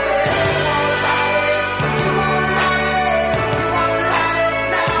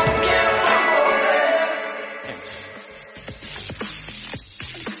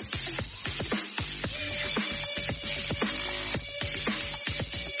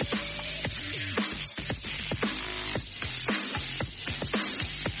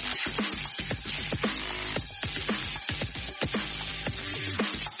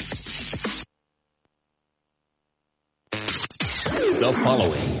The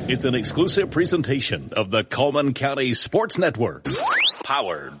following is an exclusive presentation of the Coleman County Sports Network.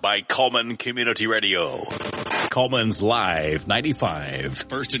 Powered by Coleman Community Radio. Coleman's Live 95.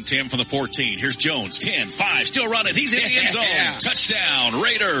 1st and 10 from the 14. Here's Jones. 10-5. Still running. He's in the end zone. Touchdown,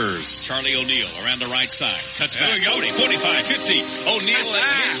 Raiders. Charlie O'Neal around the right side. Cuts back. 40, 45, 50. O'Neal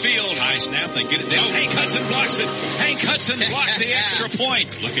at midfield. High snap. They get it down. Hank Hudson blocks it. Hank Hudson blocked the extra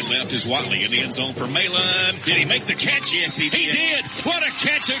point. Looking left is Watley in the end zone for Malin. Did he make the catch? Yes, he did. What a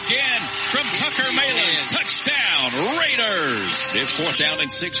catch again from Tucker Malin. Touchdown, Raiders. It's 4th down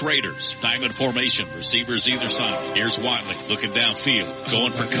and 6 Raiders. Diamond formation. Receivers either side. Here's Watley looking downfield.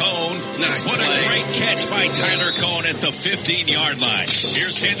 Going for Cone. Nice what play. A great catch by Tyler Cone at the 15-yard line.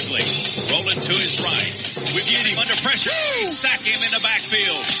 Here's Hensley rolling to his right. We get him under pressure. Sack him in the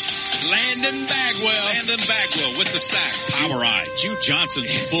backfield. Landon Bagwell with the sack. Power eye. Jude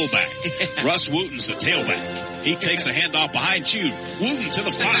Johnson's the fullback. Russ Wooten's the tailback. He takes a handoff behind Jude. Wooten to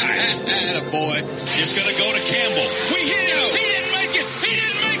the 5. Attaboy. It's going to go to Campbell. We hit him. He didn't make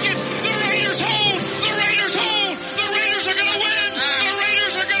it. The Raiders hold. The Raiders hold. The Raiders are going to win. The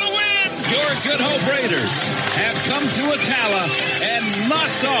Raiders are going to win. Your Good Hope Raiders have come to Ocala and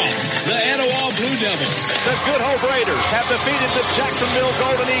knocked off the Etowah Blue Devils. The Good Hope Raiders have defeated the Jacksonville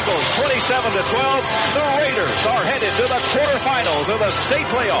Golden Eagles 27-12. The Raiders are headed to the quarterfinals of the state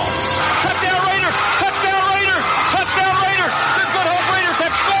playoffs. Touchdown Raiders! Touchdown Raiders! Touchdown Raiders! The Good Hope Raiders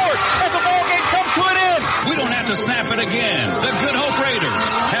have scored as the ball game comes to an end. We don't have to snap it again. The Good Hope Raiders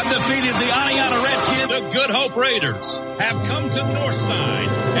have defeated the Aniana Redskins. The Good Hope Raiders have come to Northside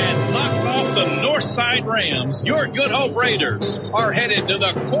and knocked off the Northside Rams. Your Good Hope Raiders are headed to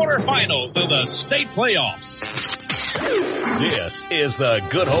the quarterfinals of the state playoffs. This is the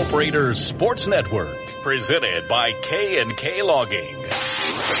Good Hope Raiders Sports Network, presented by K&K Logging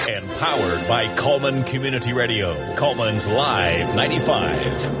and powered by Coleman Community Radio. Coleman's Live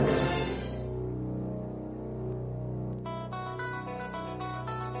 95.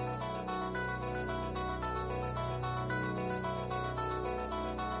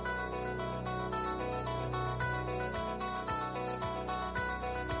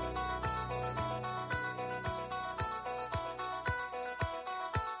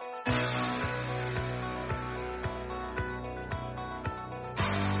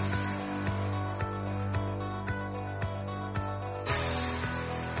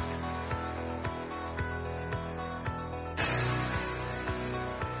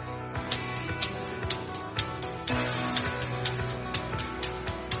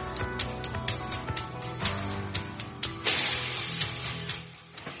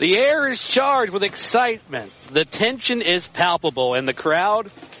 The air is charged with excitement. The tension is palpable, and the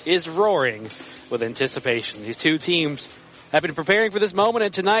crowd is roaring with anticipation. These two teams have been preparing for this moment,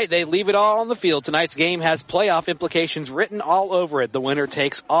 and tonight they leave it all on the field. Tonight's game has playoff implications written all over it. The winner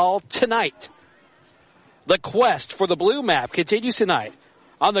takes all tonight. The quest for the blue map continues tonight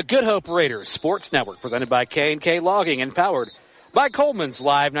on the Good Hope Raiders Sports Network, presented by K&K Logging and powered by Coleman's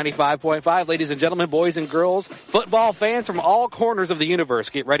Live 95.5. Ladies and gentlemen, boys and girls, football fans from all corners of the universe,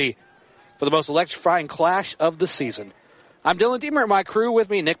 get ready for the most electrifying clash of the season. I'm Dylan Deemer, my crew with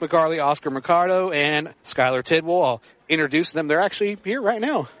me, Nick McCarley, Oscar Mercado, and Skylar Tidwell. I'll introduce them. They're actually here right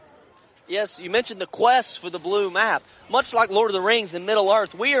now. Yes, you mentioned the quest for the blue map. Much like Lord of the Rings in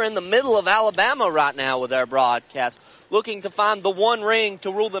Middle-earth, we are in the middle of Alabama right now with our broadcast, looking to find the one ring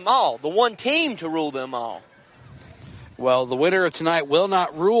to rule them all, the one team to rule them all. Well, the winner of tonight will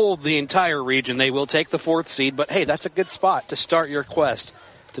not rule the entire region. They will take the 4th seed, but hey, that's a good spot to start your quest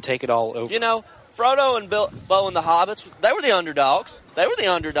to take it all over. You know, Frodo and Bilbo and the Hobbits, they were the underdogs.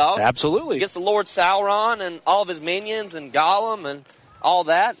 Absolutely. Against the Lord Sauron and all of his minions and Gollum and all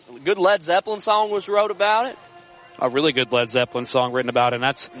that. A good Led Zeppelin song was wrote about it. A really good Led Zeppelin song written about it, and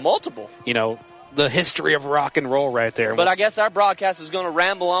that's multiple. You know, the history of rock and roll right there. But I guess our broadcast is going to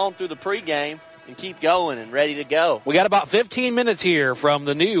ramble on through the pregame and keep going and ready to go. We got about 15 minutes here from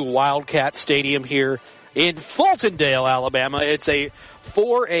the new Wildcat Stadium here in Fultondale, Alabama. It's a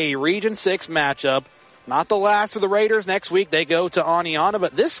 4A Region 6 matchup. Not the last for the Raiders. Next week they go to Aniana,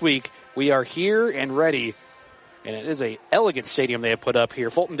 but this week we are here and ready. And it is a elegant stadium they have put up here.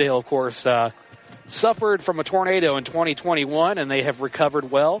 Fultondale, of course, suffered from a tornado in 2021, and they have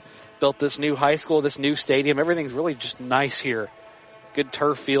recovered well. Built this new high school, this new stadium. Everything's really just nice here. Good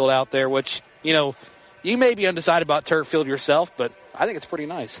turf field out there, which, you know, you may be undecided about turf field yourself, but I think it's pretty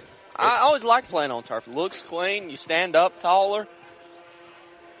nice. I always like playing on turf. It looks clean. You stand up taller.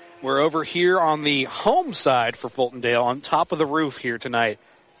 We're over here on the home side for Fultondale, on top of the roof here tonight.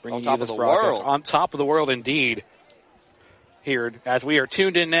 Bringing you this broadcast. On top of the world, indeed. Here, as we are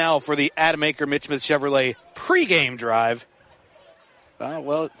tuned in now for the Adamaker Mitch Smith Chevrolet pregame drive.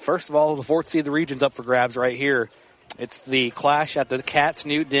 Well, first of all, the 4th seed of the region's up for grabs right here. It's the clash at the Cats'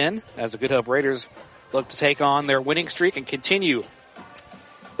 new den as the Good Hope Raiders look to take on their winning streak and continue.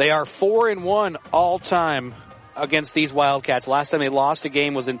 They are 4-1 all time against these Wildcats. Last time they lost a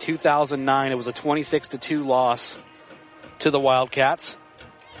game was in 2009. It was a 26-2 loss to the Wildcats.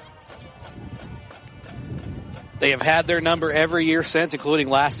 They have had their number every year since, including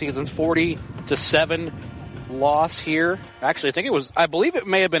last season's 40-7 loss here. Actually, I believe it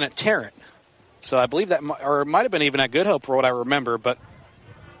may have been at Tarrant. So I believe that, or it might have been even at Good Hope for what I remember. But,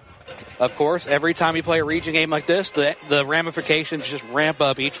 of course, every time you play a region game like this, the ramifications just ramp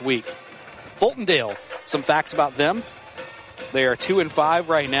up each week. Fultondale, some facts about them. They are 2-5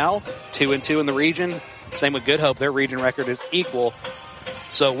 right now, 2-2 in the region. Same with Good Hope. Their region record is equal.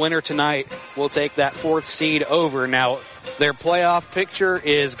 So winner tonight will take that 4th seed over. Now, their playoff picture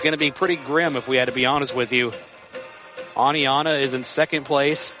is going to be pretty grim if we had to be honest with you. Aniana is in 2nd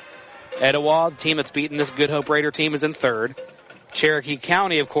place. Etowah, the team that's beaten this Good Hope Raider team, is in 3rd. Cherokee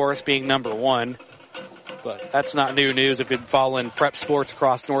County, of course, being number 1. But that's not new news. If you've been following prep sports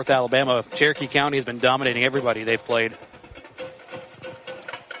across North Alabama, Cherokee County has been dominating everybody they've played.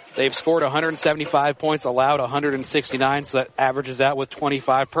 They've scored 175 points, allowed 169, so that averages out with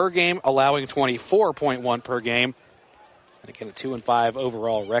 25 per game, allowing 24.1 per game. And again, a 2-5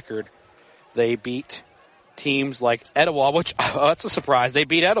 overall record. They beat teams like Etowah, which, that's a surprise. They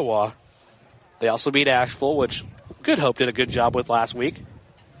beat Etowah. They also beat Asheville, which Good Hope did a good job with last week.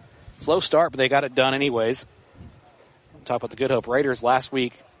 Slow start, but they got it done anyways. Talk about the Good Hope Raiders last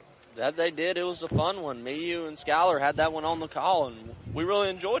week. That they did. It was a fun one. Me, you, and Skylar had that one on the call, and we really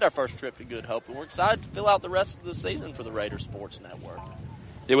enjoyed our first trip to Good Hope, and we're excited to fill out the rest of the season for the Raiders Sports Network.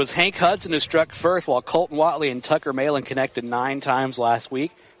 It was Hank Hudson who struck first, while Colton Watley and Tucker Malin connected 9 times last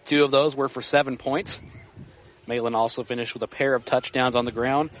week. 2 of those were for 7 points. Malin also finished with a pair of touchdowns on the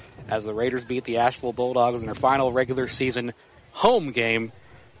ground as the Raiders beat the Asheville Bulldogs in their final regular season home game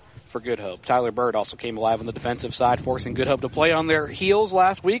for Good Hope. Tyler Bird also came alive on the defensive side, forcing Good Hope to play on their heels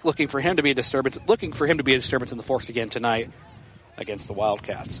last week, looking for him to be a disturbance in the force again tonight against the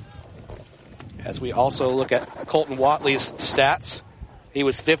Wildcats. As we also look at Colton Watley's stats, he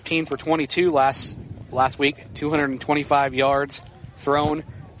was 15 for 22 last week, 225 yards thrown,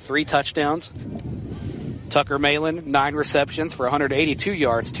 3 touchdowns. Tucker Malin, 9 receptions for 182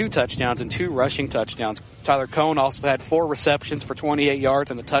 yards, 2 touchdowns, and 2 rushing touchdowns. Tyler Cohn also had 4 receptions for 28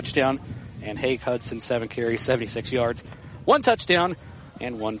 yards and a touchdown. And Hank Hudson, 7 carries, 76 yards, 1 touchdown,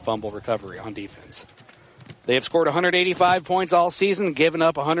 and 1 fumble recovery on defense. They have scored 185 points all season, given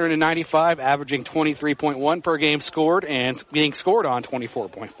up 195, averaging 23.1 per game scored, and being scored on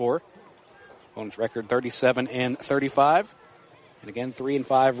 24.4. Opponent's record 37-35. And again,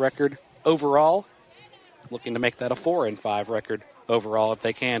 3-5 record overall. Looking to make that a 4-5 record overall if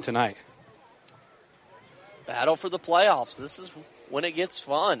they can tonight. Battle for the playoffs. This is when it gets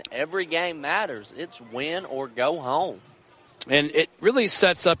fun. Every game matters. It's win or go home. And it really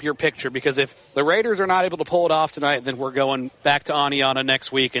sets up your picture, because if the Raiders are not able to pull it off tonight, then we're going back to Aniana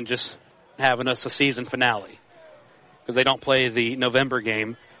next week and just having us a season finale, because they don't play the November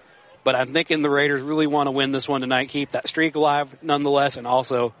game. But I'm thinking the Raiders really want to win this one tonight, keep that streak alive nonetheless, and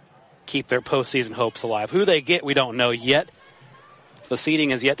also keep their postseason hopes alive. Who they get, we don't know yet. The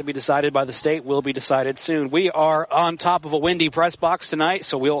seeding is yet to be decided by the state, will be decided soon. We are on top of a windy press box tonight,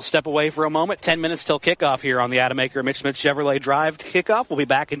 so we'll step away for a moment. 10 minutes till kickoff here on the Adamaker Mitch Smith Chevrolet Drive kickoff. We'll be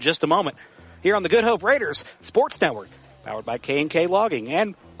back in just a moment here on the Good Hope Raiders Sports Network, powered by K&K Logging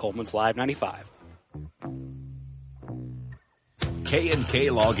and Coleman's Live 95.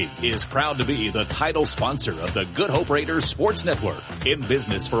 K&K Logging is proud to be the title sponsor of the Good Hope Raiders Sports Network. In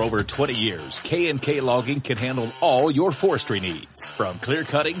business for over 20 years, K&K Logging can handle all your forestry needs, from clear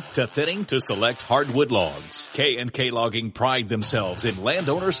cutting to thinning to select hardwood logs. K&K Logging pride themselves in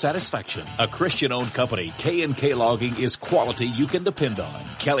landowner satisfaction. A Christian-owned company, K&K Logging is quality you can depend on.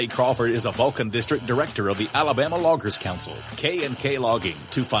 Kelly Crawford is a Vulcan District Director of the Alabama Loggers Council. K&K Logging,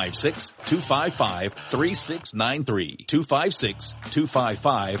 256-255-3693.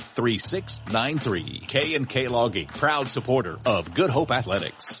 256-255-3693. K&K Logging, proud supporter of Good Hope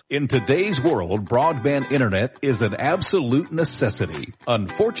Athletics. In today's world, broadband internet is an absolute necessity.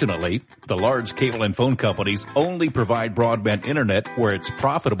 Unfortunately, the large cable and phone companies only provide broadband internet where it's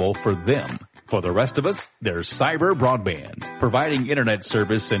profitable for them. For the rest of us, there's Cyber Broadband. Providing internet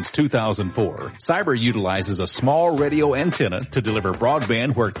service since 2004, Cyber utilizes a small radio antenna to deliver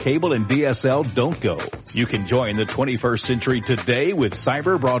broadband where cable and DSL don't go. You can join the 21st century today with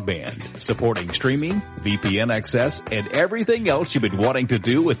Cyber Broadband, supporting streaming, VPN access, and everything else you've been wanting to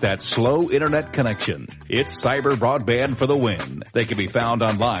do with that slow internet connection. It's Cyber Broadband for the win. They can be found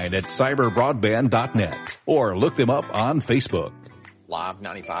online at cyberbroadband.net or look them up on Facebook. Live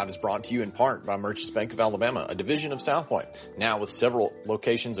 95 is brought to you in part by Merchants Bank of Alabama, a division of South Point, now with several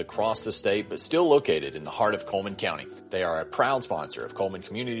locations across the state, but still located in the heart of Coleman County. They are a proud sponsor of Coleman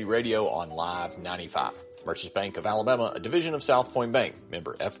Community Radio on Live 95. Merchants Bank of Alabama, a division of South Point Bank,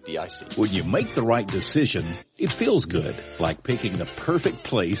 member FDIC. When you make the right decision, it feels good, like picking the perfect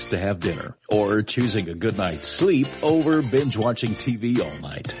place to have dinner or choosing a good night's sleep over binge watching TV all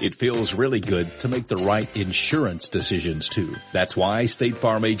night. It feels really good to make the right insurance decisions too. That's why State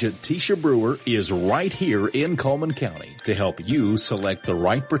Farm agent Tisha Brewer is right here in Coleman County to help you select the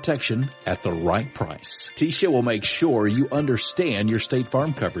right protection at the right price. Tisha will make sure you understand your State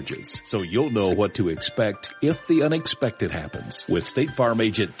Farm coverages so you'll know what to expect if the unexpected happens. With State Farm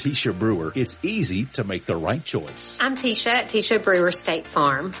agent Tisha Brewer, it's easy to make the right choice. I'm Tisha at Tisha Brewer State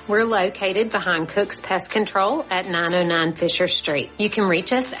Farm. We're located behind Cook's Pest Control at 909 Fisher Street. You can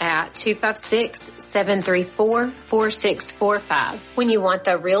reach us at 256-734-4645. When you want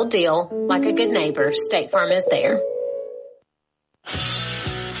the real deal, like a good neighbor, State Farm is there.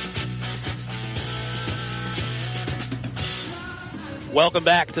 Welcome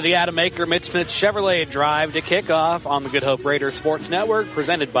back to the Adam Aker Mitch Smith Chevrolet Drive to Kickoff on the Good Hope Raiders Sports Network,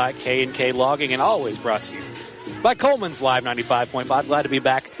 presented by K&K Logging and always brought to you by Coleman's Live 95.5. Glad to be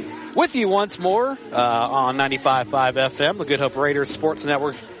back with you once more on 95.5 FM. The Good Hope Raiders Sports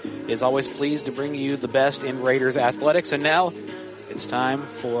Network is always pleased to bring you the best in Raiders athletics. And now it's time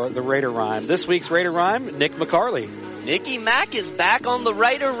for the Raider Rhyme. This week's Raider Rhyme, Nick McCarley. Nicky Mack is back on the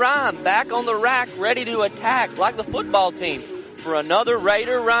Raider Rhyme, back on the rack, ready to attack like the football team for another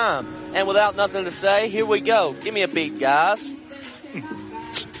Raider Rhyme. And without nothing to say, here we go. Give me a beat, guys.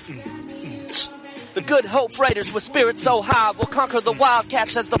 The Good Hope Raiders with spirits so high will conquer the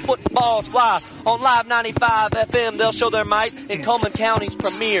Wildcats as the footballs fly. On Live 95 FM, they'll show their might in Coleman County's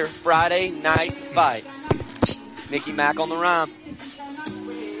premier Friday night fight. Nicky Mack on the rhyme.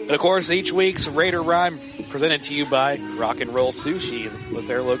 And of course, each week's Raider Rhyme presented to you by Rock and Roll Sushi with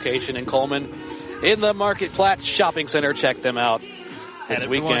their location in Coleman in the Market Platts Shopping Center. Check them out this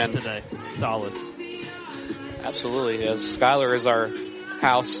weekend. Today. Solid. Absolutely. As Skylar is our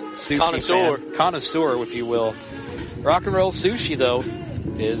house sushi connoisseur, if you will. Rock and Roll Sushi, though,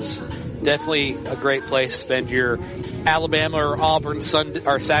 is definitely a great place to spend your Alabama or Auburn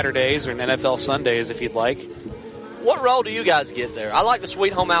Saturdays or NFL Sundays, if you'd like. What roll do you guys get there? I like the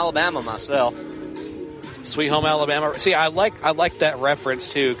Sweet Home Alabama myself. Sweet Home Alabama. See, I like that reference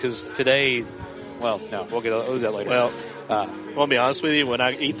too, because today, well, no, we'll get to that later. Well, I'll be honest with you. When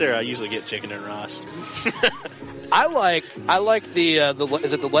I eat there, I usually get chicken and rice. I like the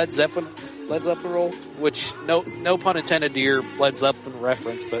is it the Led Zeppelin roll? Which no pun intended to your Led Zeppelin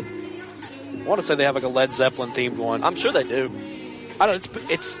reference, but I want to say they have like a Led Zeppelin themed one. I'm sure they do. I don't.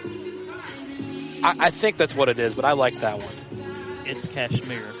 I think that's what it is, but I like that one. It's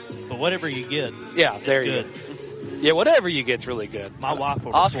cashmere, but whatever you get, yeah, there you go. Yeah, whatever you get's really good. My wife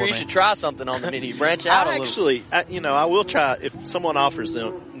will. Oscar, you should try something on the menu. Branch out a little. I will try. If someone offers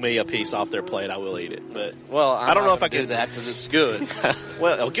me a piece off their plate, I will eat it. But I don't know if I could do that because it's good.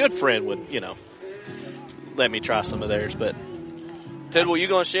 Well, a good friend would, let me try some of theirs. But Ted, were you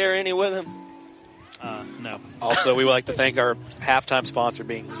going to share any with him? No. Also, we would like to thank our halftime sponsor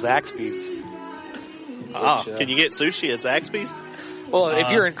being Zaxby's. Can you get sushi at Zaxby's? Well,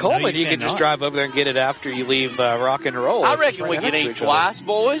 if you're in Coleman, you can just drive over there and get it after you leave Rock and Roll. I reckon we can eat twice,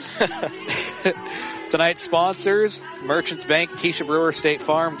 boys. Tonight's sponsors, Merchants Bank, Tisha Brewer, State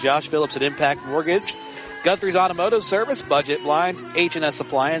Farm, Josh Phillips at Impact Mortgage, Guthrie's Automotive Service, Budget Blinds, H&S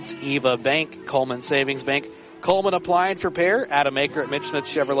Appliance, Eva Bank, Coleman Savings Bank, Coleman Appliance Repair, Adam Aker at Mitch Smith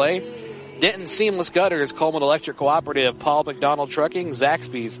Chevrolet, Denton Seamless Gutters, Coleman Electric Cooperative, Paul McDonald Trucking,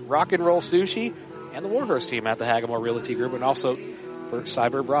 Zaxby's, Rock and Roll Sushi, and the Warhorse team at the Hagamore Realty Group, and also for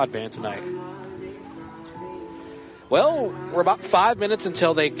Cyber Broadband tonight. Well, we're about 5 minutes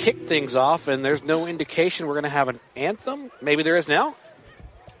until they kick things off, and there's no indication we're going to have an anthem. Maybe there is now.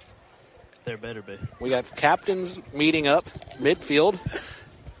 There better be. We got captains meeting up midfield.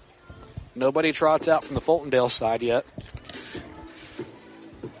 Nobody trots out from the Fultondale side yet.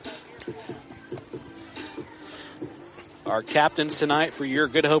 Our captains tonight for your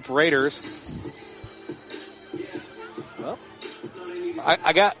Good Hope Raiders. Well,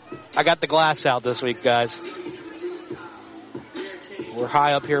 I got I got the glass out this week, guys. We're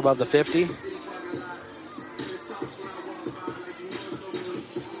high up here above the 50.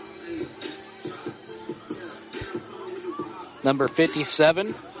 Number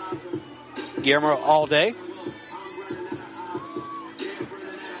 57, Guillermo Alday.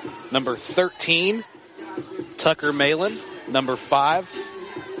 Number 13, Tucker Malin. Number 5,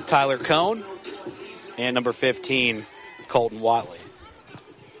 Tyler Cohn. And number 15, Colton Watley.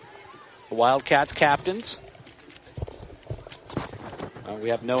 The Wildcats captains. We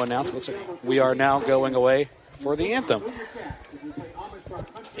have no announcements. We are now going away for the anthem.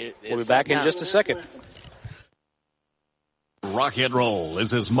 We'll be back in just a second. Rock and roll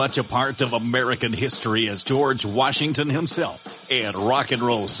is as much a part of American history as George Washington himself. And Rock and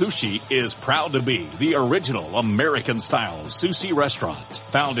Roll Sushi is proud to be the original American-style sushi restaurant,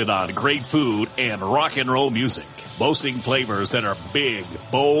 founded on great food and rock and roll music, boasting flavors that are big,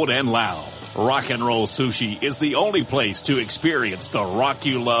 bold, and loud. Rock and Roll Sushi is the only place to experience the rock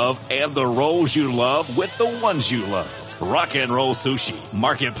you love and the rolls you love with the ones you love. Rock and Roll Sushi,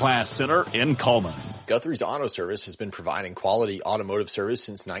 Marketplace Center in Coleman. Guthrie's Auto Service has been providing quality automotive service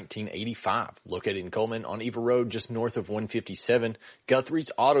since 1985. Located in Coleman on Eva Road, just north of 157,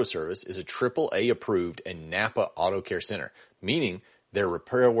 Guthrie's Auto Service is a AAA approved and Napa Auto Care Center, meaning their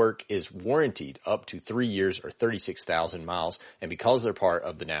repair work is warranted up to 3 years or 36,000 miles, and because they're part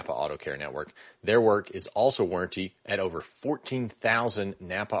of the Napa Auto Care Network, their work is also warranted at over 14,000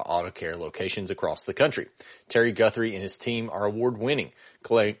 Napa Auto Care locations across the country. Terry Guthrie and his team are award-winning,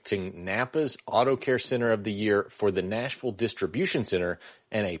 collecting Napa's Auto Care Center of the Year for the Nashville Distribution Center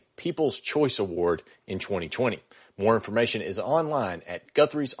and a People's Choice Award in 2020. More information is online at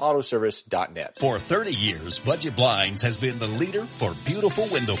Guthrie'sAutoservice.net. For 30 years, Budget Blinds has been the leader for beautiful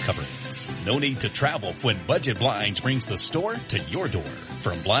window coverings. No need to travel when Budget Blinds brings the store to your door.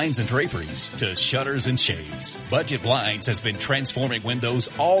 From blinds and draperies to shutters and shades, Budget Blinds has been transforming windows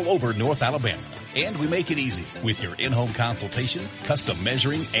all over North Alabama. And we make it easy with your in-home consultation, custom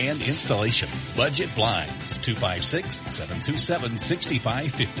measuring, and installation. Budget Blinds,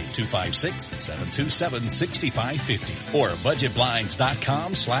 256-727-6550, 256-727-6550, or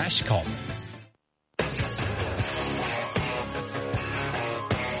budgetblinds.com/call.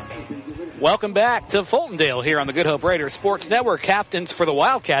 Welcome back to Fultondale here on the Good Hope Raiders Sports Network. Captains for the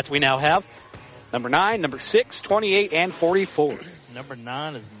Wildcats we now have number 9, number 6, 28, and 44. Number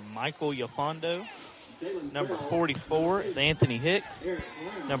 9 is Michael Yofondo. Number 44 is Anthony Hicks.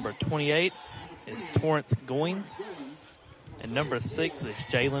 Number 28 is Torrance Goins. And number 6 is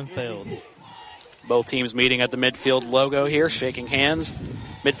Jalen Fields. Both teams meeting at the midfield logo here, shaking hands.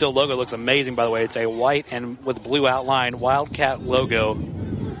 Midfield logo looks amazing, by the way. It's a white and with blue outline Wildcat logo.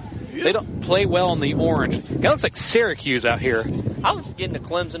 They don't play well in the orange. It looks like Syracuse out here. I was getting a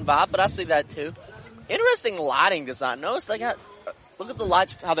Clemson vibe, but I see that too. Interesting lighting design. Notice they got... Look at the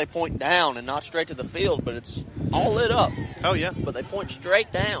lights, how they point down and not straight to the field, but it's all lit up. Oh, yeah. But they point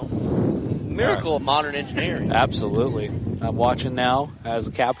straight down. Miracle of modern engineering. Absolutely. I'm watching now as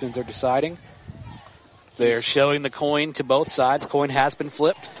the captains are deciding. They're showing the coin to both sides. Coin has been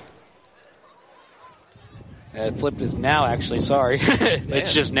flipped. Flipped is now, actually, sorry.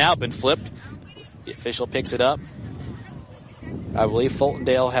 It's just now been flipped. The official picks it up. I believe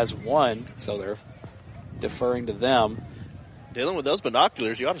Fultondale has won, so they're deferring to them. Dealing with those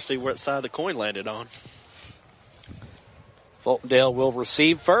binoculars, you ought to see what side the coin landed on. Fultondale will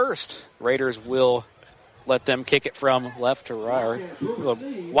receive first. Raiders will let them kick it from left to right.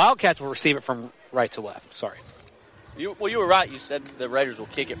 Wildcats will receive it from right to left. Sorry. You were right. You said the Raiders will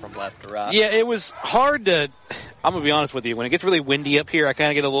kick it from left to right. Yeah, it was hard to... I'm going to be honest with you. When it gets really windy up here, I kind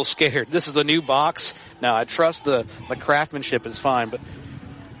of get a little scared. This is a new box. Now, I trust the craftsmanship is fine, but...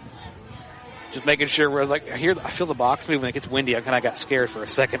 Just making sure where I was like, I feel the box move when it gets windy. I kind of got scared for a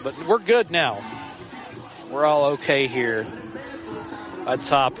second, but we're good now. We're all okay here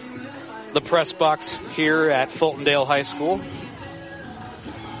atop the press box here at Fultondale High School.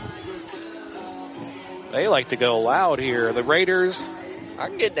 They like to go loud here. The Raiders I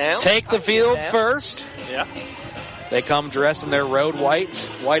can get down. Take the field first. Yeah. They come dressed in their road whites,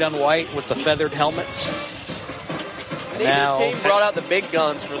 white on white with the feathered helmets. Neither team brought out the big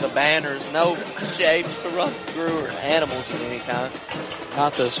guns for the banners. No shapes to run through or animals of any kind.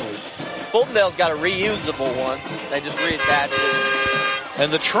 Not this week. Fultondale's got a reusable one. They just reattached it.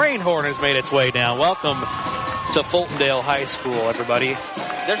 And the train horn has made its way down. Welcome to Fultondale High School, everybody.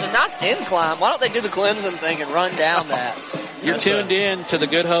 There's a nice incline. Why don't they do the Clemson thing and run down that? You're tuned in to the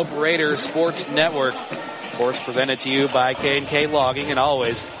Good Hope Raiders Sports Network. Of course, presented to you by K&K Logging and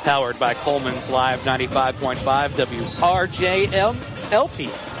always powered by Coleman's Live 95.5 WRJM LP.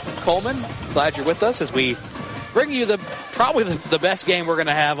 Coleman. Glad you're with us as we bring you probably the best game we're going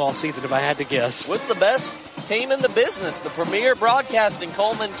to have all season, if I had to guess. With the best team in the business, the premier broadcast in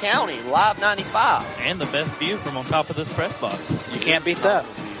Coleman County, Live 95. And the best view from on top of this press box. You can't beat that.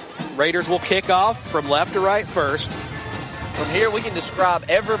 Raiders will kick off from left to right first. From here, we can describe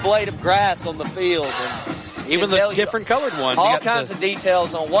every blade of grass on the field. And even the different colored ones. All kinds of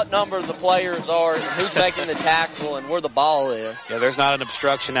details on what number the players are, and who's making the tackle, and where the ball is. Yeah, there's not an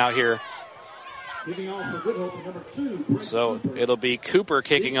obstruction out here. So it'll be Cooper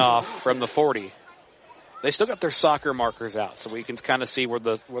kicking off from the 40. They still got their soccer markers out, so we can kind of see where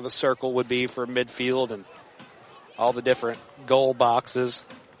the circle would be for midfield and all the different goal boxes.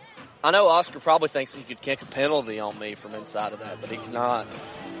 I know Oscar probably thinks he could kick a penalty on me from inside of that, but he cannot.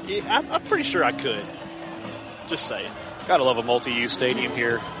 Yeah, I'm pretty sure I could. Just saying. Gotta love a multi-use stadium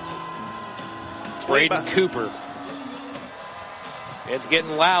here. Braden Cooper. It's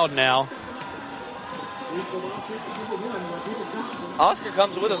getting loud now. Oscar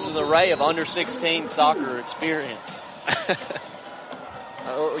comes with us with an array of under 16 soccer experience.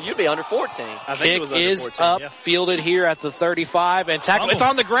 You'd be under 14. I think it was under 14, up, fielded here at the 35, and tackle. It's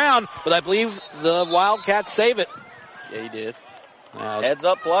on the ground, but I believe the Wildcats save it. Yeah, he did. Heads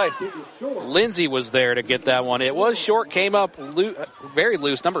up play. Lindsey was there to get that one. It was short, came up very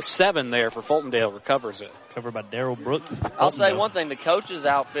loose. Number 7 there for Fultondale recovers it. Covered by Daryl Brooks. I'll say one thing. The coaches'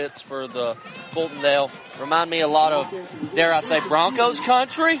 outfits for the Fultondale remind me a lot of, dare I say, Broncos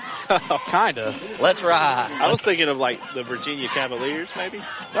country? Kind of. Let's ride. I was thinking of like the Virginia Cavaliers, maybe.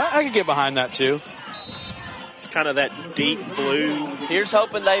 I could get behind that, too. It's kind of that deep blue. Here's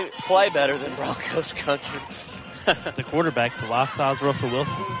hoping they play better than Broncos country. The quarterback's the life-size Russell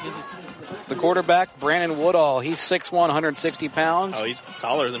Wilson. The quarterback, Brandon Woodall, he's 6'1", 160 pounds. Oh, he's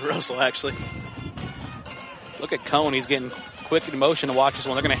taller than Russell, actually. Look at Cone. He's getting quick in motion to watch this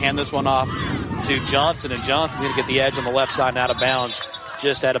one. They're going to hand this one off to Johnson, and Johnson's going to get the edge on the left side and out of bounds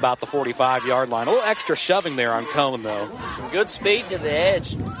just at about the 45-yard line. A little extra shoving there on Cone, though. Some good speed to the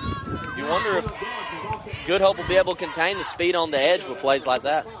edge. You wonder if Good Hope will be able to contain the speed on the edge with plays like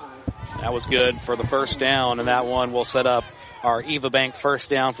that. That was good for the first down, and that one will set up our Eva Bank first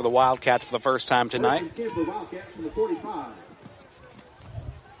down for the Wildcats for the first time tonight.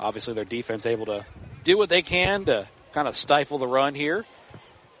 Obviously, their defense able to do what they can to kind of stifle the run here.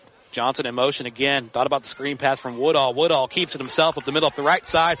 Johnson in motion again. Thought about the screen pass from Woodall. Woodall keeps it himself up the middle, up the right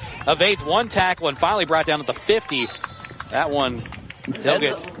side. Evades one tackle and finally brought down at the 50. That one, they'll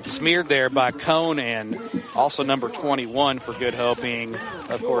get smeared there by Cone and also number 21 for Good Hope being,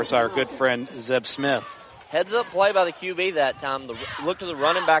 of course, our good friend Zeb Smith. Heads up play by the QB that time. Look to the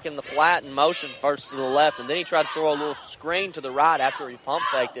running back in the flat and motion first to the left, and then he tried to throw a little screen to the right after he pump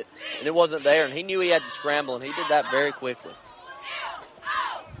faked it, and it wasn't there, and he knew he had to scramble, and he did that very quickly.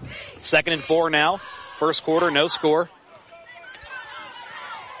 2nd and 4 now. First quarter, no score.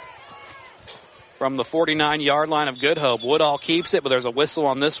 From the 49-yard line of Good Hope, Woodall keeps it, but there's a whistle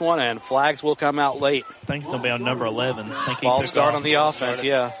on this one, and flags will come out late. I think it's going to be on number 11. Ball start on the offense,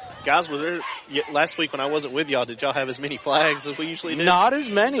 yeah. Guys, was there last week when I wasn't with y'all, did y'all have as many flags as we usually do? Not as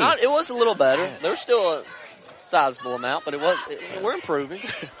many. It was a little better. There was still a sizable amount, but we're improving.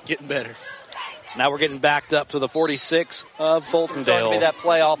 Getting better. So now we're getting backed up to the 46 of Fultondale. It's going to be that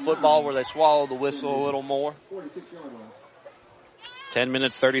playoff football where they swallow the whistle a little more. 10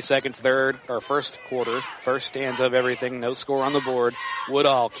 minutes, 30 seconds, first quarter. First stanza of everything. No score on the board.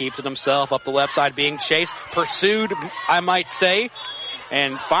 Woodall keeps it himself up the left side, being chased, pursued, I might say,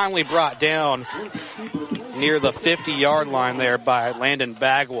 and finally brought down near the 50-yard line there by Landon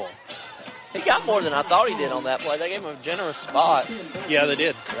Bagwell. He got more than I thought he did on that play. They gave him a generous spot. Yeah, they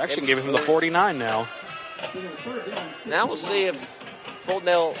did. They're actually giving him the 49 now. Now we'll see if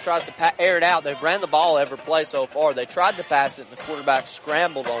Fultondale tries to air it out. They've ran the ball every play so far. They tried to pass it, and the quarterback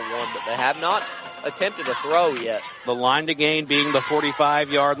scrambled on one, but they have not attempted a throw yet. The line to gain being the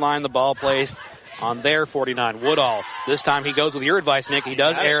 45-yard line. The ball placed on their 49. Woodall. This time he goes with your advice, Nick. He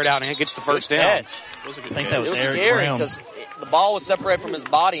does air it out, and he gets the first down. It was scary because the ball was separated from his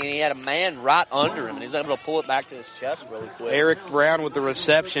body, and he had a man right under him, and he was able to pull it back to his chest really quick. Eric Brown with the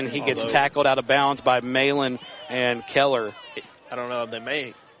reception. He gets tackled out of bounds by Malin and Keller. I don't know. They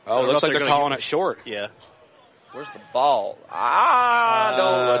may. Oh, it looks like they're calling it short. Yeah. Where's the ball?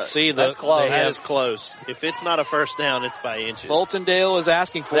 Let's see. That's close. That is close. If it's not a first down, it's by inches. Fultondale is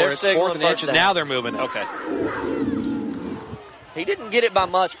asking for it. It's 4th and inches. Now they're moving it. Okay. He didn't get it by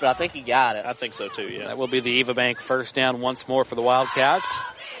much, but I think he got it. I think so, too, yeah. That will be the Eva Bank first down once more for the Wildcats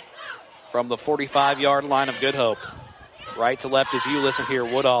from the 45-yard line of Good Hope. Right to left as you listen here.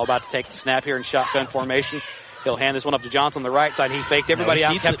 Woodall about to take the snap here in shotgun formation. He'll hand this one up to Johnson on the right side. He faked everybody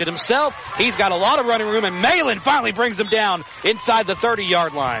out, kept it himself. He's got a lot of running room, and Malin finally brings him down inside the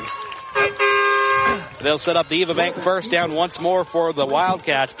 30-yard line. They'll set up the Eva Bank first down once more for the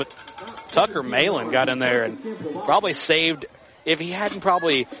Wildcats, but Tucker Malin got in there and probably saved. If he hadn't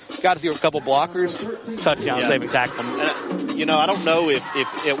probably got through a couple blockers, touchdown saving tackle. I don't know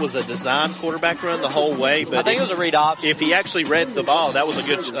if it was a design quarterback run the whole way, but I think it was a read option. If he actually read the ball, that was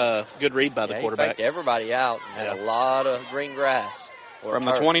a good read by the quarterback. He faked everybody out and had a lot of green grass. From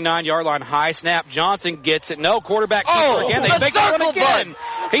the 29-yard line, high snap. Johnson gets it. No, quarterback keeper again. They fake it one again.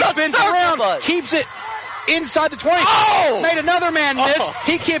 He spins around, keeps it inside the 20. Made another man miss.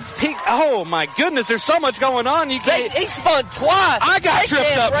 He keeps. Oh my goodness! There's so much going on. You can't. He spun twice. I got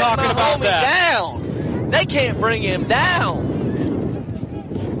tripped up talking about that. Down. They can't bring him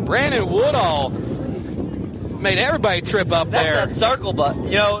down. Brandon Woodall made everybody trip up there. That's that circle button.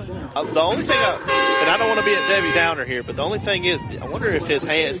 The only thing, and I don't want to be a Debbie Downer here, but the only thing is, I wonder if his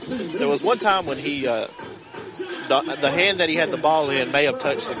hand. There was one time when he. The hand that he had the ball in may have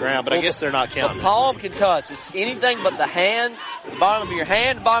touched the ground, but I guess they're not counting. The palm can touch. It's anything but the hand, the bottom of your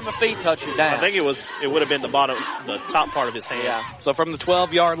hand, the bottom of your feet touch you down. I think it would have been the top part of his hand. Yeah. So from the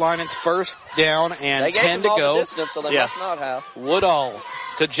 12-yard line, it's first down and 10 to go. The distance, so they must not have. Woodall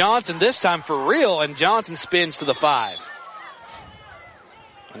to Johnson this time for real, and Johnson spins to the 5.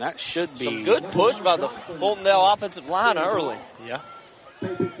 And that should be some good push by the Fultondale offensive line early. Yeah.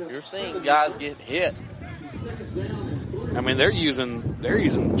 You're seeing guys get hit. I mean, they're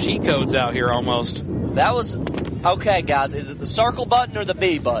using cheat codes out here almost. That was okay, guys. Is it the circle button or the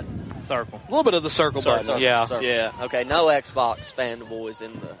B button? Circle. A little bit of the circle button. Circle. Yeah. Okay, no Xbox fanboys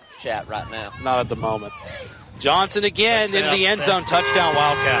in the chat right now. Not at the moment. Johnson again in the end zone. Touchdown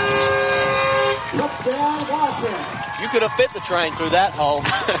Wildcats. You could have fit the train through that hole.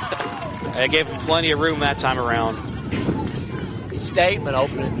 They gave him plenty of room that time around. Statement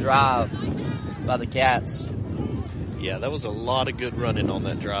opening drive by the Cats. Yeah, that was a lot of good running on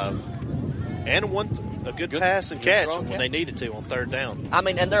that drive. And a good pass and catch when they needed to on third down. I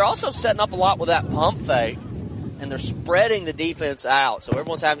mean, and they're also setting up a lot with that pump fake, and they're spreading the defense out, so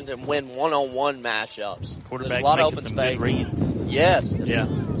everyone's having to win one-on-one matchups. There's a lot of open space. Yes. Yeah.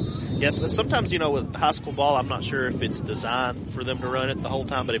 Yes, sometimes, with high school ball, I'm not sure if it's designed for them to run it the whole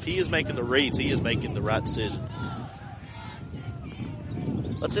time, but if he is making the reads, he is making the right decision.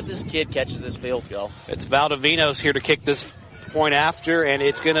 Let's see if this kid catches this field goal. It's Valdivinos here to kick this point after, and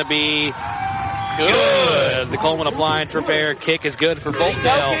it's going to be good. The Coleman Appliance Repair kick is good for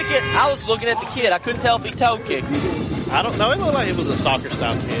Fultondale. I was looking at the kid. I couldn't tell if he toe kicked it. I don't know. It looked like it was a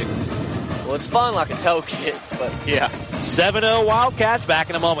soccer-style kick. Well, it spun like a toe kick, but yeah. 7-0 Wildcats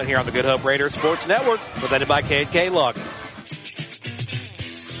back in a moment here on the Good Hope Raiders Sports Network, presented by K&K Logging.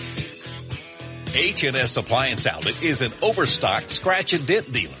 H&S Appliance Outlet is an overstocked scratch and dent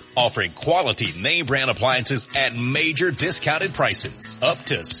dealer offering quality name brand appliances at major discounted prices, up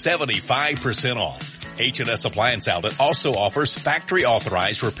to 75% off. H&S Appliance Outlet also offers factory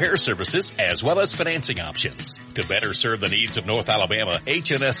authorized repair services as well as financing options. To better serve the needs of North Alabama,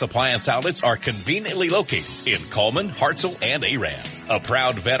 H&S Appliance Outlets are conveniently located in Coleman, Hartselle, and Arab. A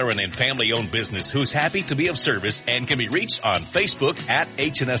proud veteran and family owned business who's happy to be of service and can be reached on Facebook at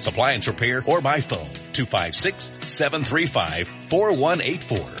H&S Appliance Repair or by phone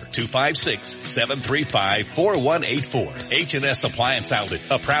 256-735-4184. 256-735-4184. H&S Appliance Outlet,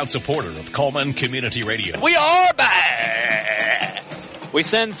 a proud supporter of Coleman Community Radio. We are back! We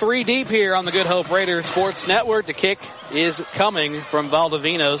send 3 deep here on the Good Hope Raiders Sports Network. The kick is coming from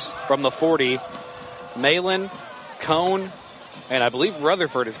Valdivinos from the 40. Malin, Cone, and I believe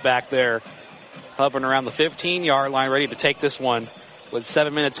Rutherford is back there hovering around the 15-yard line ready to take this one. With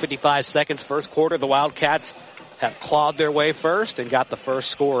 7 minutes, 55 seconds first quarter, the Wildcats have clawed their way first and got the first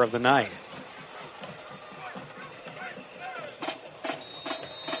score of the night.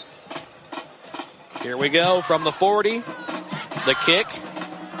 Here we go from the 40. The kick.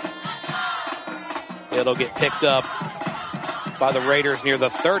 It'll get picked up by the Raiders near the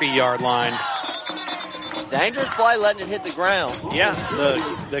 30-yard line. Dangerous play, letting it hit the ground. Yeah,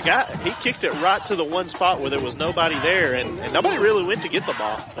 the guy, he kicked it right to the one spot where there was nobody there, and nobody really went to get the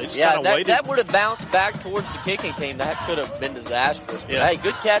ball. They just kind of waited. That would have bounced back towards the kicking team. That could have been disastrous. But hey,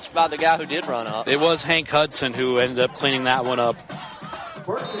 good catch by the guy who did run up. It was Hank Hudson who ended up cleaning that one up.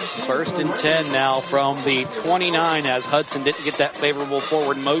 First and 10 now from the 29 as Hudson didn't get that favorable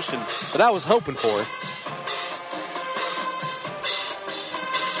forward motion that I was hoping for.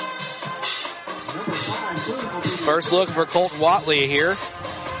 First look for Colt Watley here.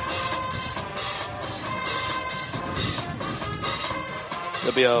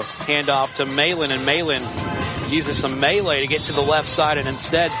 There'll be a handoff to Malin, and Malin uses some melee to get to the left side and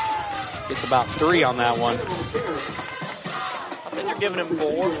instead gets about 3 on that one. I think they're giving him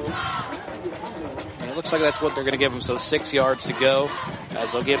 4. And it looks like that's what they're going to give him, so 6 yards to go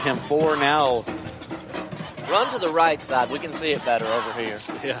as they'll give him 4 now. Run to the right side. We can see it better over here.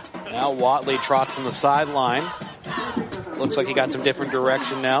 Yeah. Now Watley trots from the sideline. Looks like he got some different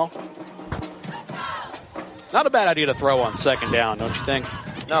direction now. Not a bad idea to throw on second down, don't you think?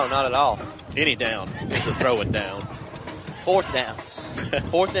 No, not at all. Any down is a throwing down. 4th down.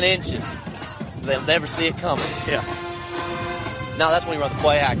 4th and inches. They'll never see it coming. Yeah. Now that's when you run the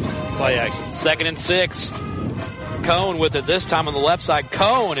play action. Play action. 2nd and 6. Cone with it this time on the left side.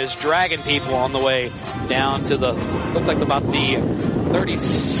 Cone is dragging people on the way down to the, looks like about the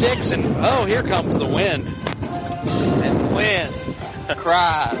 36. And, oh, here comes the wind. And the wind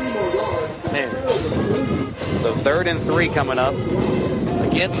cries. Man. So 3rd and 3 coming up.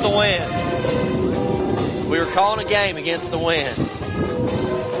 Against the wind. We were calling a game against the wind.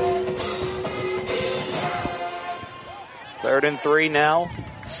 3rd and 3 now.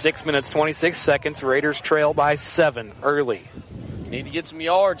 6 minutes, 26 seconds. Raiders trail by 7 early. You need to get some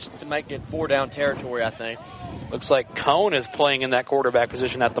yards to make it 4-down territory, I think. Looks like Cone is playing in that quarterback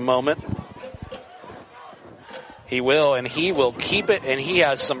position at the moment. He will keep it, and he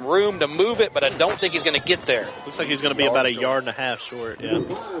has some room to move it, but I don't think he's going to get there. Looks like he's going to be about a yard and a half short, yeah.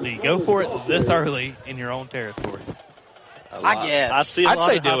 So you go for it this early in your own territory. I guess. I see a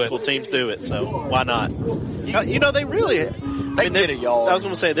lot of high school teams do it, so why not? You know, they really... They get a yard. I was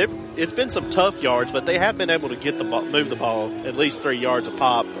going to say, it's been some tough yards, but they have been able to get the ball, move the ball at least 3 yards a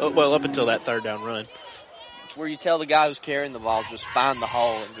pop, well, up until that 3rd down run. It's where you tell the guy who's carrying the ball, just find the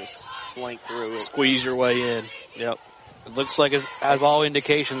hole and just slink through it. Squeeze your way in. Yep. It looks like, as all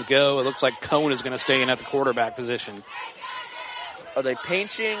indications go, it looks like Cone is going to stay in at the quarterback position. Are they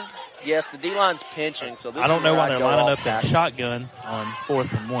pinching? Yes, the D-line's pinching. So this I don't is know where why they're go lining off up that shotgun on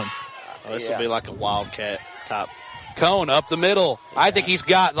 4th and 1. Oh, this will be like a wildcat type. Cone up the middle. I think he's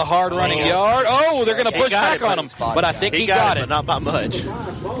got the hard running yard. Oh, they're going to push back on him. But I think he got it. But not by much.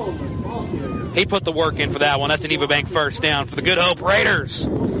 He put the work in for that one. That's an Eva Bank first down for the Good Hope Raiders.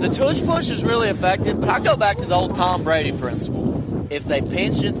 The tush push is really effective, but I go back to the old Tom Brady principle. If they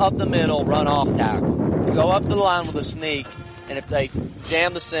pinch it up the middle, run off tackle. Go up the line with a sneak, and if they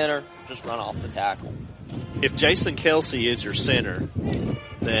jam the center, just run off the tackle. If Jason Kelsey is your center,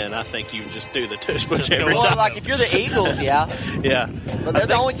 then I think you just do the tush push every time. Well, like if you're the Eagles, yeah. Yeah. But they're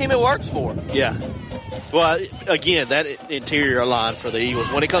the only team it works for. Yeah. Well, again, that interior line for the Eagles,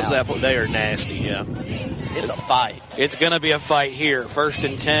 when it comes to that point, they are nasty, yeah. It's a fight. It's going to be a fight here. 1st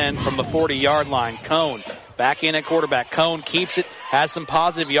and 10 from the 40-yard line. Cone back in at quarterback. Cone keeps it, has some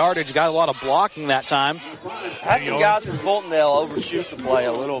positive yardage, got a lot of blocking that time. Had some guys from Fultondale overshoot the play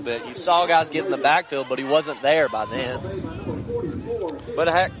a little bit. You saw guys get in the backfield, but he wasn't there by then. But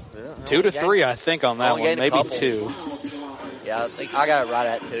heck, 2 to 3, I think, on that one. Maybe 2. Yeah, I think I got it right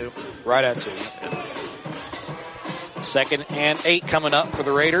at 2. Right at 2. 2nd and 8 coming up for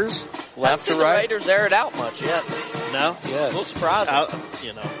the Raiders. Left to right. The Raiders air it out much yet. No? Yeah. A little surprising.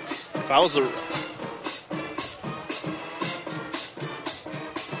 If I was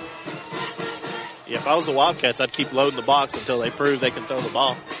if I was the Wildcats, I'd keep loading the box until they prove they can throw the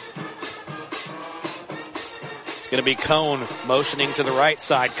ball. It's going to be Cone motioning to the right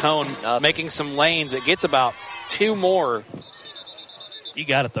side. Cone making some lanes. It gets about 2 more. You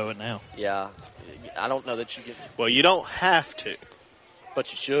got to throw it now. Yeah. I don't know that you get. Well, you don't have to,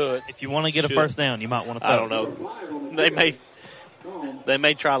 but you should. If you want to get a first down, you might want to throw. I don't know. They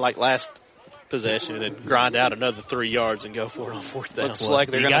may try like last possession and grind out another 3 yards and go for it on 4th down. Looks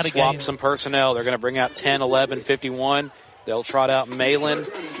like they're going to swap some personnel. They're going to bring out 10, 11, 51. They'll trot out Malin,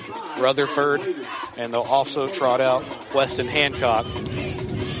 Rutherford, and they'll also trot out Weston Hancock.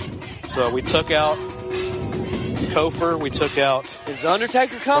 So we took out Kofer. We took out Is the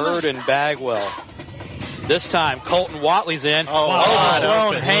Undertaker coming? Bird and Bagwell. This time, Colton Watley's in.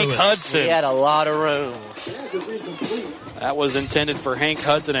 Overthrown Hank Hudson. He had a lot of room. That was intended for Hank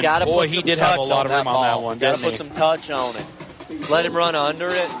Hudson, and boy, he did have a lot of room on that one, didn't he? Got to put some touch on it. Let him run under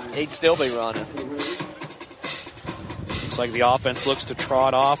it, he'd still be running. Looks like the offense looks to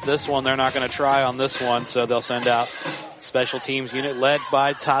trot off. This one, they're not going to try on this one, so they'll send out special teams unit led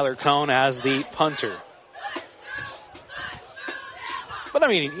by Tyler Cone as the punter. But, I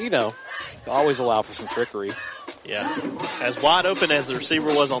mean, always allow for some trickery. Yeah. As wide open as the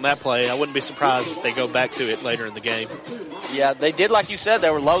receiver was on that play, I wouldn't be surprised if they go back to it later in the game. Yeah, they did, like you said, they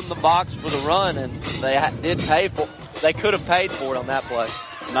were loading the box for the run, and they could have paid for it on that play.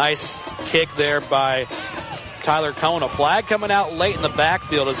 Nice kick there by Tyler Cohn. A flag coming out late in the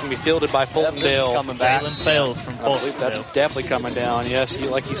backfield is going to be fielded by Fultondale. Coming back. Jalen Fells from Fultondale. That's definitely coming down. Yes,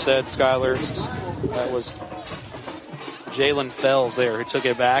 like you said, Skyler, that was Jalen Fells there who took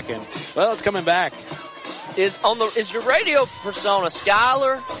it back, and well, it's coming back. Is your radio persona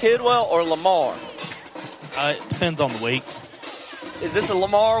Skyler, Tidwell, or Lamar? It depends on the week. Is this a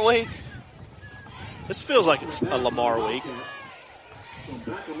Lamar week? This feels like it's a Lamar week.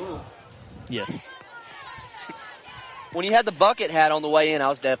 Yes. When you had the bucket hat on the way in, I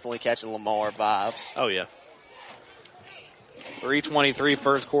was definitely catching Lamar vibes. Oh, yeah. 3:23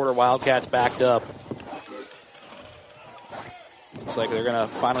 first quarter, Wildcats backed up. Looks like they're going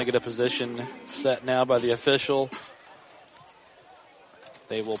to finally get a position set now by the official.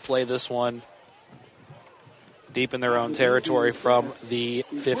 They will play this one deep in their own territory from the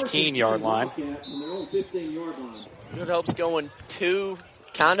 15-yard line. Good Hope's going too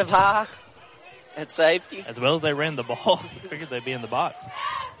kind of high at safety. As well as they ran the ball, I figured they'd be in the box.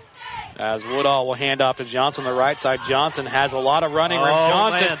 As Woodall will hand off to Johnson on the right side. Johnson has a lot of running room.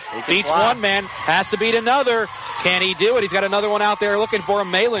 Johnson beats one man, has to beat another. Can he do it? He's got another one out there looking for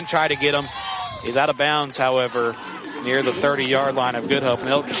him. Malin tried to get him. He's out of bounds, however, near the 30-yard line of Good Hope, and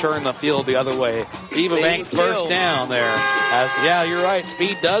he'll churn the field the other way. Eva Bank first down there. Yeah, you're right.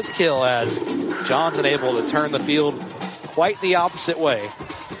 Speed does kill as Johnson able to turn the field quite the opposite way.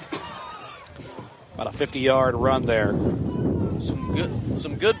 About a 50-yard run there.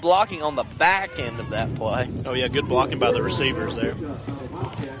 Some good blocking on the back end of that play. Oh, yeah, good blocking by the receivers there.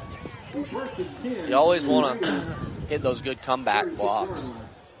 You always want to hit those good comeback blocks.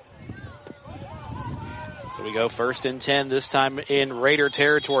 So we go 1st and 10, this time in Raider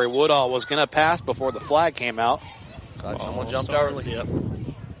territory. Woodall was going to pass before the flag came out. Someone jumped early. Yep.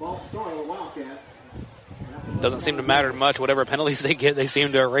 Doesn't seem to matter much. Whatever penalties they get, they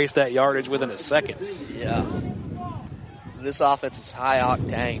seem to erase that yardage within a second. Yeah. This offense is high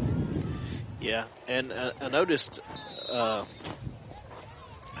octane. Yeah, and I noticed how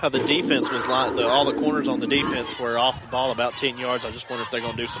the defense was lined. All the corners on the defense were off the ball about 10 yards. I just wonder if they're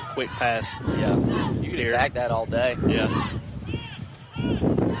going to do some quick pass. Yeah, you can attack that all day. Yeah.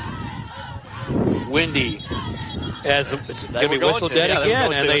 Windy. As it's going to be whistled dead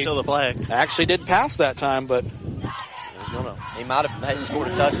again, and they until the flag actually did pass that time, but he might have scored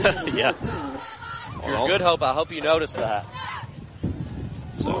a touchdown. Yeah. You're Good Hope. I hope you noticed that.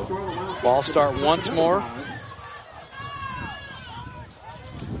 So, ball start once more.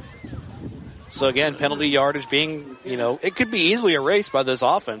 So again, penalty yardage being, it could be easily erased by this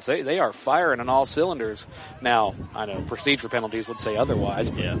offense. They are firing on all cylinders. Now, I know procedure penalties would say otherwise,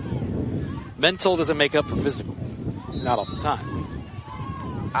 but mental doesn't make up for physical. Not all the time.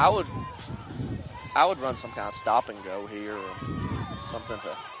 I would run some kind of stop and go here or something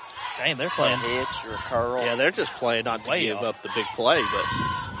to Dang, they're playing. A hitch or a curl. Yeah, they're just playing not to give up the big play, but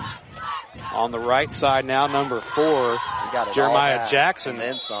on the right side now, number 4, Jeremiah Jackson. And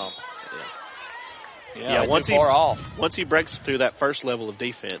then some. Yeah, once he breaks through that first level of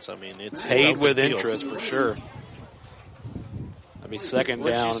defense, I mean, it's paid with interest for sure. That'll be second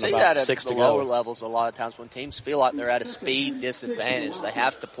down and about 6 to go. You see that at the lower levels a lot of times when teams feel like they're at a speed disadvantage. They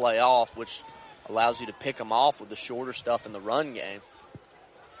have to play off, which allows you to pick them off with the shorter stuff in the run game.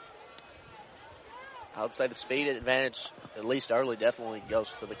 I would say the speed advantage, at least early, definitely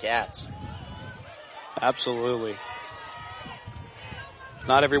goes to the Cats. Absolutely.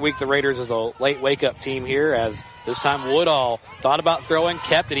 Not every week the Raiders is a late wake-up team here, as this time Woodall thought about throwing,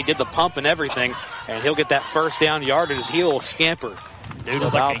 kept it. He did the pump and everything, and he'll get that first down yardage as he'll scamper. Dude,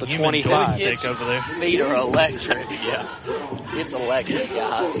 about like the 25. Over there. Feet are electric. Yeah. It's electric,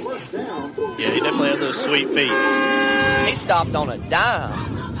 guys. Yeah, he definitely has those sweet feet. He stopped on a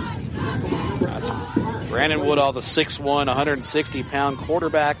dime. That's Brandon Woodall, the 6'1", 160-pound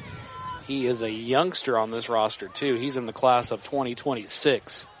quarterback. He is a youngster on this roster, too. He's in the class of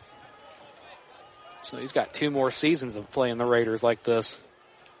 2026. So he's got 2 more seasons of playing the Raiders like this.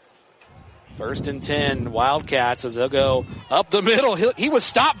 1st and 10, Wildcats, as they'll go up the middle. He was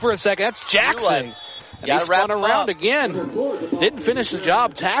stopped for a second. That's Jackson. And he spun around again. Didn't finish the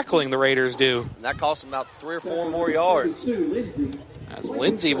job tackling, the Raiders do. And that cost him about 3 or 4 more yards. As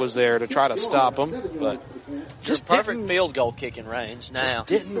Lindsey was there to try to stop him, but just perfect field goal kicking range now. Just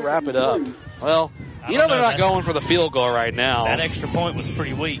didn't wrap it up. Well, they're not going for the field goal right now. That extra point was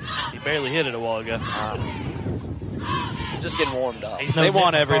pretty weak. He barely hit it a while ago. Just getting warmed up. They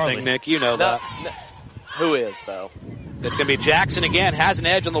want everything, Nick. You know that. Who is, though? It's going to be Jackson again. Has an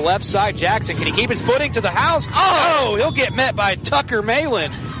edge on the left side. Jackson, can he keep his footing to the house? Oh, he'll get met by Tucker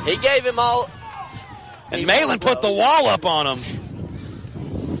Malin. He gave him all. And Malin put the wall up on him.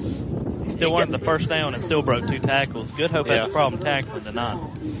 He's still wanted the first down and still broke 2 tackles. Good Hope has a problem tackling tonight.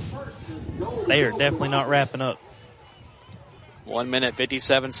 They are definitely not wrapping up. 1 minute,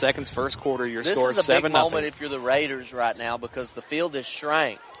 57 seconds, first quarter. Your score is 7-0. This is a big moment if you're the Raiders right now because the field is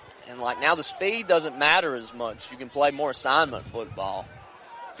shrank. And, now the speed doesn't matter as much. You can play more assignment football.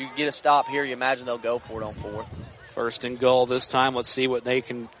 If you get a stop here, you imagine they'll go for it on 4th. First and goal this time. Let's see what they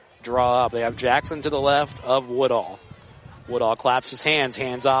can draw up. They have Jackson to the left of Woodall. Woodall claps his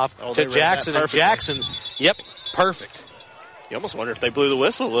hands off to Jackson. And Jackson, perfect. You almost wonder if they blew the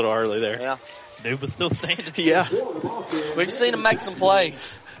whistle a little early there. Yeah. Dude was still standing. Yeah. We've seen him make some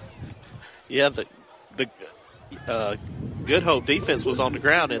plays. Yeah, the Good Hope defense was on the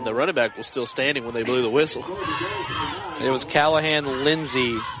ground, and the running back was still standing when they blew the whistle. It was Callahan,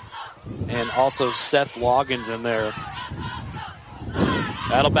 Lindsey, and also Seth Loggins in there.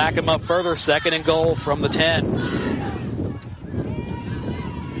 That'll back him up further. Second and goal from the 10.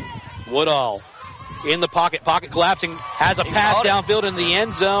 Woodall in the pocket collapsing, has a pass downfield in the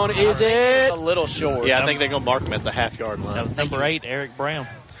end zone. Is it? A little short. Yeah, I think they're going to mark him at the half-yard line. That was number 8, Eric Brown.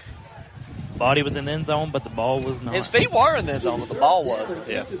 Body was in the end zone, but the ball was not. His feet were in the end zone, but the ball wasn't.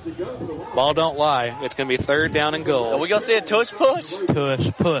 Yeah. Ball don't lie. It's going to be third down and goal. Are we going to see a tush push?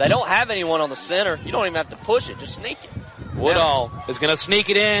 Push. They don't have anyone on the center. You don't even have to push it. Just sneak it. Woodall is going to sneak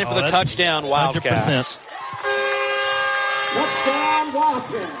it in for the touchdown, Wildcats.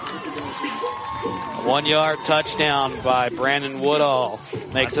 1-yard touchdown by Brandon Woodall.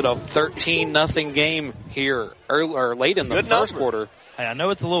 Makes it a 13-0 game here late in the first quarter. Hey, I know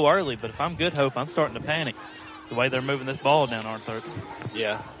it's a little early, but if I'm Good Hope, I'm starting to panic. The way they're moving this ball down our throats.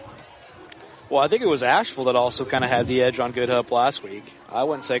 Yeah. Well, I think it was Asheville that also kind of had the edge on Good Hope last week. I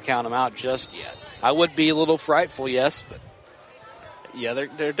wouldn't say count them out just yet. I would be a little frightful, yes, but. Yeah, they're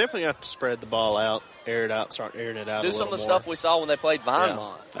definitely going to have to spread the ball out, air it out, start airing it out. Do some of the stuff we saw when they played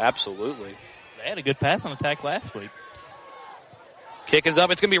Vinemont. Yeah. Absolutely. They had a good pass on attack last week. Kick is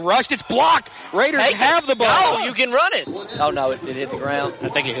up. It's going to be rushed. It's blocked. Raiders have the ball. No, you can run it. Oh, no, it hit the ground. I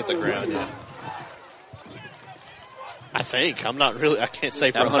think it hit the ground, yeah. I think. I'm not really, I can't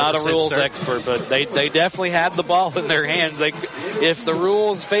say for 100% I'm not a rules expert, but they definitely had the ball in their hands. If the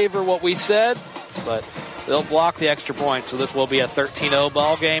rules favor what we said, but they'll block the extra point. So this will be a 13-0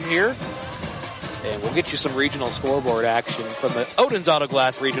 ball game here. And we'll get you some regional scoreboard action from the Odin's Auto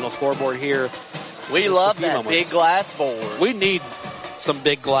Glass regional scoreboard here. We love that big glass board. We need some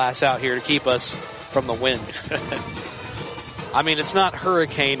big glass out here to keep us from the wind. I mean, it's not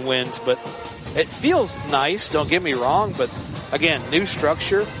hurricane winds, but it feels nice, don't get me wrong, but again, new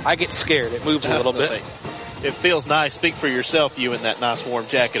structure, I get scared. It moves a little bit. It feels nice. Speak for yourself, you in that nice warm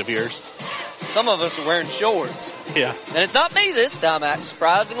jacket of yours. Some of us are wearing shorts. Yeah. And it's not me this time,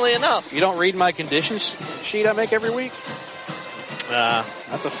 surprisingly enough. You don't read my conditions sheet I make every week?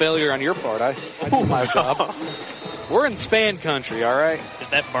 That's a failure on your part. I do my job. We're in span country, all right? Did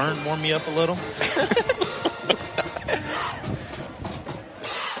that burn warm me up a little?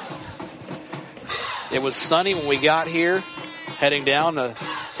 It was sunny when we got here, heading down, a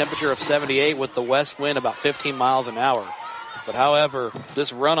temperature of 78 with the west wind about 15 miles an hour. But however,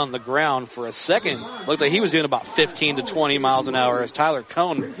 this run on the ground for a second looked like he was doing about 15 to 20 miles an hour as Tyler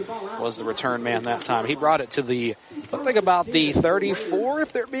Cohn was the return man that time. He brought it to looked like about the 34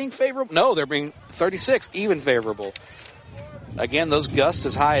 if they're being favorable. No, they're being 36, even favorable. Again, those gusts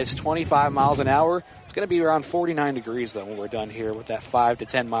as high as 25 miles an hour. It's going to be around 49 degrees though when we're done here with that 5 to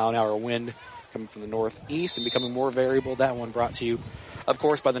 10 mile an hour wind coming from the northeast and becoming more variable. That one brought to you, of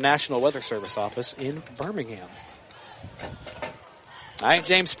course, by the National Weather Service office in Birmingham. I ain't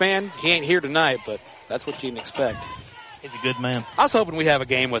James Spann. He ain't here tonight, but that's what you can expect. He's a good man. I was hoping we'd have a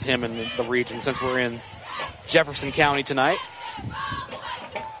game with him in the region since we're in Jefferson County tonight.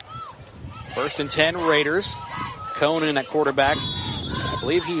 1st and 10, Raiders. Conan at quarterback. I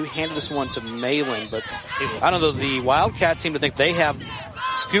believe he handed this one to Malin, but I don't know. The Wildcats seem to think they have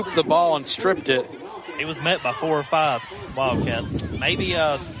scooped the ball and stripped it. He was met by 4 or 5 Wildcats. Maybe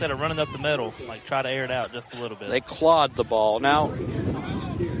instead of running up the middle, try to air it out just a little bit. They clawed the ball. Now,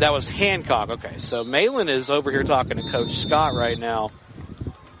 that was Hancock. Okay, so Malin is over here talking to Coach Scott right now.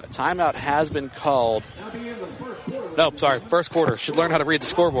 A timeout has been called. No, sorry, first quarter. Should learn how to read the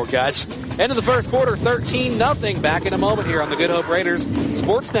scoreboard, guys. End of the first quarter, 13-0. Back in a moment here on the Good Hope Raiders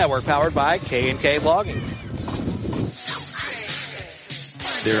Sports Network, powered by K&K Logging.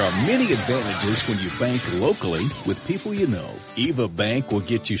 There are many advantages when you bank locally with people you know. Eva Bank will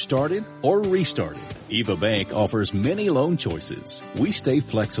get you started or restarted. Eva Bank offers many loan choices. We stay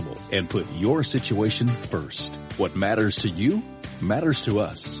flexible and put your situation first. What matters to you matters to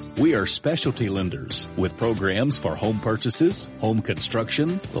us. We are specialty lenders with programs for home purchases, home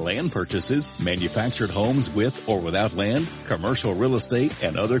construction, land purchases, manufactured homes with or without land, commercial real estate,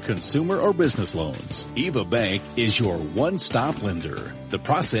 and other consumer or business loans. Eva Bank is your one-stop lender. The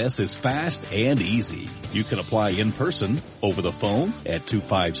process is fast and easy. You can apply in person, over the phone at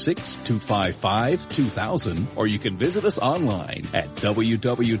 256-255-2000, or you can visit us online at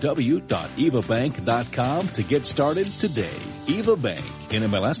www.evabank.com to get started today. Eva Bank,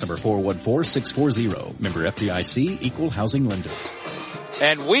 NMLS number 414640, member FDIC, equal housing lender.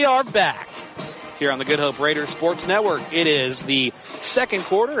 And we are back here on the Good Hope Raiders Sports Network. It is the second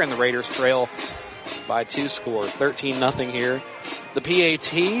quarter, and the Raiders trail by 2 scores, 13-0 here. The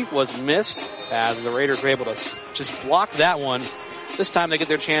PAT was missed as the Raiders were able to just block that one. This time they get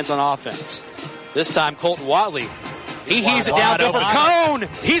their chance on offense. This time Colton Watley, he heaves it down for Cone.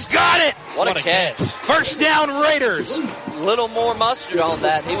 He's got it. What a catch. First down Raiders. Little more mustard on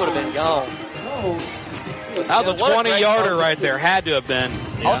that, he would have been gone. That was a 20-yarder right there. Had to have been.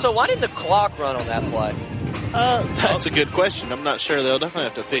 Yeah. Also, why didn't the clock run on that play? That's a good question. I'm not sure. They'll definitely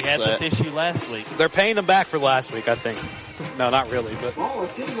have to fix that. We had this issue last week. They're paying them back for last week, I think. No, not really, but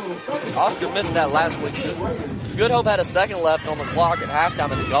Oscar missed that last week. Good Hope had a second left on the clock at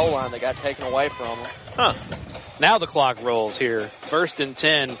halftime at the goal line that got taken away from them. Huh. Now the clock rolls here. 1st and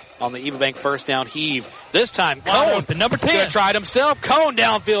 10 on the Eva Bank first down heave. This time, Cone, the number 10, tried himself. Cone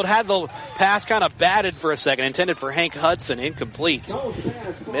downfield, had the pass kind of batted for a second, intended for Hank Hudson, incomplete.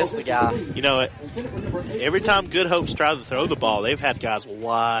 Missed the guy. You know, every time Good Hope's tried to throw the ball, they've had guys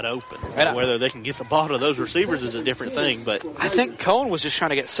wide open. And whether they can get the ball to those receivers is a different thing. But I think Cone was just trying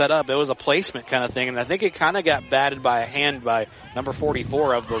to get set up. It was a placement kind of thing, and I think it kind of got batted by a hand by number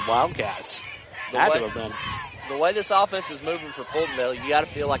 44 of the Wildcats. Had to have been. The way this offense is moving for Fultondale, you got to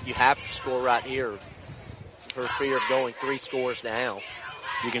feel like you have to score right here for fear of going 3 scores down.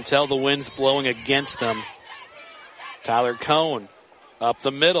 You can tell the wind's blowing against them. Tyler Cone up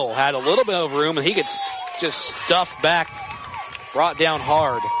the middle, had a little bit of room, and he gets just stuffed back, brought down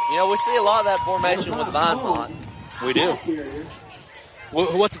hard. You know, we see a lot of that formation with Vinepont. We do.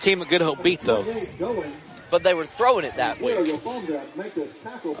 What's the team that Good Hope beat, though? But they were throwing it that week. We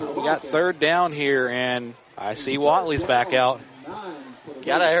got 3rd down here, and I see Watley's back out.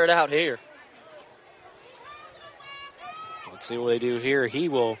 Gotta air it out here. Let's see what they do here. He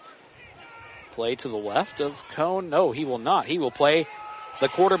will play to the left of Cone. No, he will not. He will play the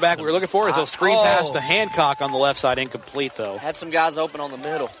quarterback we were looking for. Is a screen pass to Hancock on the left side, incomplete though. Had some guys open on the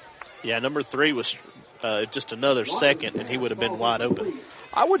middle. Yeah, number 3 was just another second, and he would have been wide open.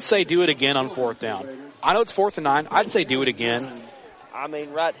 I would say do it again on 4th down. I know it's 4th and 9. I'd say do it again. I mean,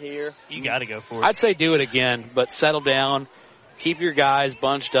 right here. You got to go for it. I'd say do it again, but settle down. Keep your guys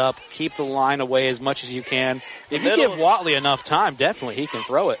bunched up. Keep the line away as much as you can. If you give Watley enough time, definitely he can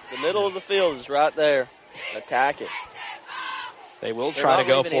throw it. The middle of the field is right there. Attack it. They will try to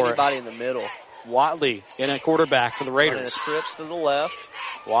go for it. Anybody in the middle. Watley in a quarterback for the Raiders. Running trips to the left.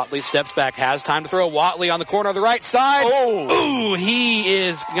 Watley steps back, has time to throw. Watley on the corner of the right side. Ooh, he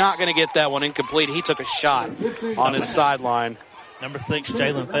is not going to get that one, incomplete. He took a shot on his sideline. Number 6,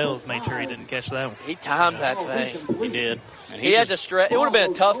 Jalen Fells, made sure he didn't catch that one. He timed that thing. He did. And he had to stretch. It would have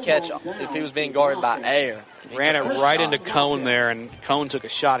been a tough catch if he was being guarded by air. Ran it right into Cone there, and Cone took a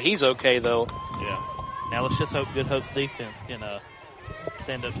shot. He's okay, though. Yeah. Now let's just hope Good Hope's defense can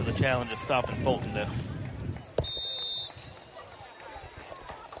stand up to the challenge of stopping Fultondale.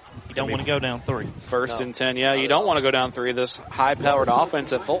 You don't want to go down 3. 1st and 10. Yeah, you don't want to go down 3. This high-powered offense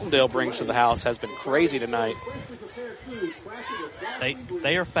that Fultondale brings to the house has been crazy tonight.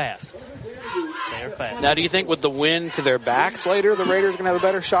 They are fast. They are fast. Now, do you think with the wind to their backs later, the Raiders are going to have a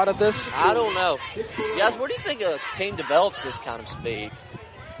better shot at this? I don't know. Guys, where do you think a team develops this kind of speed?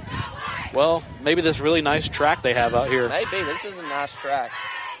 Well, maybe this really nice track they have out here. Maybe. This is a nice track.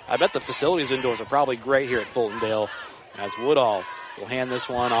 I bet the facilities indoors are probably great here at Fultondale, as Woodall will hand this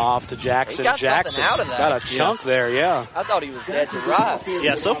one off to Jackson. He got Jackson something out of that. Got a chunk there, yeah. I thought he was dead to rights.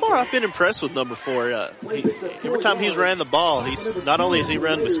 Yeah, so far I've been impressed with number 4. Every time he's ran the ball, he's not only has he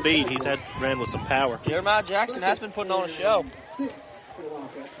run with speed, he's ran with some power. Jeremiah Jackson has been putting on a show.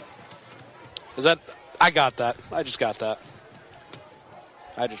 Is that? I got that. I just got that.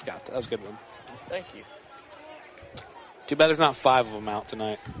 That was a good one. Thank you. Too bad there's not 5 of them out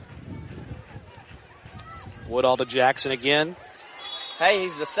tonight. Woodall to Jackson again. Hey,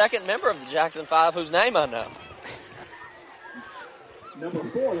 he's the second member of the Jackson 5 whose name I know. Number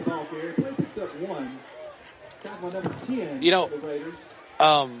 4 the ball carrier. Play picks up 1. Tackle number 10. You know,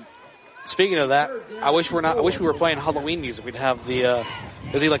 speaking of that, I wish we were playing Halloween music. We'd have the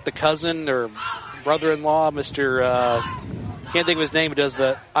is he like the cousin or brother-in-law, Mr. can't think of his name, who does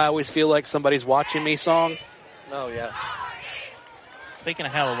the I Always Feel Like Somebody's Watching Me song. Oh, yeah. Speaking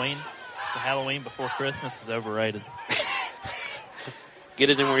of Halloween, the Halloween before Christmas is overrated. Get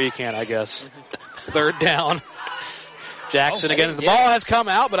it in where you can, I guess. Third down. Jackson Oh, again. The ball has come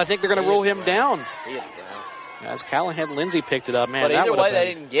out, but I think they're going to rule him down. See it now. As Callahan Lindsay picked it up, man. But that either would have way,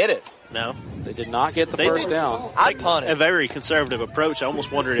 they been- didn't get it. No. They did not get the first down. I'd punt A it. very conservative approach. I almost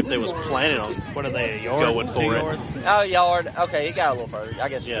wondered if they was planning on What are they, a yard? going 2 for it. yards? Oh, yard. Okay, he got a little further. I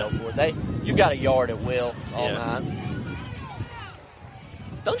guess you Yeah. go for it. You got a yard at will all Yeah. night.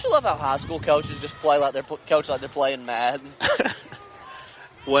 Don't you love how high school coaches just play like they're coach like they're playing Madden?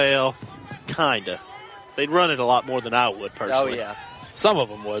 Well, kinda. They'd run it a lot more than I would Oh personally. yeah. Some of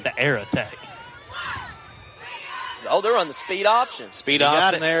them would. The air attack. Oh, they're on the speed option. Speed got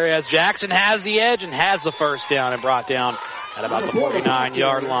option it. there as Jackson has the edge and has the first down and brought down at about the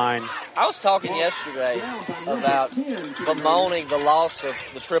 49-yard line. I was talking yesterday about bemoaning the loss of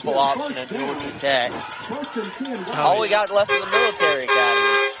the triple option at Georgia Tech. All we got left in the military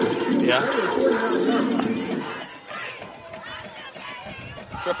academy. Yeah.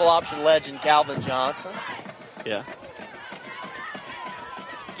 Triple option legend Calvin Johnson. Yeah.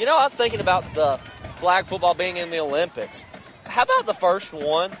 You know, I was thinking about the flag football being in the Olympics. How about the first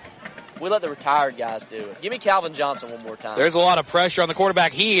one? We let the retired guys do it. Give me Calvin Johnson one more time. There's a lot of pressure on the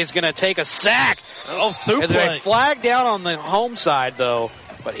quarterback. He is going to take a sack. Oh, There's a suplex. flag down on the home side, though.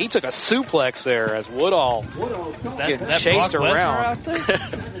 But he took a suplex there as Woodall getting chased Brock Lesnar around. out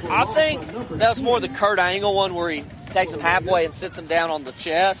there? I think that was more the Kurt Angle one where he takes him halfway and sits him down on the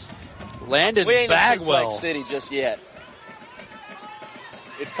chest. Landon We ain't in Bagwell. Suplex City just yet.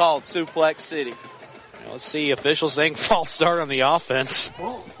 It's called Suplex City. Let's see, officials saying false start on the offense.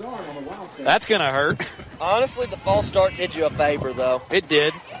 That's going to hurt. Honestly, the false start did you a favor, though. It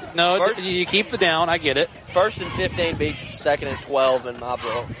did. No, First- you keep the down. I get it. 1st and 15 beats 2nd and 12 in my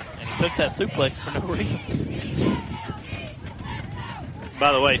book. And he took that suplex for no reason.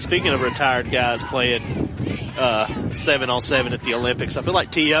 By the way, speaking of retired guys playing 7-on-7 at the Olympics, I feel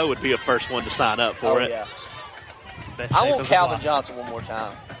like T.O. would be the first one to sign up for it. Yeah. Best I shape want of his Calvin life. Johnson one more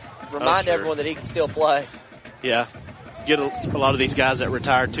time. Remind sure. everyone that he can still play. Yeah. Get a lot of these guys that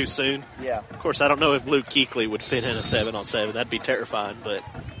retired too soon. Yeah. Of course, I don't know if Luke Kuechly would fit in a 7-on-7. That'd be terrifying, but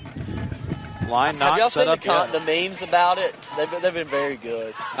Line not Have y'all set seen up yet. the memes about it? They've been very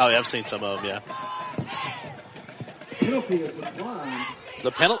good. oh yeah, I've seen some of them. Yeah.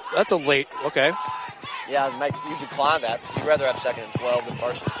 The penalty, that's a late, okay. Yeah, it makes you decline that. So you'd rather have 2nd and 12 than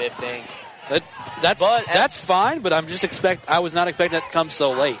 1st and 15. That's fine, but I was not expecting that to come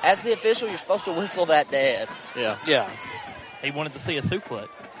so late. As the official, you're supposed to whistle that dead. Yeah. Yeah. He wanted to see a suplex.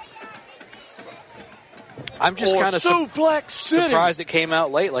 I'm just Or kind of Suplex City. surprised it came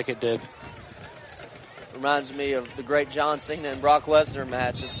out late like it did. Reminds me of the great John Cena and Brock Lesnar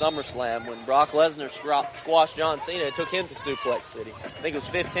match at SummerSlam when Brock Lesnar squashed John Cena. It took him to Suplex City. I think it was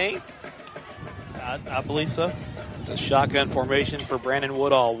 15. I believe so. It's a shotgun formation for Brandon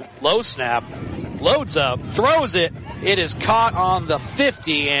Woodall. Low snap, loads up, throws it. It is caught on the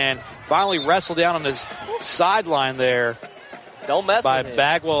 50 and finally wrestled down on his sideline there Don't mess by with him.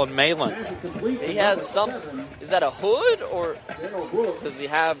 Bagwell and Malin. He has some. Is that a hood or does he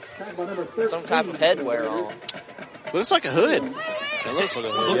have some type of headwear on? Looks like a hood. It looks like a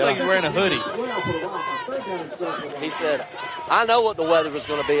hood. Looks like he's wearing a hoodie. He said, I know what the weather was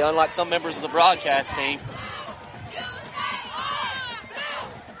going to be, unlike some members of the broadcast team.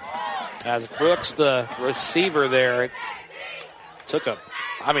 As Brooks, the receiver there, took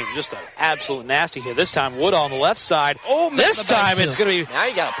just an absolute nasty hit. This time Woodall on the left side. This time it's going to be Now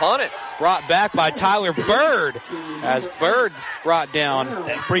you got to punt it. brought back by Tyler Bird as Bird brought down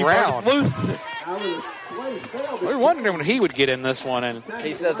Brown. Loose. We were wondering when he would get in this one, and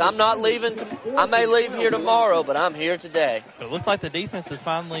He says, I'm not leaving. I may leave here tomorrow, but I'm here today. It looks like the defense is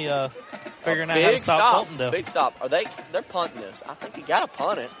finally figuring out how to Big stop stop. Fultondale. Big stop. They're punting this. I think you got to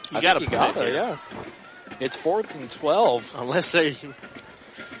punt it. I gotta think you put got it it, here. yeah. It's 4th and 12. Unless they.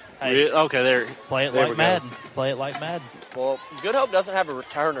 Hey, Okay, there. play it There we like go. Madden. Play it like Madden. Well, Good Hope doesn't have a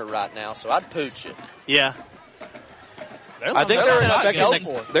returner right now, so I'd pooch it. Yeah. I think they're they're not expecting gonna go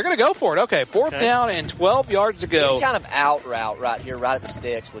for it. they're going to go for it. Okay, 4th down and 12 yards to go. Any kind of out route right here, right at the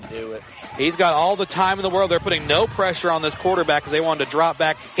sticks, would do it. He's got all the time in the world. They're putting no pressure on this quarterback because they wanted to drop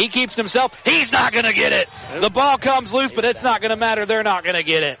back. He keeps himself. He's not going to get it. The ball comes loose, but it's not going to matter. They're not going to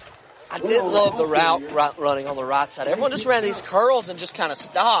get it. I did love the route running on the right side. Everyone just ran these curls and just kind of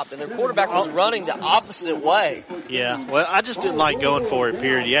stopped, and their quarterback was running the opposite way. Yeah. Well, I just didn't like going for it,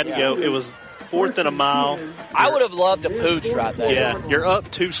 period. You had to go. It was 4th and a mile. I would have loved a pooch right there. Yeah. You're up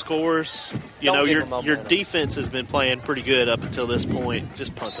 2 scores. your defense has been playing pretty good up until this point.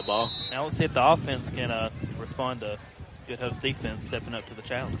 Just punt the ball. Now let's see if the offense can respond to Good Hope's defense stepping up to the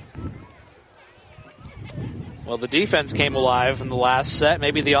challenge. Well, the defense came alive in the last set.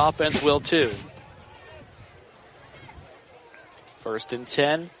 Maybe the offense will too. 1st and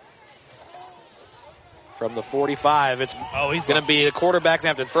 10. From the 45, it's going to be the quarterback's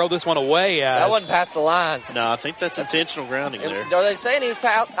going to have to throw this one away. That wasn't past the line. No, I think that's intentional grounding there. Are they saying he was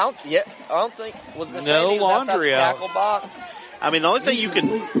past? I don't think. Was it no laundry out. Tackle box? I mean, the only thing you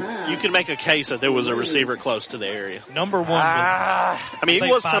can make a case that there was a receiver close to the area. Number one. I mean, he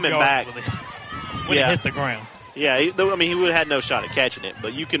was coming back when it hit the ground. Yeah, he would have had no shot at catching it,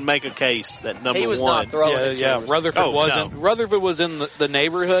 but you can make a case that number one. He was not throwing it. Yeah, Rutherford wasn't. No. Rutherford was in the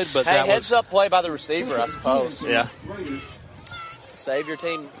neighborhood, but that was heads up play by the receiver, I suppose. Yeah. Save your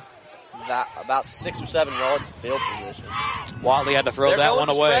team about 6 or 7 yards of field position. Watley had to throw that one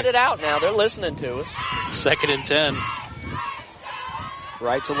away. Spread it out now. They're listening to us. 2nd and 10.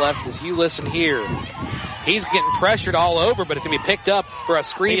 Right to left as you listen here. He's getting pressured all over, but it's going to be picked up for a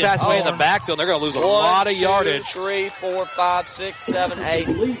screen pass away in the backfield. They're going to lose a lot of yardage. 1, 2, 3, 4, 5, 6, 7, 8.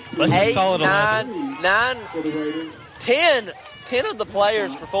 Let's 8, call it 9, 10 of the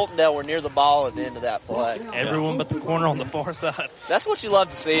players for Fultondale were near the ball at the end of that play. Everyone but the corner on the far side. That's what you love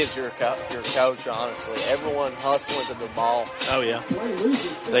to see as your coach, honestly. Everyone hustling to the ball. Oh, yeah.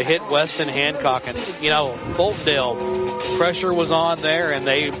 They hit Weston Hancock, and, Fultondale, pressure was on there, and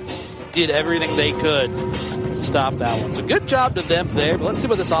they did everything they could to stop that one. So good job to them there, but let's see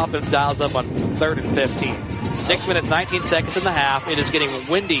what this offense dials up on 3rd and 15. 6 minutes, 19 seconds in the half. It is getting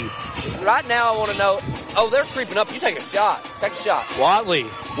windy. Right now I want to know, they're creeping up. You take a shot. Take a shot. Watley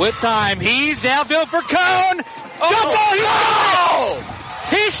with time. He's downfield for Cone.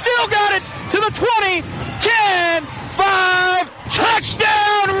 He still got it to the 20, 10, 5,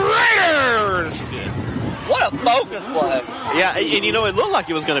 touchdown Raiders! What a focus play. Yeah, and it looked like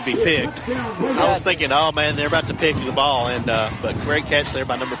it was going to be picked. I was thinking, oh man, they're about to pick the ball, but great catch there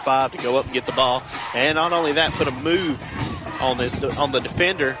by number 5 to go up and get the ball. And not only that, put a move on the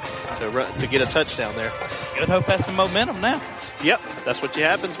defender to get a touchdown there. Good Hope has some momentum now. Yep, that's what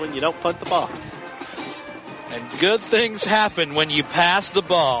happens when you don't punt the ball. And good things happen when you pass the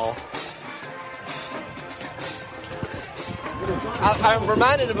ball. I'm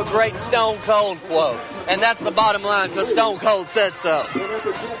reminded of a great Stone Cold quote, and that's the bottom line because Stone Cold said so.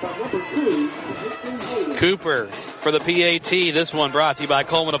 Cooper for the PAT. This one brought to you by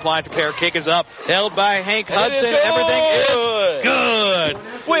Coleman Appliance Repair. Kick is up, held by Hank Hudson. Everything is good.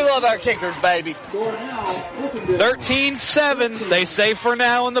 We love our kickers, baby. 13-7. They say for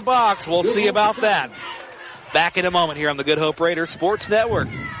now in the box. We'll see about that. Back in a moment here on the Good Hope Raiders Sports Network.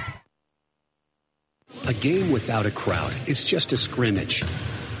 A game without a crowd is just a scrimmage.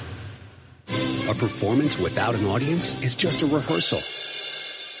 A performance without an audience is just a rehearsal.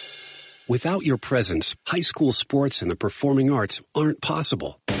 Without your presence, high school sports and the performing arts aren't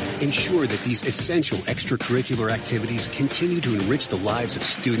possible. Ensure that these essential extracurricular activities continue to enrich the lives of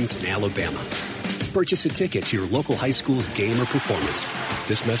students in Alabama. Purchase a ticket to your local high school's game or performance.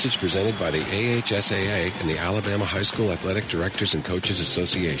 This message presented by the AHSAA and the Alabama High School Athletic Directors and Coaches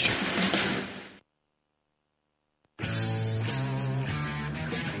Association.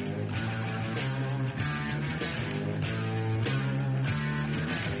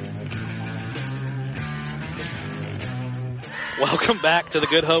 Welcome back to the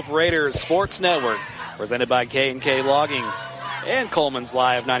Good Hope Raiders Sports Network, presented by K&K Logging and Coleman's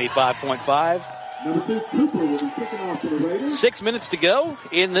Live 95.5. 6 minutes to go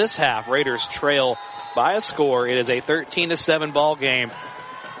in this half. Raiders trail by a score. It is a 13-7 ball game.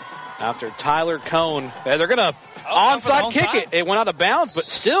 After Tyler Cone, they're going to onside kick it. It went out of bounds, but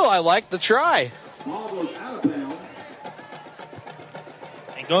still, I like the try.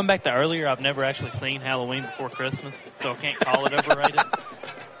 And going back to earlier, I've never actually seen Halloween Before Christmas, so I can't call it overrated.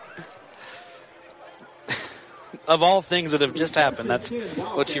 Of all things that have just happened, that's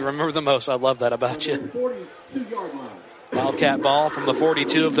what you remember the most. I love that about you. Wildcat ball from the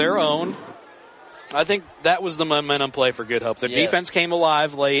 42 of their own. I think that was the momentum play for Good Hope. Their defense came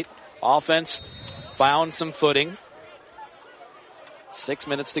alive late. Offense found some footing. 6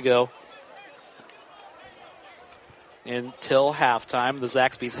 minutes to go until halftime. The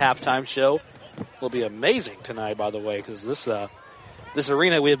Zaxby's halftime show will be amazing tonight, by the way, because this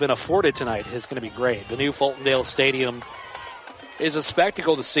arena we have been afforded tonight is going to be great. The new Fultondale Stadium is a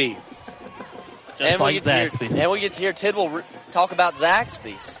spectacle to see. Just like Zaxby's. And we get to hear Tidwell talk about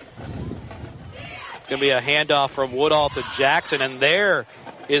Zaxby's. It's going to be a handoff from Woodall to Jackson, and there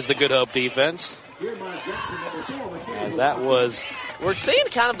is the Good Hope defense. As that was we're seeing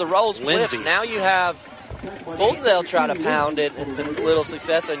kind of the roles flip. Lindsay. Now you have Fultondale try to pound it and to little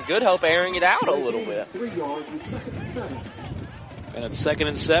success, and Good Hope airing it out a little bit. And at 2nd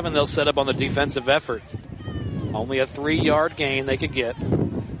and 7, they'll set up on the defensive effort. Only a 3-yard gain they could get.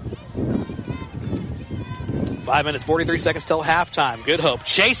 5 minutes, 43 seconds till halftime. Good Hope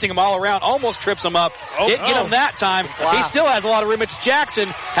chasing him all around, almost trips him up. Didn't get him that time. Wow. He still has a lot of room. It's Jackson.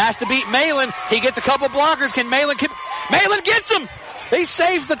 Has to beat Malin. He gets a couple blockers. Malin gets him! He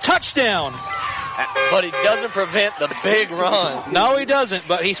saves the touchdown. But he doesn't prevent the big run. No, he doesn't,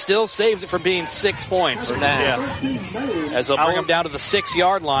 but he still saves it from being 6 points. For now. Yeah. As they'll bring him down to the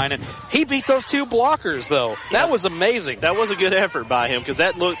 6-yard line. And he beat those 2 blockers, though. That was amazing. That was a good effort by him because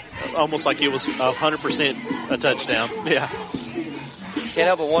that looked almost like it was 100% a touchdown. Yeah. Can't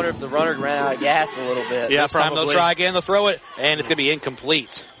help but wonder if the runner ran out of gas a little bit. Yeah, this time they'll try again. They'll throw it, and it's going to be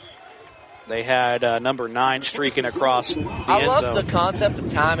incomplete. They had number 9 streaking across the end zone. I love the concept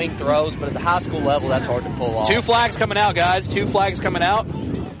of timing throws, but at the high school level, that's hard to pull off. 2 flags coming out, guys. 2 flags coming out.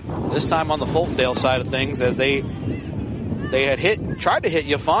 This time on the Fultondale side of things, as they had tried to hit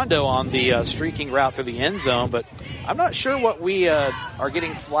Yofondo on the streaking route through the end zone, but I'm not sure what we are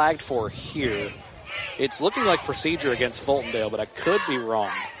getting flagged for here. It's looking like procedure against Fultondale, but I could be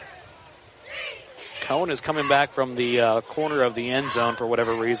wrong. Cone is coming back from the corner of the end zone for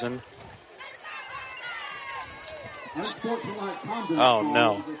whatever reason. Oh,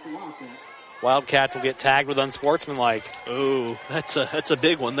 no. Wildcats will get tagged with unsportsmanlike. Ooh, that's a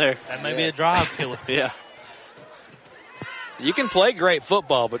big one there. That may be a drive killer. Yeah. You can play great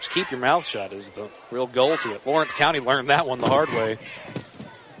football, but keep your mouth shut is the real goal to it. Lawrence County learned that one the hard way.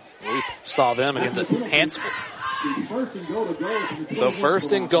 We saw them against Hansford. So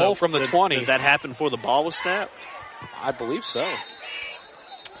 1st and goal from the 20. Did that happen before the ball was snapped? I believe so.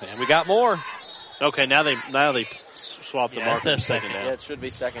 And we got more. Okay, now they swapped the marker to 2nd down. Yeah, it should be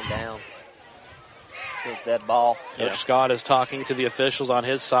 2nd down. It's dead ball. Coach Scott is talking to the officials on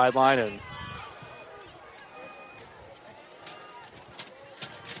his sideline,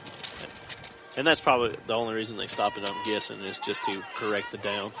 and that's probably the only reason they stopped it, I'm guessing, is just to correct the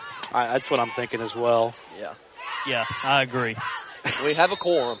down. That's what I'm thinking as well. Yeah. Yeah, I agree. We have a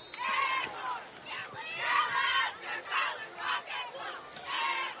quorum.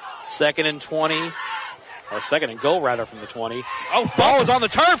 Second and 20, or 2nd and goal rather from the 20. Oh, ball is on the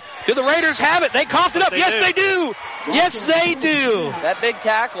turf. Do the Raiders have it? They coughed it up. Yes, they do. Yes, they do. That big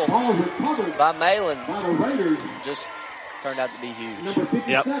tackle by Malin just turned out to be huge.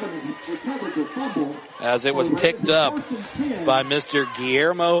 Yep. As it was picked up by Mr.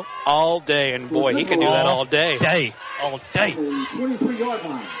 Guillermo all day. And boy, he can do that all day. All day.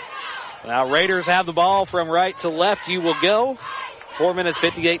 Now Raiders have the ball from right to left. You will go. 4 minutes,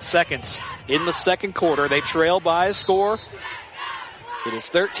 58 seconds in the 2nd quarter. They trail by a score. It is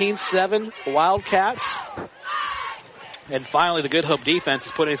 13-7 Wildcats. And finally, the Good Hope defense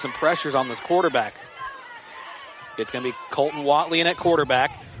is putting some pressures on this quarterback. It's going to be Colton Watley in at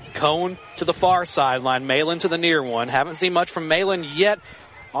quarterback. Cone to the far sideline. Malin to the near one. Haven't seen much from Malin yet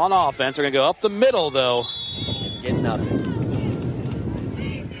on offense. They're going to go up the middle, though. Get nothing.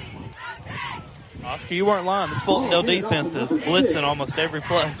 Oscar, you weren't lying. This Fultondale defense is blitzing almost every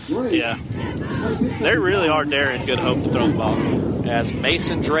play. Yeah. They really are daring Good Hope to throw the ball. As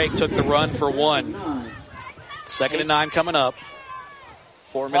Mason Drake took the run for 1. 2nd and 9 coming up.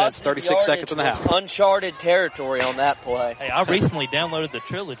 4 minutes, 36 seconds in the half. Uncharted territory on that play. Hey, I recently downloaded the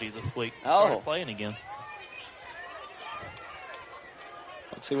trilogy this week. Started playing again.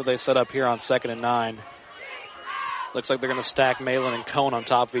 Let's see what they set up here on 2nd and 9. Looks like they're going to stack Malin and Cone on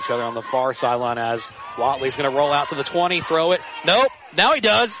top of each other on the far sideline as Watley's going to roll out to the 20, throw it. Nope. Now he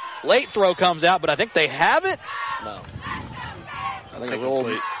does. Late throw comes out, but I think they have it. No. I think it rolled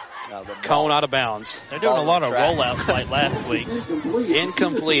Cone out of bounds. They're doing a lot of rollouts like last week.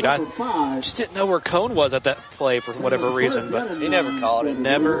 Incomplete. I just didn't know where Cone was at that play for whatever reason, but he never caught it.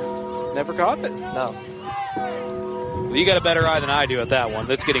 Never caught it? No. Well, you got a better eye than I do at that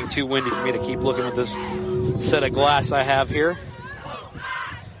one. It's getting too windy for me to keep looking at this set of glass I have here.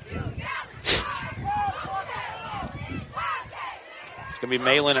 It's going to be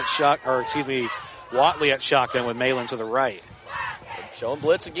Malin at Watley at shotgun with Malin to the right. Showing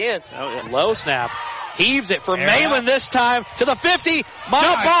blitz again. Low snap. Heaves it for Malin this time to the 50.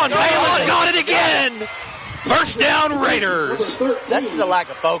 Jump on. Malin got it again. First down, Raiders. That's just a lack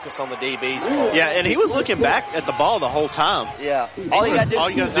of focus on the DB's part. Yeah, and he was looking back at the ball the whole time. Yeah. All you got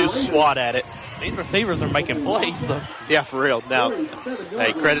to do is swat at it. These receivers are making plays, though. Yeah, for real. Now,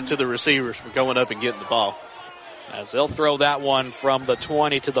 hey, credit to the receivers for going up and getting the ball. As they'll throw that one from the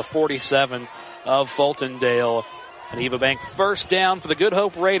 20 to the 47 of Fultondale. An Eva Bank first down for the Good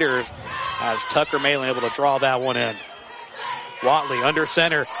Hope Raiders as Tucker Malin able to draw that one in. Watley under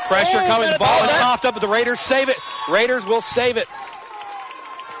center. Pressure coming. The ball is coughed up, but the Raiders save it. Raiders will save it.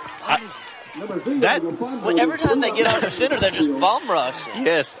 Every time they get under center, they're just bum rushing.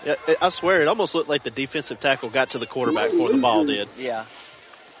 Yes, I swear it almost looked like the defensive tackle got to the quarterback before the ball did. Yeah.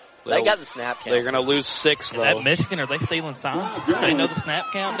 They got the snap count. They're going to lose 6, though. At Michigan, are they stealing signs? They know the snap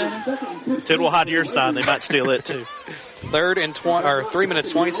count down? Ted will hide your sign. They might steal it, too. 3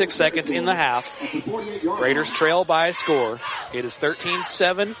 minutes, 26 seconds in the half. Raiders trail by a score. It is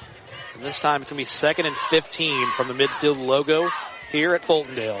 13-7. And this time it's going to be 2nd and 15 from the midfield logo here at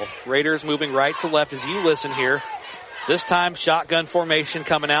Fultondale. Raiders moving right to left as you listen here. This time shotgun formation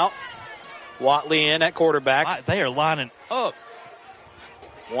coming out. Watley in at quarterback. They are lining up.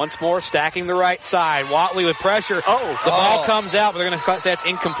 Once more, stacking the right side. Watley with pressure. The ball comes out, but they're going to say it's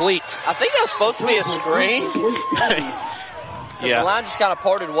incomplete. I think that was supposed to be a screen. Yeah. The line just kind of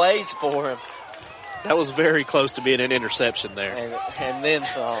parted ways for him. That was very close to being an interception there. And then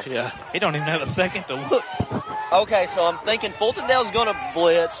some. Yeah. He don't even have a second to look. Okay, so I'm thinking Fultondale's going to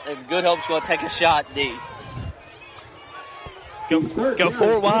blitz, and Good Hope's going to take a shot deep. Go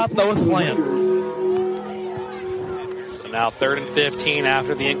 4 wide, throw a slam. Now 3rd and 15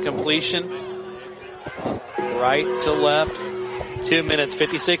 after the incompletion. Right to left. 2 minutes,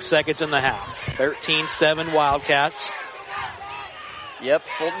 56 seconds in the half. 13-7 Wildcats. Yep,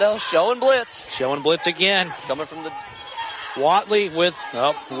 Fultondale showing blitz. Showing blitz again. Coming from the... Watley with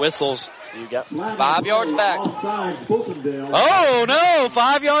whistles. You got 5 yards back. Oh, no,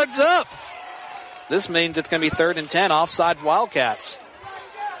 5 yards up. This means it's going to be 3rd and 10, offside Wildcats.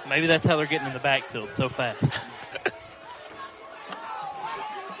 Maybe that's how they're getting in the backfield so fast.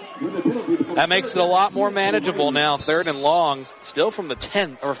 That makes it a lot more manageable now. 3rd and long, still from the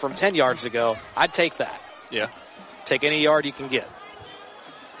 10 or from 10 yards ago. I'd take that. Yeah. Take any yard you can get.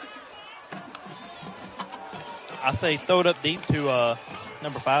 I say throw it up deep to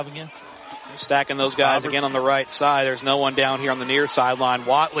number 5 again. Stacking those guys again on the right side. There's no one down here on the near sideline.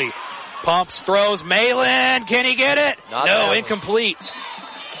 Watley pumps, throws. Malin, can he get it? No, incomplete.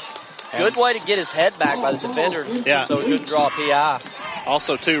 Good way to get his head back by the defender. Yeah. So he couldn't draw a PI.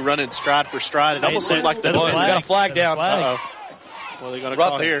 Also, too, running stride for stride. It almost looked like the defender got a flag down. Uh-oh. What are they going to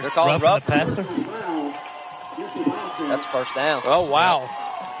call here? They're calling rough. The passer. That's first down. Oh, wow.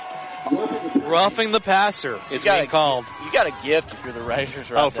 Roughing the passer is being called. You got a gift if you're the Raiders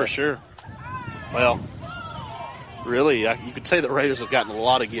right there. For sure. Well, really, you could say the Raiders have gotten a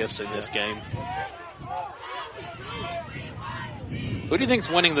lot of gifts in this game. Who do you think's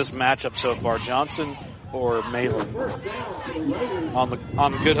winning this matchup so far, Johnson or Malin?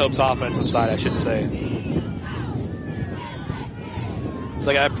 On Good Hope's offensive side, I should say. It's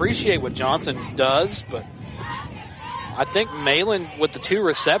like I appreciate what Johnson does, but I think Malin, with the 2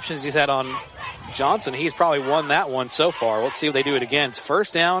 receptions he's had on Johnson, he's probably won that one so far. Let's see if they do it again. It's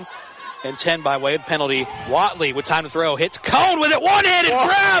 1st down and 10 by way of penalty. Watley with time to throw. Hits Cone with it. One-handed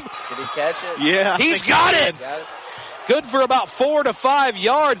grab. Did he catch it? Yeah. He's got it. Good for about 4 to 5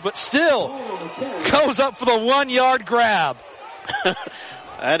 yards, but still goes up for the 1-yard grab.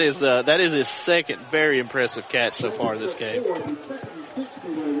 That is his second very impressive catch so far in this game.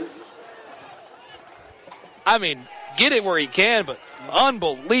 I mean, get it where he can, but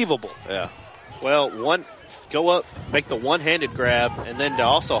unbelievable. Yeah. Well, go up, make the one-handed grab, and then to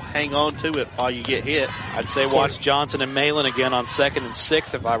also hang on to it while you get hit. I'd say watch Johnson and Malin again on 2nd and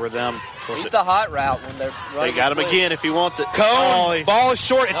 6 if I were them. He's the hot route when they're running. They got him again if he wants it. Cone, ball is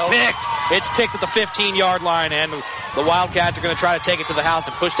short. It's picked. It's picked at the 15-yard line, and the Wildcats are going to try to take it to the house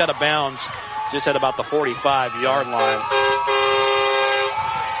and pushed out of bounds just at about the 45-yard line.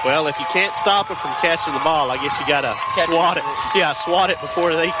 Well, if you can't stop it from catching the ball, I guess you got to swat it. Yeah, swat it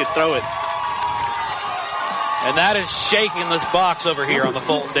before they could throw it. And that is shaking this box over here on the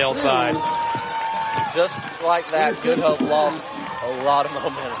Fultondale side. Just like that, Good Hope lost a lot of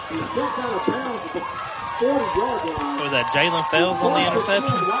momentum. Was that Jalen Fells on the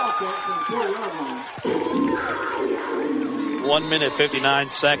interception? 1 minute, 59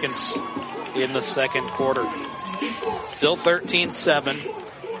 seconds in the second quarter. Still 13-7.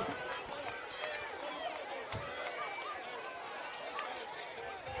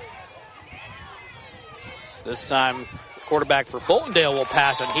 This time, quarterback for Fultondale will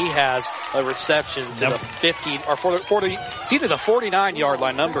pass, and he has a reception to the 50 or 40. It's either the 49-yard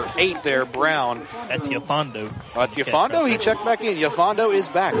line, number 8 there, Brown. That's Yafondo. Oh, it's Yafondo. He checked back in. Yafondo is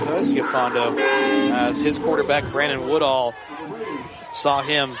back. So that's Yafondo, as his quarterback Brandon Woodall saw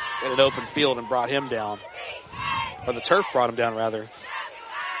him in an open field and brought him down, or the turf brought him down rather.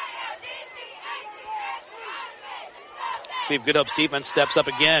 see if Good Hope's defense steps up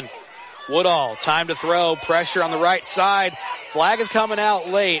again. Woodall, time to throw, pressure on the right side. Flag is coming out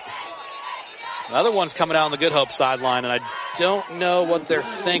late. Another one's coming out on the Good Hope sideline, and I don't know what they're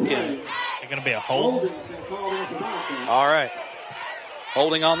thinking. It's going to be a hold. All right.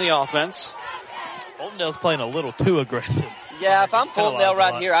 Holding on the offense. Fultondale's playing a little too aggressive. Yeah, if I'm Fultondale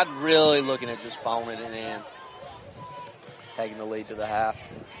right here, I'd really looking at just phoning it in. Taking the lead to the half.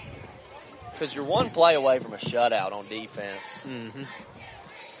 Because you're one play away from a shutout on defense. Mm-hmm.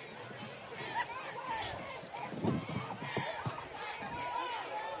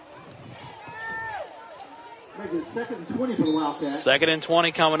 Second and 20 for the Wildcats. Second and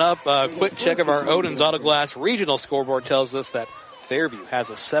 20 coming up. Quick check of our Odin's Auto Glass regional scoreboard tells us that Fairview has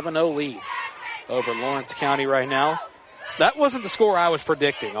a 7-0 lead over Lawrence County right now. That wasn't the score I was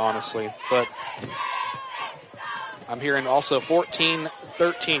predicting, honestly, but I'm hearing also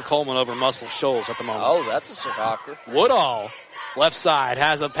 14-13 Coleman over Muscle Shoals at the moment. Oh, that's a shocker. Woodall, left side,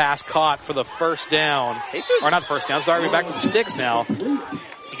 has a pass caught for the first down. Or not first down, sorry, we're back to the sticks now.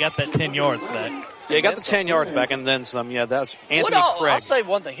 He got that 10 yards back. Yeah, he got the 10 yards back and then some. Yeah, that's Anthony Woodall, Craig. I'll say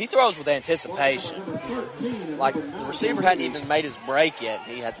one thing. He throws with anticipation. Like, the receiver hadn't even made his break yet,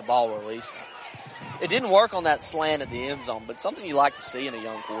 and he had the ball released. It didn't work on that slant at the end zone, but something you like to see in a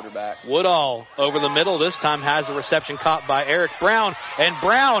young quarterback. Woodall over the middle this time has the reception caught by Eric Brown, and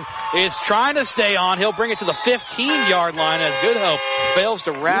Brown is trying to stay on. He'll bring it to the 15-yard line as Good Hope fails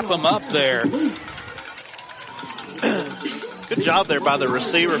to wrap him up there. Good job there by the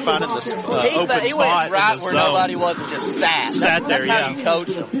receiver finding this open he spot went right in the where zone. nobody was and just sat. Sat there, that's how you coach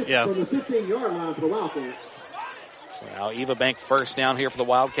him. Yeah. From the 15-yard line for the Wildcats. So now Eva Bank first down here for the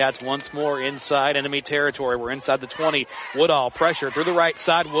Wildcats once more inside enemy territory. We're inside the 20. Woodall pressure through the right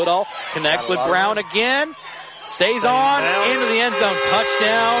side. Woodall connects with Brown again. Stays on into the end zone.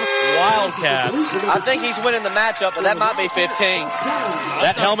 Touchdown, Wildcats. I think he's winning the matchup, but that might be 15.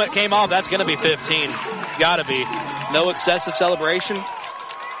 That helmet came off. That's going to be 15. It's got to be. No excessive celebration. They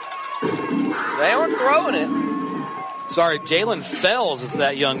aren't throwing it. Sorry, Jalen Fells is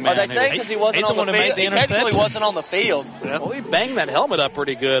that young man. Are they saying because he wasn't on the field? He technically wasn't on the field. Yeah. Well, he banged that helmet up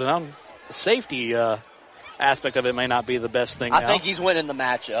pretty good. And the safety aspect of it may not be the best thing I think he's winning the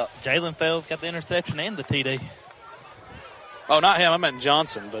matchup. Jalen Fells got the interception and the TD. Oh, not him. I meant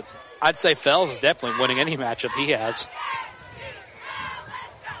Johnson. But I'd say Fells is definitely winning any matchup he has.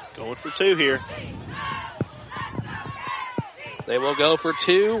 Going for two here. They will go for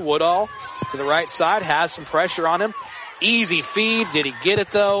two. Woodall to the right side, has some pressure on him. Easy feed. Did he get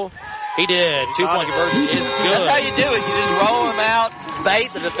it, though? He did. 2-point conversion is good. That's how you do it. You just roll him out,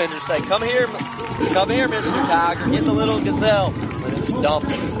 bait the defender, say, come here, Mr. Tiger, get the little gazelle. And just dump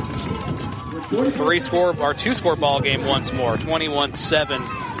it. Two-score ball game once more.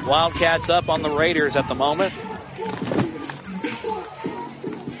 21-7. Wildcats up on the Raiders at the moment.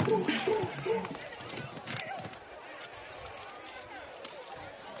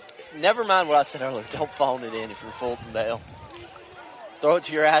 Never mind what I said earlier. Don't phone it in if you're Fultondale. Throw it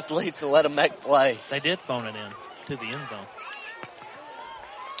to your athletes and let them make plays. They did phone it in to the end zone.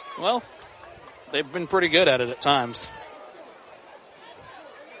 Well, they've been pretty good at it at times.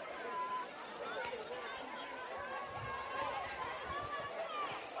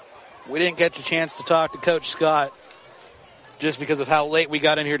 We didn't get a chance to talk to Coach Scott just because of how late we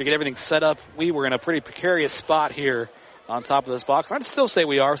got in here to get everything set up. We were in a pretty precarious spot here on top of this box. I'd still say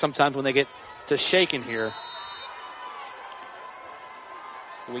we are sometimes when they get to shaking here.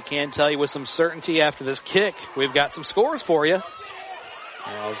 We can tell you with some certainty after this kick, we've got some scores for you.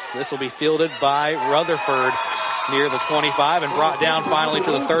 As this will be fielded by Rutherford near the 25 and brought down finally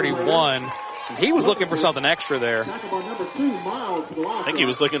to the 31. And he was looking for something extra there. I think he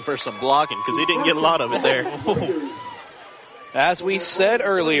was looking for some blocking because he didn't get a lot of it there. As we said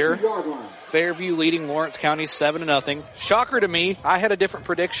earlier, Fairview leading Lawrence County 7-0. Shocker to me. I had a different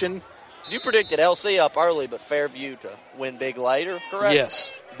prediction. You predicted LC up early, but Fairview to win big later, correct?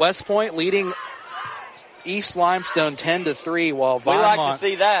 Yes. West Point leading East Limestone 10-3, while we like to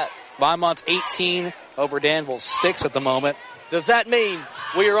see that. Vinemont's 18 over Danville 6 at the moment. Does that mean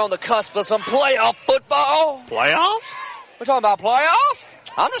we are on the cusp of some playoff football? Playoffs? We're talking about playoffs?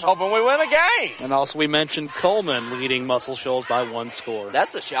 I'm just hoping we win a game. And also we mentioned Coleman leading Muscle Shoals by 1 score.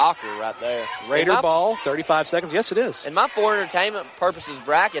 That's the shocker right there. Raider ball, 35 seconds. Yes, it is. In my for entertainment purposes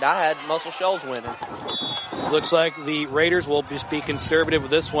bracket, I had Muscle Shoals winning. Looks like the Raiders will just be conservative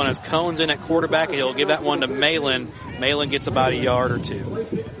with this one as Cone's in at quarterback, and he'll give that one to Malin. Malin gets about a yard or two.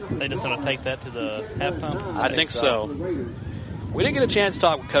 They just want to take that to the halftime? I think so. We didn't get a chance to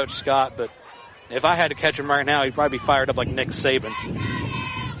talk with Coach Scott, but if I had to catch him right now, he'd probably be fired up like Nick Saban.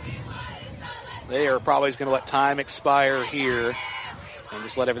 They are probably going to let time expire here and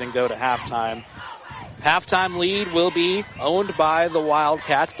just let everything go to halftime. Halftime lead will be owned by the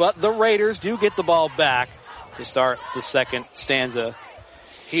Wildcats, but the Raiders do get the ball back to start the second stanza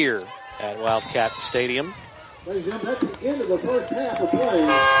here at Wildcat Stadium. Ladies and gentlemen, that's the end of the first half of play.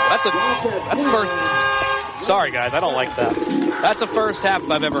 That's first. Sorry, guys, I don't like that. That's the first half if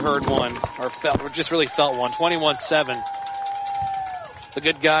I've ever heard one, or just really felt one. 21-7. The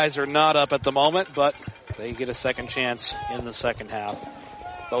good guys are not up at the moment, but they get a second chance in the second half.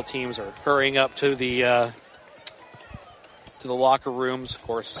 Both teams are hurrying up to the locker rooms. Of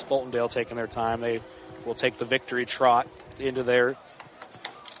course, Fultondale taking their time. They will take the victory trot into their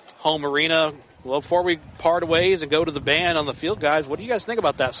home arena. Well, before we part ways and go to the band on the field, guys, what do you guys think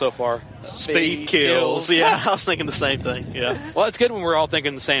about that so far? Speed kills. Yeah, I was thinking the same thing. Yeah. Well, it's good when we're all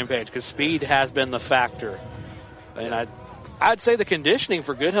thinking the same page because speed has been the factor. And I'd say the conditioning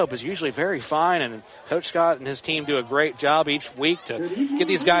for Good Hope is usually very fine, and Coach Scott and his team do a great job each week to get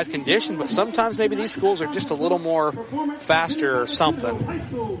these guys conditioned, but sometimes maybe these schools are just a little more faster or something.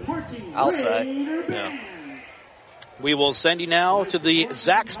 I'll say. Yeah. We will send you now to the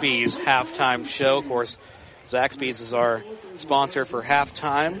Zaxby's halftime show. Of course, Zaxby's is our sponsor for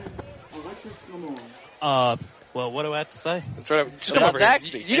halftime. Well, what do I have to say? Just come over here.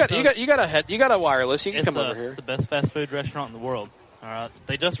 You got a wireless. You can come over here. It's the best fast food restaurant in the world. All right.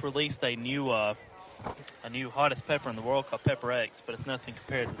 They just released a new hottest pepper in the world called Pepper X, but it's nothing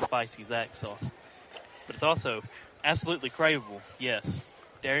compared to the spicy Zax sauce. But it's also absolutely craveable. Yes.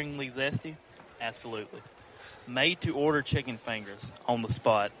 Daringly zesty. Absolutely. Made to order chicken fingers on the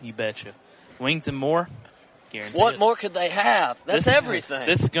spot. You betcha. Wings and more. Guaranteed. What more could they have? That's everything.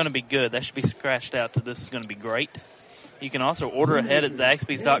 This is going to be good. That should be scratched out to this is going to be great. You can also order ahead at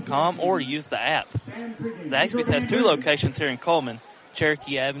Zaxby's.com or use the app. Zaxby's has 2 locations here in Coleman,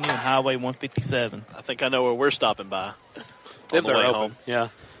 Cherokee Avenue and Highway 157. I think I know where we're stopping by. If they're open. Home. Yeah.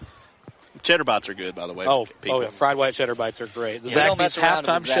 Cheddar bites are good, by the way. Oh yeah, fried white cheddar bites are great. The Zaxby's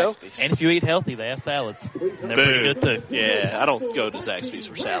halftime show. And if you eat healthy, they have salads. And they're pretty good too. Yeah, I don't go to Zaxby's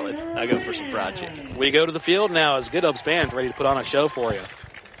for salads. I go for some fried chicken. We go to the field now as Good Hope's band's ready to put on a show for you.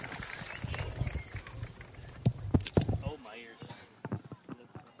 Oh, my ears.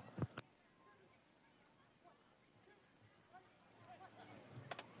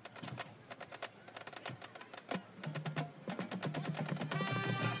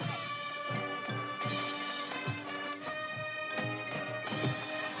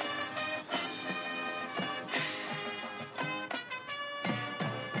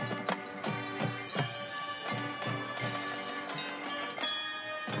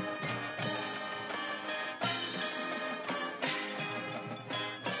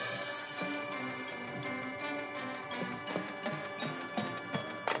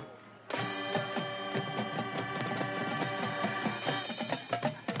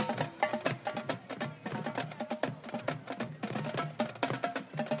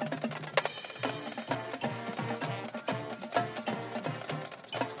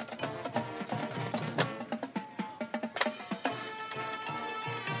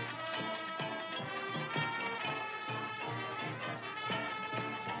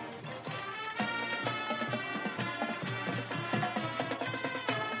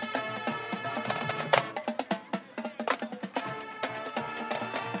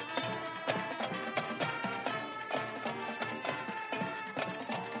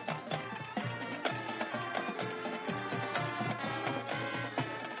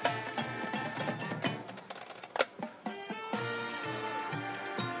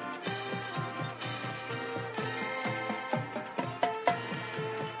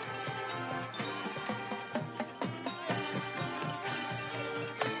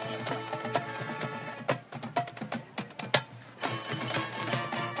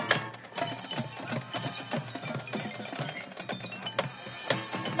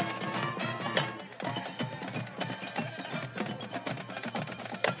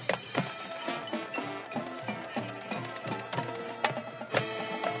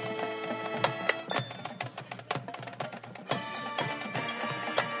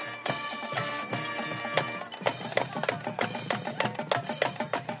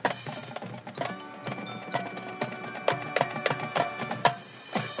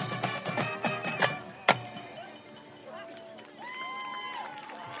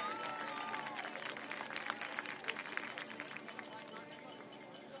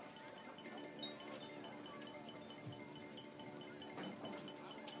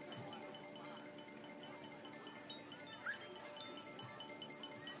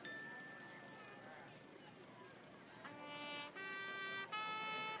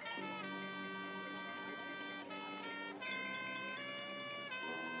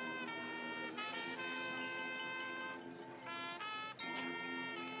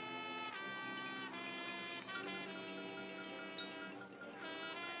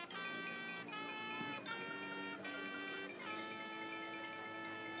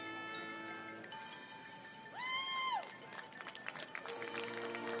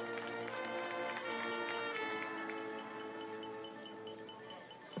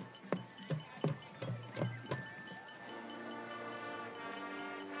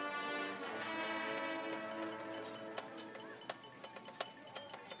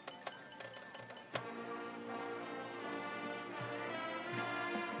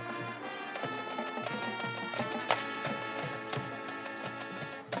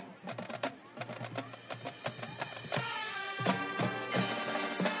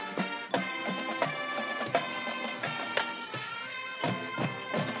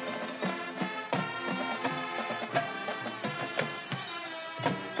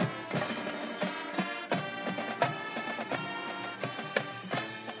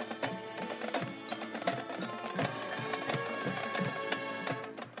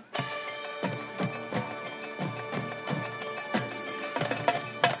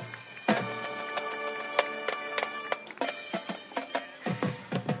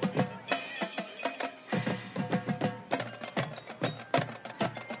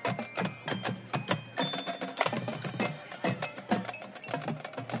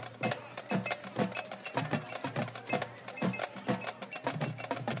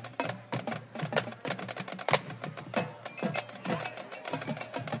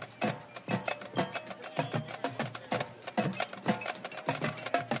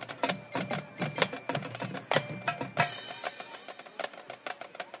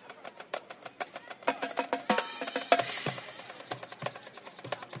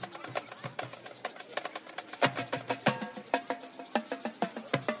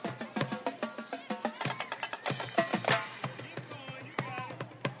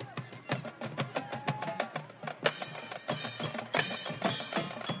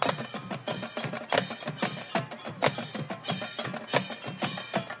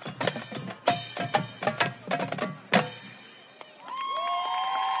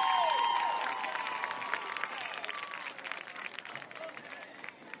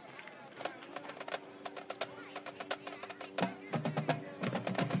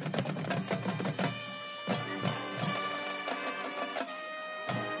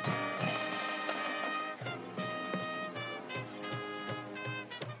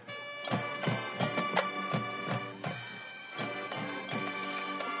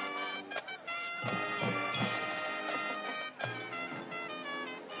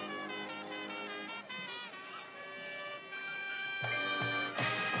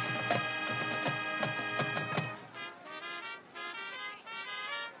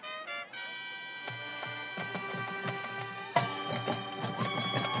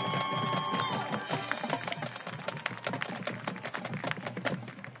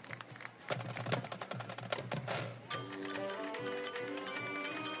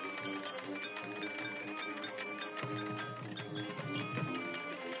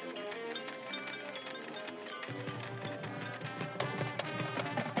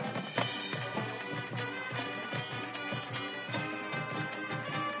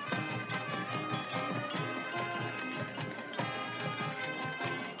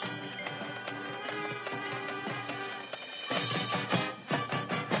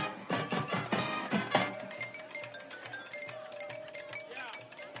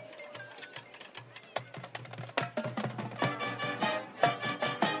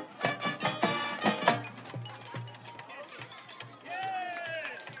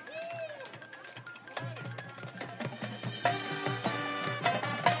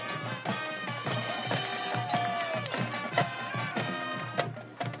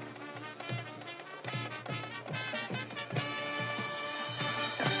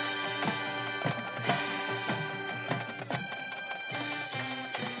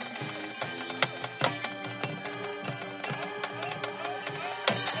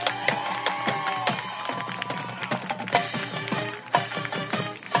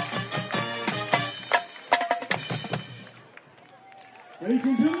 Ladies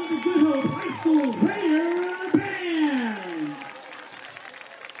and gentlemen, the Good Hope High School Raider Band.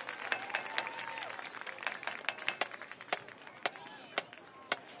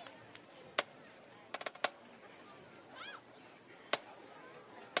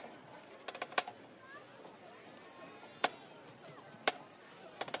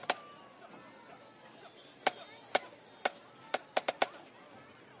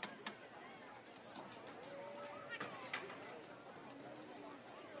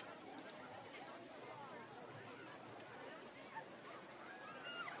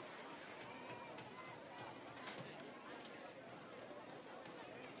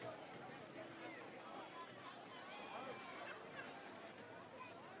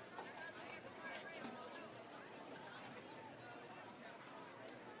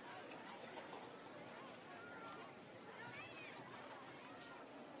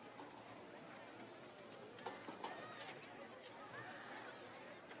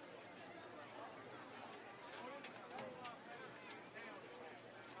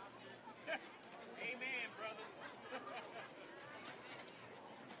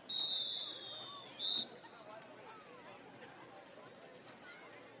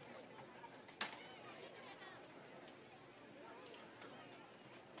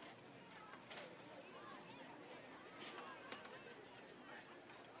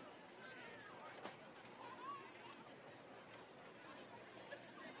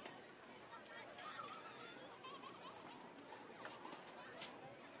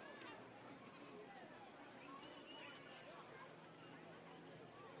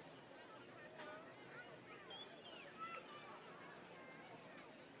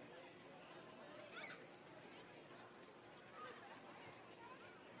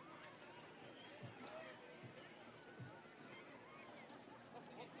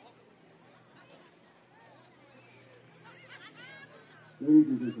 Ladies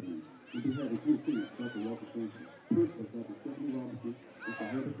and gentlemen, we do have a few things Dr. Walker Station. First of Dr. Stephanie Robinson, Mr.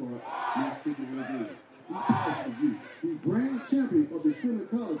 Herbert Clark, Ms. Stephen Rodriguez. We pass to you the grand champion of the Trinity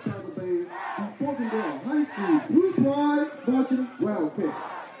College Tiger Band, the Fultondale High School Blue Pride Marching Wildcat.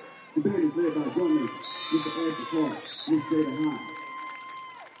 The band is led by drum major, Mr. Ashley Clark, Ms. Jada Hines.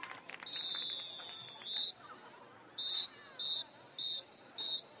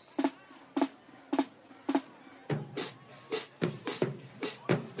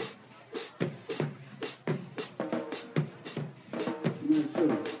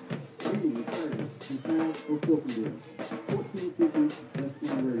 Fultondale, 1450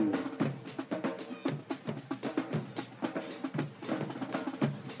 FM Radio.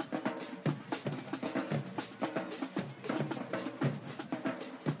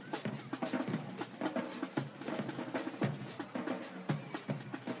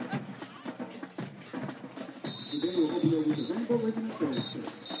 Today we'll open up with the Rainbow Regiment Band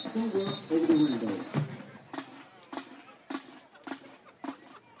Set, Somewhere Over the Rainbow.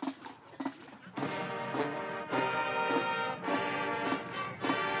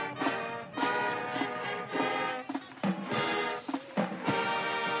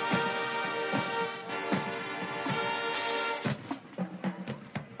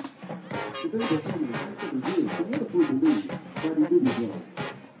 Today we're coming to High School Review, the wonderful believe by the Doobie Brothers.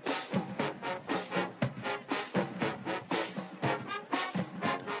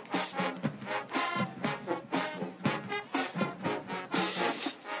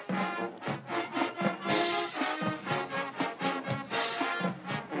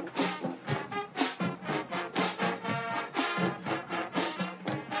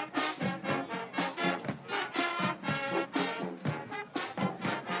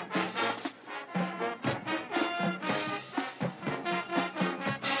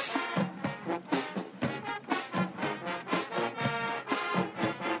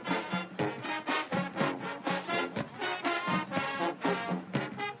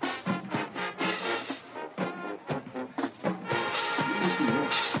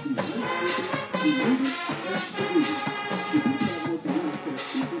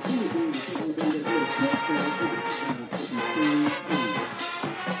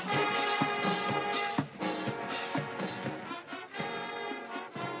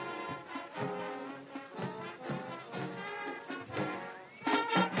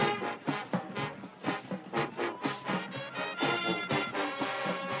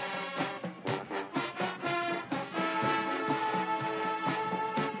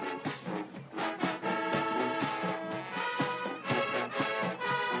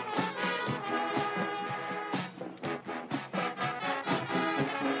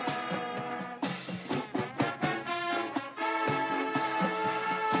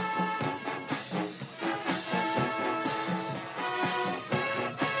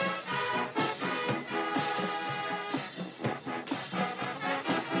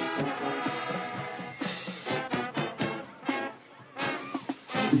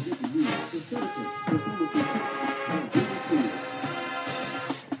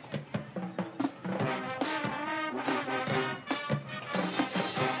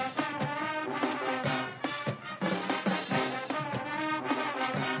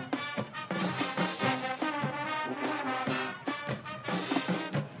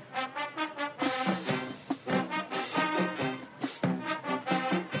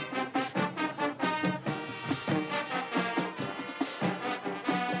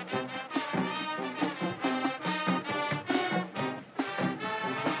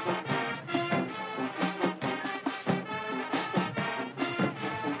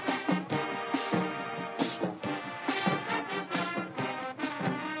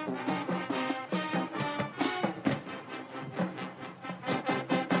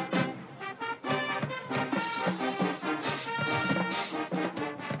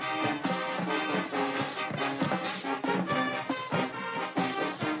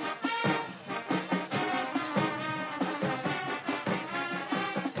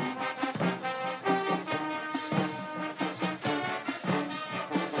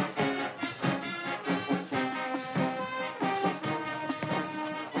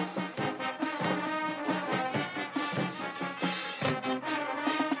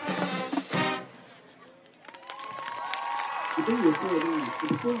 The game was 4-9, and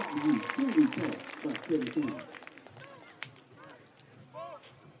the point for you, still be caught by 17.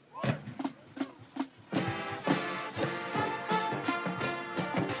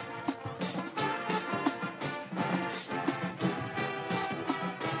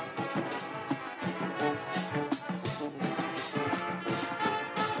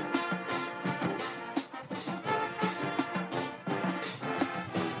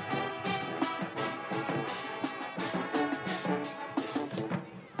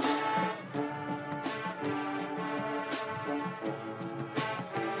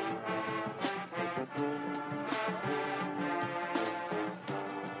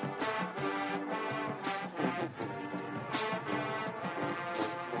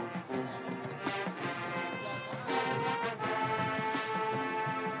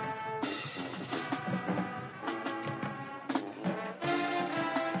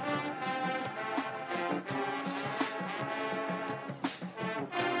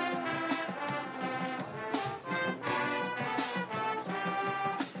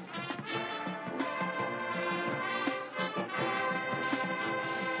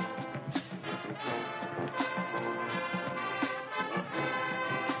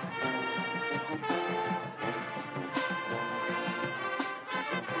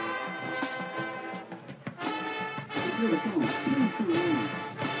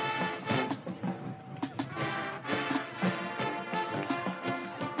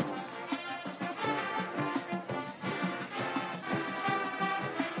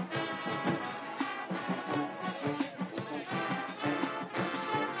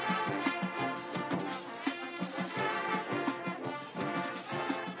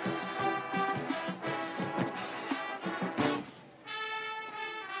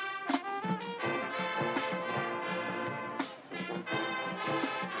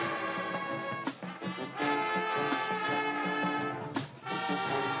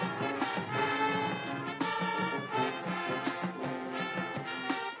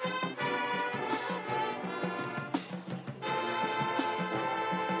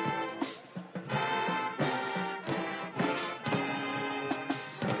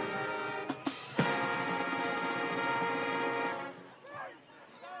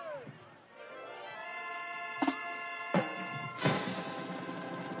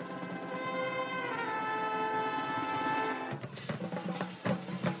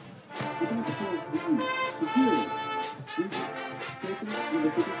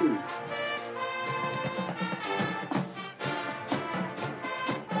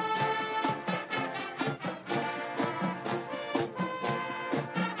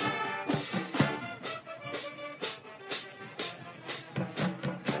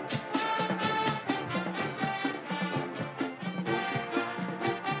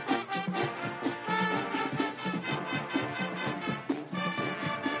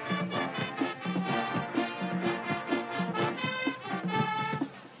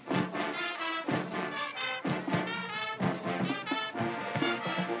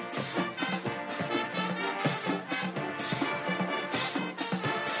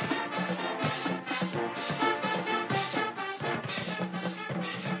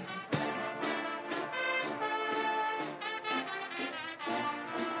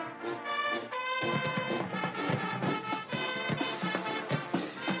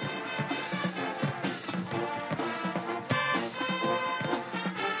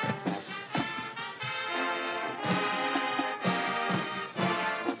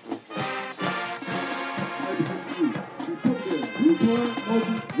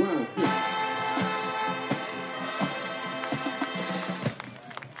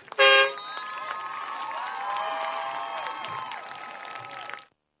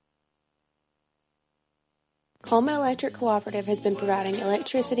 Coleman Electric Cooperative has been providing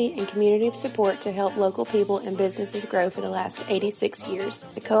electricity and community support to help local people and businesses grow for the last 86 years.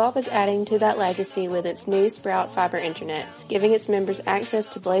 The co-op is adding to that legacy with its new Sprout Fiber Internet, giving its members access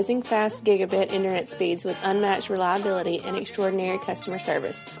to blazing fast gigabit internet speeds with unmatched reliability and extraordinary customer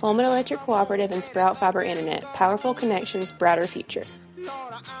service. Coleman Electric Cooperative and Sprout Fiber Internet. Powerful connections, brighter future.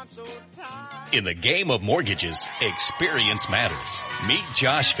 In the game of mortgages, experience matters. Meet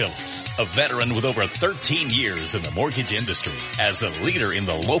Josh Phillips, a veteran with over 13 years in the mortgage industry. As a leader in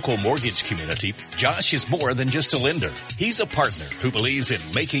the local mortgage community, Josh is more than just a lender. He's a partner who believes in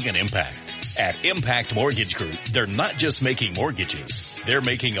making an impact. At Impact Mortgage Group, they're not just making mortgages. They're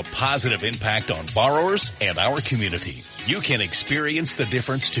making a positive impact on borrowers and our community. You can experience the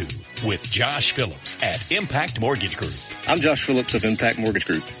difference too with Josh Phillips at Impact Mortgage Group. I'm Josh Phillips of Impact Mortgage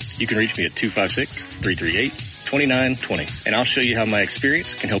Group. You can reach me at 256-338 2920, and I'll show you how my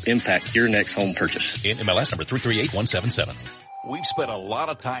experience can help impact your next home purchase. In MLS number 338177. We've spent a lot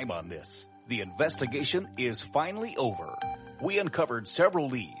of time on this. The investigation is finally over. We uncovered several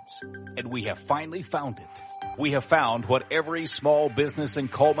leads, and we have finally found it. We have found what every small business in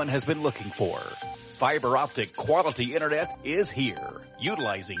Coleman has been looking for. Fiber optic quality internet is here.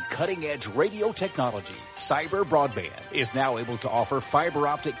 Utilizing cutting-edge radio technology, Cyber Broadband is now able to offer fiber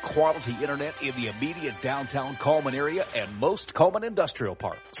optic quality internet in the immediate downtown Coleman area and most Coleman industrial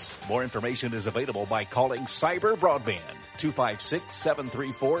parks. More information is available by calling Cyber Broadband,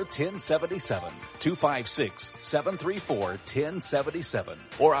 256-734-1077, 256-734-1077,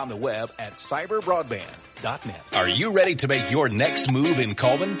 or on the web at cyberbroadband.net. Are you ready to make your next move in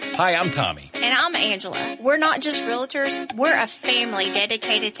Coleman? Hi, I'm Tommy. And I'm Angela. We're not just realtors, we're a family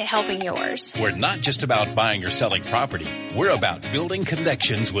dedicated to helping yours. We're not just about buying or selling property. We're about building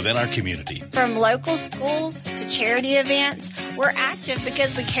connections within our community. From local schools to charity events, we're active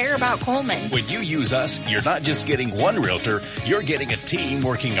because we care about Coleman. When you use us, you're not just getting one realtor, you're getting a team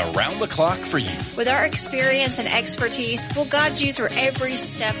working around the clock for you. With our experience and expertise, we'll guide you through every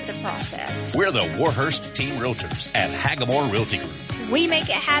step of the process. We're the Warhurst Team Realtors at Hagamore Realty Group. We make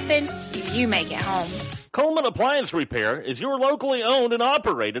it happen, you make it home. Coleman Appliance Repair is your locally owned and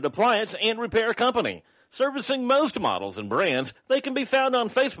operated appliance and repair company. Servicing most models and brands, they can be found on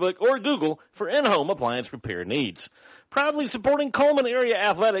Facebook or Google for in-home appliance repair needs. Proudly supporting Coleman area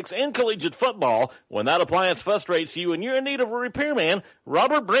athletics and collegiate football. When that appliance frustrates you and you're in need of a repairman,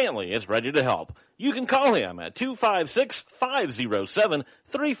 Robert Brantley is ready to help. You can call him at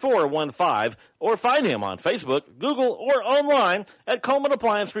 256-507-3415 or find him on Facebook, Google, or online at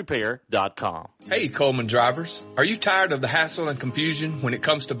ColemanApplianceRepair.com. Hey, Coleman drivers. Are you tired of the hassle and confusion when it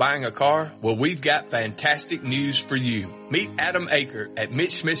comes to buying a car? Well, we've got fantastic news for you. Meet Adam Aker at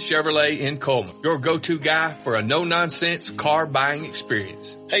Mitch Smith Chevrolet in Coleman, your go-to guy for a no-nonsense car buying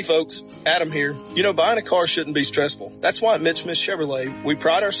experience. Hey folks, Adam here. You know, buying a car shouldn't be stressful. That's why at Mitch Smith Chevrolet, we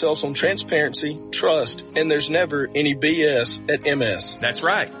pride ourselves on transparency, trust, and there's never any BS at MS. That's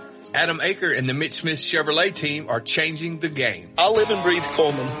right. Adam Aker and the Mitch Smith Chevrolet team are changing the game. I live and breathe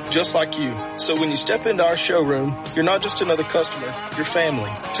Coleman, just like you. So when you step into our showroom, you're not just another customer, you're family.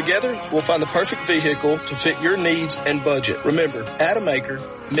 Together, we'll find the perfect vehicle to fit your needs and budget. Remember, Adam Aker,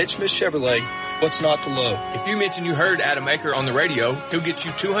 Mitch Smith Chevrolet, what's not to love? If you mention you heard Adam Aker on the radio, he'll get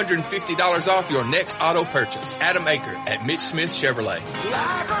you $250 off your next auto purchase. Adam Aker at Mitch Smith Chevrolet.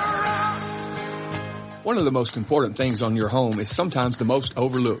 One of the most important things on your home is sometimes the most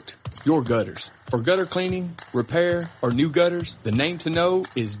overlooked. Your gutters. For gutter cleaning, repair, or new gutters, the name to know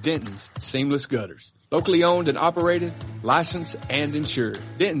is Denton's Seamless Gutters. Locally owned and operated, licensed and insured.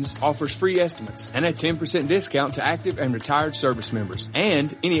 Denton's offers free estimates and a 10% discount to active and retired service members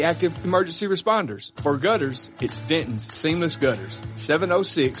and any active emergency responders. For gutters, it's Denton's Seamless Gutters,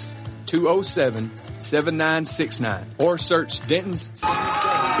 706-207-7969 or search Denton's Seamless Gutters.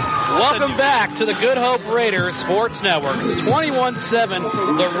 Welcome back to the Good Hope Raiders Sports Network. It's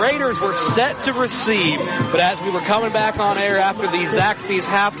 21-7. The Raiders were set to receive, but as we were coming back on air after the Zaxby's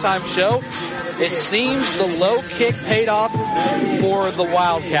halftime show, it seems the low kick paid off for the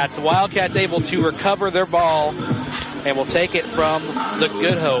Wildcats. The Wildcats able to recover their ball and will take it from the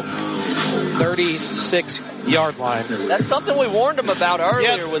Good Hope 36-yard line. That's something we warned them about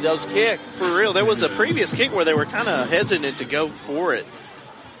earlier with those kicks. For real, there was a previous kick where they were kind of hesitant to go for it.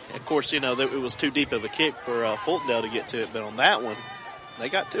 Of course, you know, it was too deep of a kick for Fultondale to get to it, but on that one, they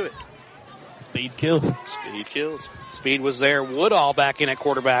got to it. Speed kills. Speed kills. Speed was there. Woodall back in at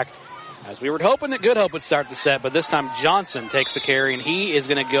quarterback. As we were hoping that Good Hope would start the set, but this time Johnson takes the carry, and he is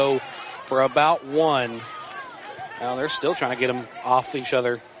going to go for about one. Now they're still trying to get them off each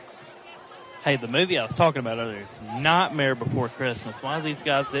other. Hey, the movie I was talking about earlier, it's Nightmare Before Christmas. Why these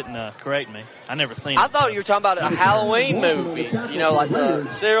guys didn't correct me? I never seen it. I thought you were talking about a Halloween movie. You know, like the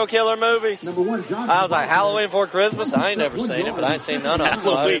serial killer movies. I was like, Halloween Before Christmas? I ain't never seen it, but I ain't seen none of them.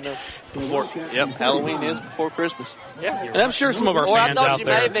 Halloween is before Christmas. Yeah, and I'm sure some of our fans I thought out you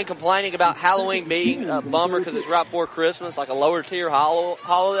there may have been complaining about Halloween being a bummer because it's right before Christmas, like a lower tier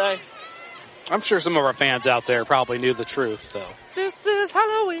holiday. I'm sure some of our fans out there probably knew the truth, though. This is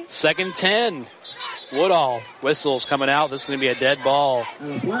Halloween. 2nd 10. Woodall. Whistles coming out. This is going to be a dead ball.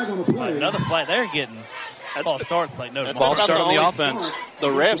 Another flag. They're getting ball starts like no. Ball start on the offense. The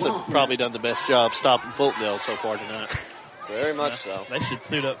refs have probably done the best job stopping Fultondale so far tonight. Very much so. They should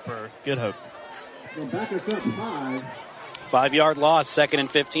suit up for Good Hope. 5-yard loss. 2nd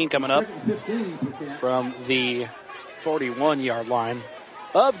and 15 coming up from the 41-yard line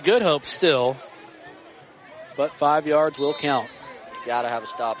of Good Hope still. But 5 yards will count. Got to have a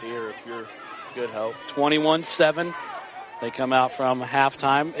stop here if you're Good Hope. 21-7. They come out from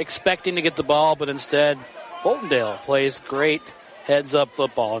halftime expecting to get the ball, but instead Fultondale plays great heads-up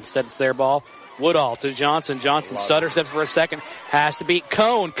football. Instead, it's their ball. Woodall to Johnson. Johnson stutter steps for a second. Has to beat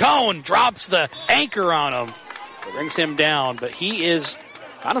Cone. Cone drops the anchor on him. Brings him down, but he is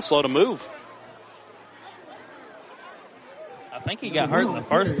kind of slow to move. I think he got hurt in the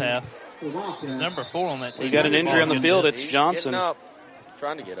first half. He's number 4 on that team. We got an injury on the field. It's He's Johnson. getting up.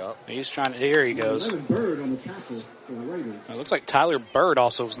 Trying to get up. He's trying to. Here he goes. It looks like Tyler Bird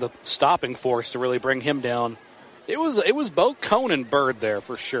also was the stopping force to really bring him down. It was both Cone and Bird there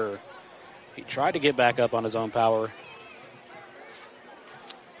for sure. He tried to get back up on his own power.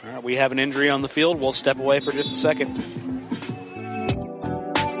 All right, we have an injury on the field. We'll step away for just a second.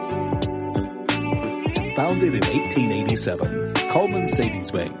 Founded in 1887, Coleman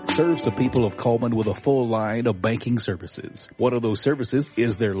Savings Bank serves the people of Coleman with a full line of banking services. One of those services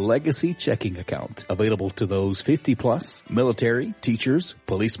is their Legacy Checking Account, available to those 50 plus, military, teachers,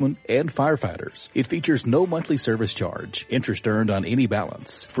 policemen, and firefighters. It features no monthly service charge, interest earned on any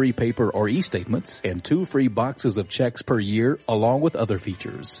balance, free paper or e-statements, and 2 free boxes of checks per year, along with other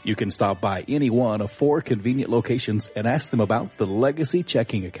features. You can stop by any one of 4 convenient locations and ask them about the Legacy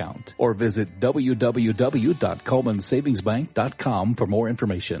Checking Account, or visit www.colemansavingsbank.com for more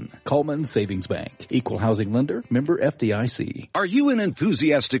information. Coleman Savings Bank. Equal housing lender. Member FDIC. Are you an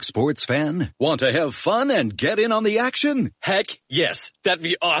enthusiastic sports fan? Want to have fun and get in on the action? Heck, yes. That'd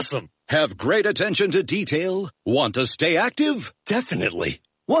be awesome. Have great attention to detail? Want to stay active? Definitely.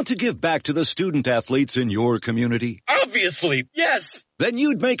 Want to give back to the student athletes in your community? Obviously, yes. Then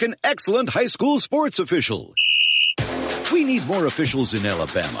you'd make an excellent high school sports official. We need more officials in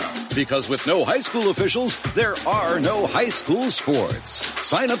Alabama, because with no high school officials, there are no high school sports.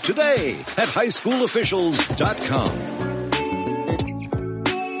 Sign up today at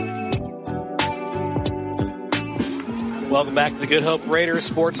highschoolofficials.com. Welcome back to the Good Hope Raiders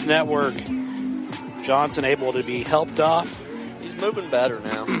Sports Network. Johnson able to be helped off. He's moving better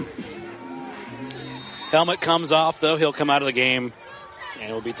now. Helmet comes off, though. He'll come out of the game, and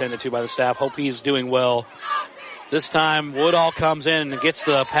it will be tended to by the staff. Hope he's doing well. This time, Woodall comes in and gets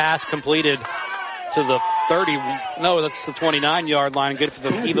the pass completed to the 30. No, that's the 29-yard line. Good for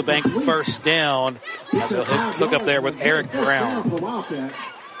the Eva Bank first down. As he'll hook up there with Eric Brown.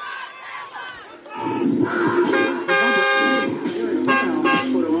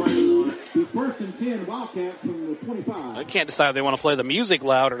 First and 10 Wildcats from the 25. I can't decide if they want to play the music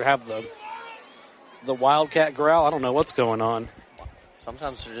loud or have the Wildcat growl. I don't know what's going on.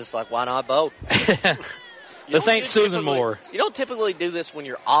 Sometimes they're just like, why not both? This ain't Susan Moore. You don't typically do this when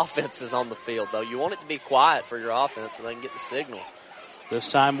your offense is on the field, though. You want it to be quiet for your offense so they can get the signal. This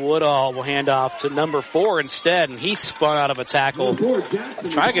time Woodall will hand off to number 4 instead, and he spun out of a tackle,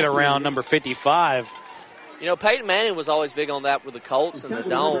 trying to get around number 55. You know, Peyton Manning was always big on that with the Colts and the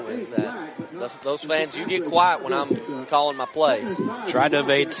Dome. And those fans, you get quiet when I'm calling my plays. Tried to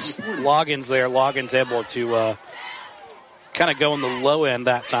evade Loggins there. Loggins able to kind of go on the low end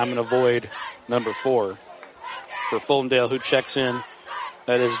that time and avoid number 4. For Fultondale, who checks in,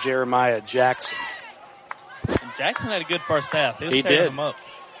 that is Jeremiah Jackson. And Jackson had a good first half. He did. Him up.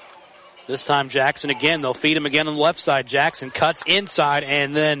 This time Jackson again. They'll feed him again on the left side. Jackson cuts inside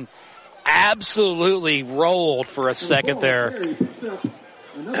and then absolutely rolled for a second there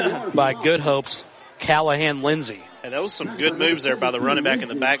by Good Hope's Callahan Lindsay. And that was some good moves there by the running back in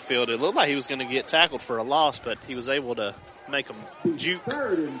the backfield. It looked like he was going to get tackled for a loss, but he was able to make him juke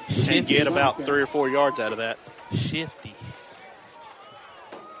and get about 3 or 4 yards out of that. Shifty.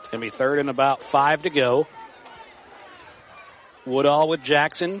 It's going to be 3rd and about 5 to go. Woodall with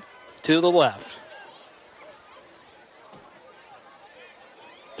Jackson to the left.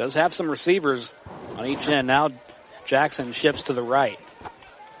 Does have some receivers on each end. Now Jackson shifts to the right.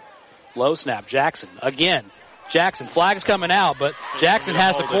 Low snap. Jackson again. Jackson, flag's coming out, but Jackson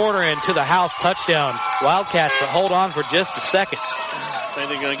has the corner into the house. Touchdown, Wildcats, but hold on for just a second. I think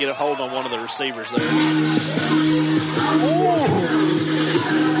they're going to get a hold on one of the receivers there.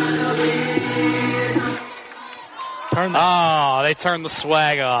 They turned the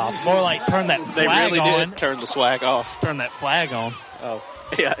swag off. More like turn that flag on. They really did turn the swag off. Turn that flag on. Oh,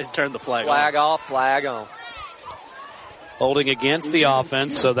 yeah, it turned the flag on. Flag off, flag on. Holding against the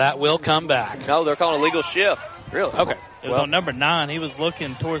offense, so that will come back. No, they're calling a legal shift. Really? Okay. It was on number 9. He was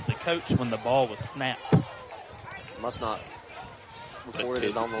looking towards the coach when the ball was snapped. Must not report it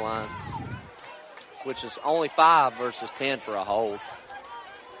as on the line. Which is only 5 versus 10 for a hold.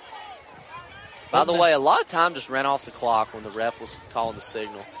 By the way, a lot of time just ran off the clock when the ref was calling the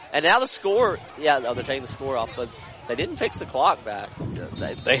signal. And now the score, they're taking the score off, but They didn't fix the clock back.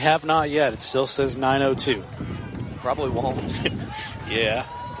 They have not yet. It still says 9:02. Probably won't. Yeah.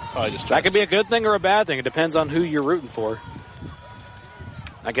 Probably just that could be a good thing or a bad thing. It depends on who you're rooting for.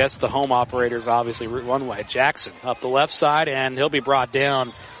 I guess the home operators obviously root one way. Jackson up the left side, and he'll be brought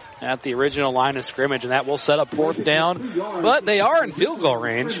down at the original line of scrimmage, and that will set up 4th down. But they are in field goal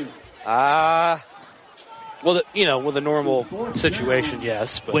range. Well, with a normal situation,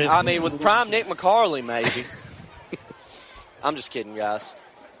 yes. But with prime Nick McCarley, maybe. I'm just kidding, guys.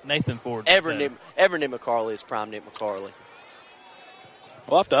 Nathan Ford. Every Nick McCarley is prime Nick McCarley.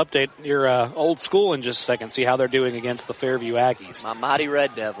 We'll have to update your old school in just a second, see how they're doing against the Fairview Aggies. My mighty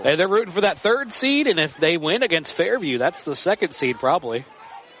Red Devils. They're rooting for that 3rd seed, and if they win against Fairview, that's the 2nd seed probably.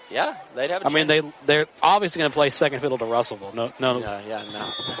 Yeah, they'd have a chance. They're obviously going to play second fiddle to Russellville. No. Yeah,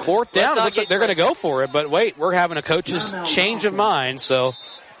 no. 4th down, looks like they're going to go for it, but wait, we're having a coach's change of mind, so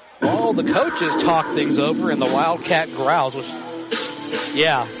all the coaches talk things over, and the Wildcat growls, which,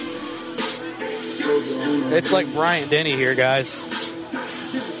 yeah. It's like Bryant Denny here, guys.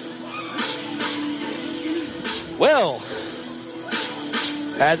 Well,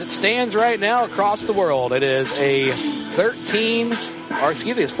 as it stands right now across the world, it is a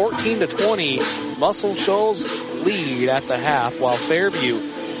 14-20 Muscle Shoals lead at the half, while Fairview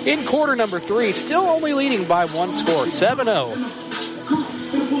in quarter number 3 still only leading by 1 score, 7-0.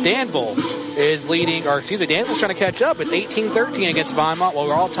 Danville is leading, Danville's trying to catch up. It's 18-13 against Vinemont, while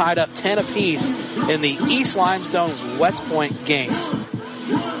we're all tied up 10 apiece in the East Limestone West Point game.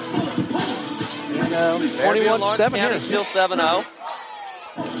 21-7 here. Still 7-0.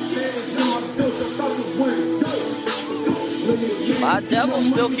 My Devils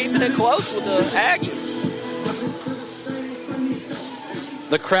still keeping it close with the Aggies.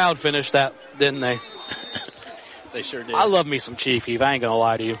 The crowd finished that, didn't they? They sure did. I love me some Chief Heave. I ain't going to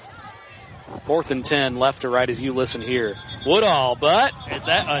lie to you. 4th and 10, left to right as you listen here. Woodall, but... Is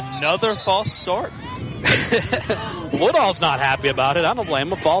that another false start? Woodall's not happy about it. I don't blame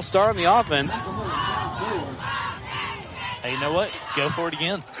him. A false start on the offense. Hey, you know what? Go for it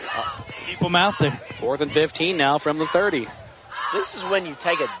again. Keep them out there. 4th and 15 now from the 30. This is when you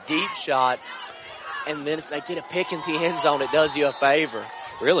take a deep shot, and then if they get a pick in the end zone, it does you a favor.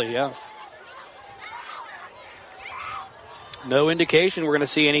 Really, yeah. No indication we're going to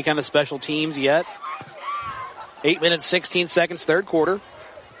see any kind of special teams yet. 8 minutes, 16 seconds, 3rd quarter.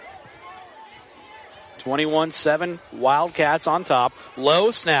 21-7, Wildcats on top.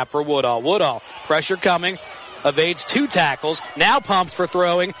 Low snap for Woodall. Woodall, pressure coming. Evades 2 tackles. Now pumps for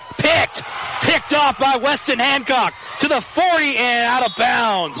throwing. Picked off by Weston Hancock to the 40 and out of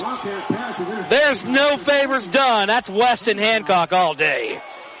bounds. There's no favors done. That's Weston Hancock all day.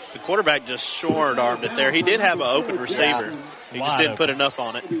 The quarterback just short-armed it there. He did have an open receiver. He just didn't put enough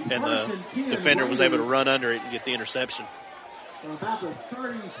on it, and the defender was able to run under it and get the interception. About the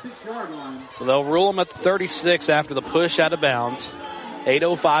 36-yard line. So they'll rule him at the 36 after the push out of bounds.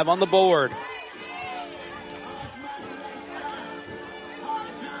 8:05 on the board.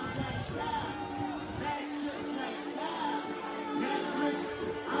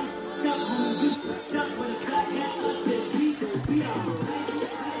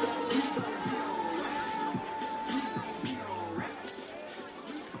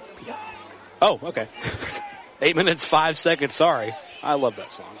 Oh, okay. 8 minutes, 5 seconds. Sorry. I love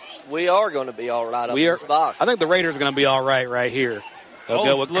that song. We are going to be all right up in this box. I think the Raiders are going to be all right here. They'll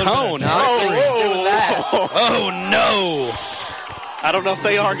go with Cone. Oh, no. I don't know if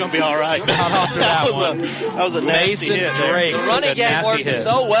they are going to be all right. That was a nasty Mason hit Drake. The running game worked hit.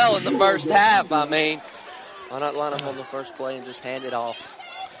 so well in the first half. Why not line up on the first play and just hand it off?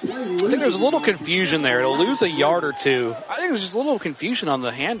 I think there's a little confusion there. It'll lose a yard or two. I think there's just a little confusion on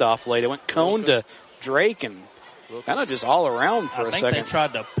the handoff late. It went Cone to Drake and kind of just all around for a second. I think they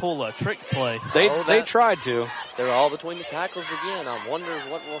tried to pull a trick play. They tried to. They're all between the tackles again. I wonder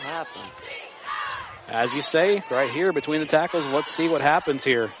what will happen. As you say, right here between the tackles, let's see what happens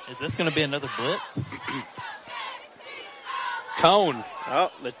here. Is this going to be another blitz? Cone. Oh,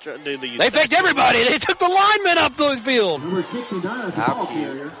 they faked everybody. They took the linemen up the field. Number 69 is the ball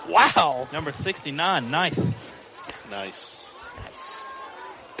carrier. Wow. Number 69, nice.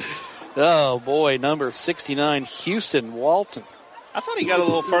 Oh, boy, number 69, Houston Walton. I thought he got a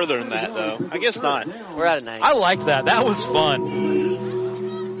little further than that, though. I guess not. We're out of 9. I liked that. That was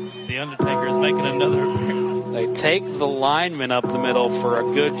fun. The Undertaker is making another appearance. They take the lineman up the middle for a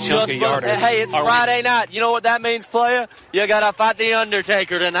good chunk of yardage. Hey, it's Friday night. You know what that means, player? You got to fight the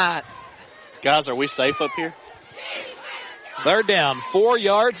Undertaker tonight. Guys, are we safe up here? 3rd down, 4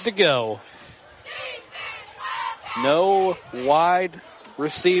 yards to go. No wide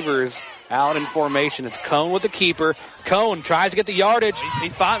receivers Out in formation. It's Cone with the keeper. Cone tries to get the yardage.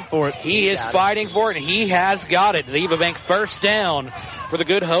 He's fighting for it. He is fighting for it, and he has got it. The Eva Bank first down for the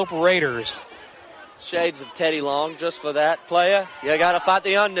Good Hope Raiders. Shades of Teddy Long just for that player. You got to fight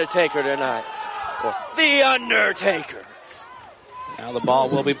the Undertaker tonight. The Undertaker. Now the ball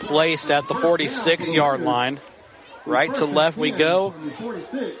will be placed at the 46-yard line. Right to left we go.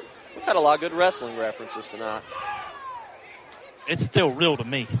 We've had a lot of good wrestling references tonight. It's still real to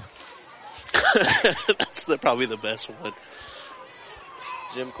me. That's probably the best one.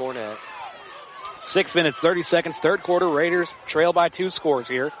 Jim Cornette. 6 minutes, 30 seconds, third quarter. Raiders trail by 2 scores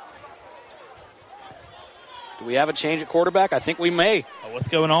here. Do we have a change at quarterback? I think we may. What's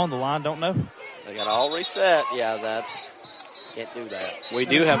going on? The line don't know. They got all reset. Yeah, can't do that. We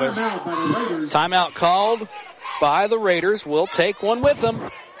do have a timeout called by the Raiders. We'll take one with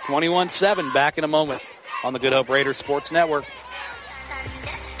them. 21-7 back in a moment on the Good Hope Raiders Sports Network.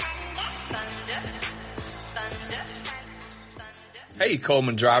 Hey,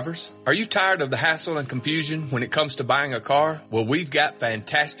 Coleman drivers. Are you tired of the hassle and confusion when it comes to buying a car? Well, we've got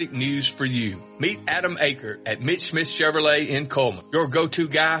fantastic news for you. Meet Adam Aker at Mitch Smith Chevrolet in Coleman, your go-to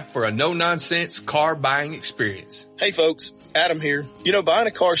guy for a no-nonsense car buying experience. Hey folks, Adam here. You know, buying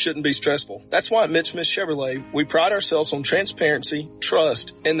a car shouldn't be stressful. That's why at Mitch Smith Chevrolet, we pride ourselves on transparency,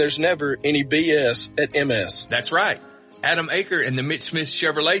 trust, and there's never any BS at MS. That's right. Adam Aker and the Mitch Smith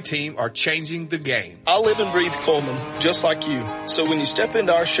Chevrolet team are changing the game. I live and breathe Coleman, just like you. So when you step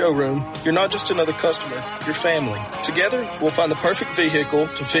into our showroom, you're not just another customer, you're family. Together, we'll find the perfect vehicle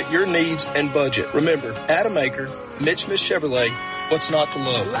to fit your needs and budget. Remember, Adam Aker, Mitch Smith Chevrolet, what's not to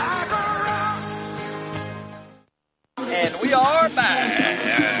love? And we are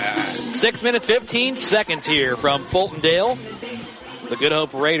back. 6 minutes, 15 seconds here from Fultondale. The Good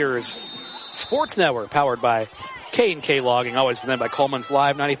Hope Raiders Sports Network, powered by K&K Logging, always presented by Coleman's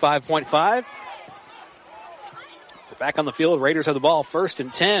Live 95.5. We're back on the field. Raiders have the ball, 1st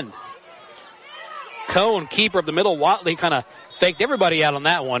and 10. Cone, keeper up the middle. Watley kind of faked everybody out on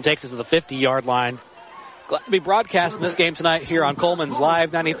that one. Takes us to the 50-yard line. Glad to be broadcasting this game tonight here on Coleman's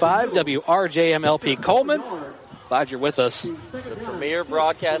Live 95, WRJMLP Coleman. Glad you're with us. The premier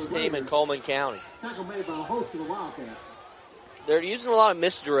broadcast team in Coleman County. They're using a lot of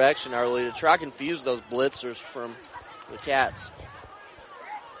misdirection early to try to confuse those blitzers from the Cats.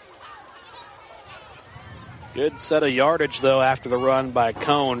 Good set of yardage, though, after the run by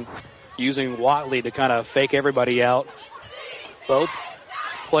Cone, using Watley to kind of fake everybody out. Both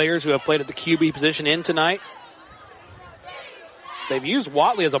players who have played at the QB position in tonight. They've used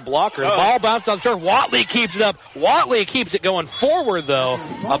Watley as a blocker. The ball bounced off the turf. Watley keeps it up. Watley keeps it going forward, though,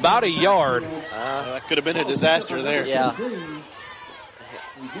 about a yard. That could have been a disaster there. Yeah.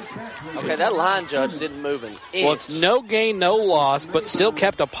 Okay, that line judge didn't move an inch. Well, it's no gain, no loss, but still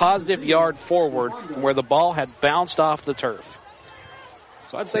kept a positive yard forward from where the ball had bounced off the turf.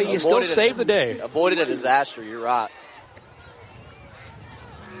 So I'd say you still saved the day. Avoided a disaster, you're right.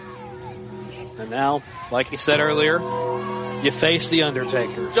 And now, like you said earlier, you face the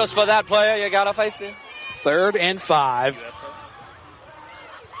Undertaker. Just for that player, you got to face him. 3rd and 5.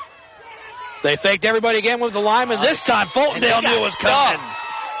 They faked everybody again with the lineman. This time, Fultondale knew it was coming.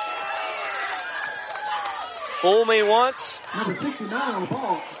 Fool me once. Number 69 on the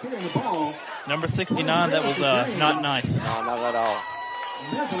ball. Still on the ball. Number 69, that was not nice. No, not at all.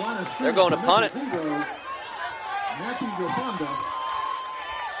 They're going to punt it.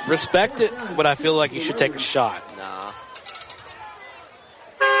 Respect it, but I feel like you should take a shot. Nah.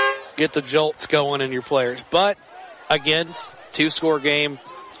 Get the jolts going in your players. But, again, 2-score game,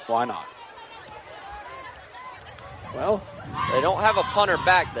 why not? Well, they don't have a punter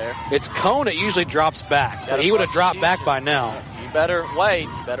back there. It's Cone that usually drops back. But he would have dropped back by now. You better wait.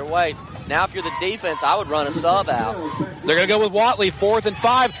 Now, if you're the defense, I would run a sub out. They're going to go with Watley, 4th and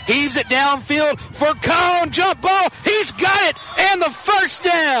 5. Heaves it downfield for Cone. Jump ball. He's got it. And the first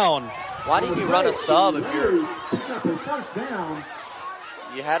down. Why didn't you run a sub if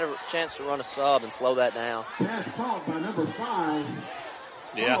you had a chance to run a sub and slow that down? Pass caught by number 5.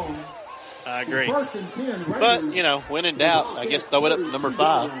 Yeah. I agree. But, when in doubt, I guess throw it up to number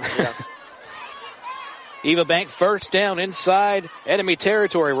 5. Yeah. Eva Bank first down inside enemy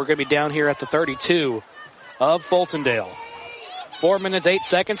territory. We're going to be down here at the 32 of Fultondale. 4 minutes, 8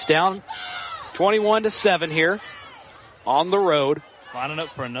 seconds down. 21-7 here on the road. Lining up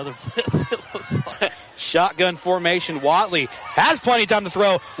for another blitz, it looks like. Shotgun formation. Watley has plenty of time to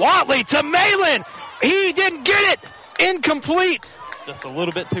throw. Watley to Malin. He didn't get it. Incomplete. Just a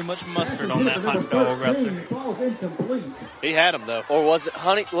little bit too much mustard on that hot dog right there. He had him, though. Or was it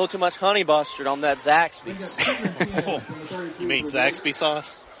a little too much honey mustard on that Zaxby's? You mean Zaxby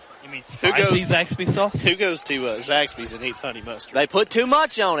sauce? You mean spicy Zaxby sauce? Who goes to Zaxby's and eats honey mustard? They put too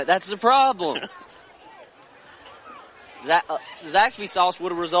much on it. That's the problem. Zaxby sauce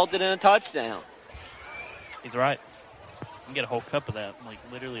would have resulted in a touchdown. He's right. You can get a whole cup of that, like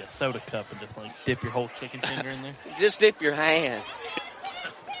literally a soda cup, and just like dip your whole chicken finger in there. Just dip your hand.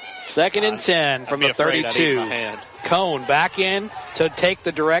 2nd and 10 from the 32. Cone back in to take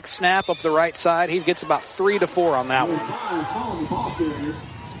the direct snap up the right side. He gets about 3 to 4 on that one.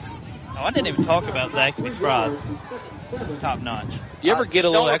 Oh, I didn't even talk about Zaxby's fries. Top notch. You ever get a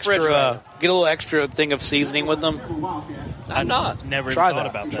little extra thing of seasoning with them? I'm not. Never Try even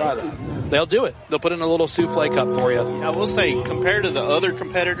thought that. about that. Try that. They'll do it. They'll put in a little souffle cup for you. I will say, compared to the other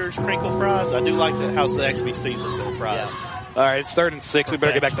competitors' crinkle fries, I do like how Zaxby seasons their fries. Yeah. All right, it's 3rd and 6. We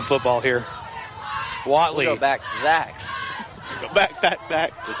better get back to football here. Watley. We'll go back to Zach's. Go back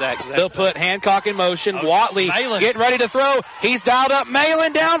to Zach. They'll put Hancock in motion. Watley getting ready to throw. He's dialed up.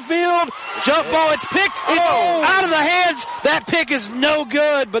 Malin downfield. Jump ball. It's picked. It's out of the hands. That pick is no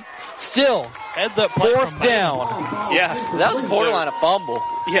good, but still. Heads up. 4th down. Yeah. That was borderline a fumble.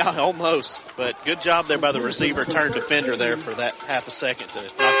 Yeah, almost. But good job there by the receiver turned defender there for that half a second to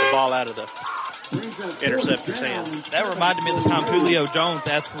knock the ball out of the interceptor's hands. That reminded me of the time Julio Jones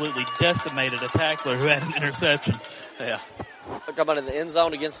absolutely decimated a tackler who had an interception. Yeah. Talking about in the end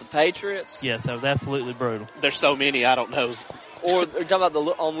zone against the Patriots? Yes, that was absolutely brutal. There's so many, I don't know. Or they're talking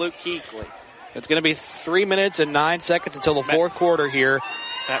about on Luke Kuechly. It's going to be 3 minutes and 9 seconds until the fourth quarter here.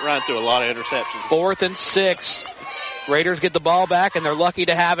 Matt run through a lot of interceptions. 4th and 6. Raiders get the ball back, and they're lucky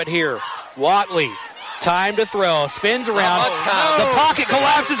to have it here. Watley, time to throw. Spins around. The pocket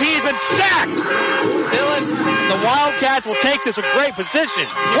collapses. He's been sacked. The Wildcats will take this with great position.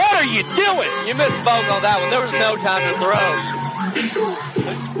 What are you doing? You misspoke on that one. There was no time to throw.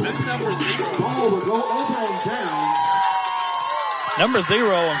 Number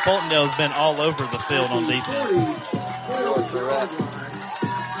 0 on Fultondale has been all over the field on defense.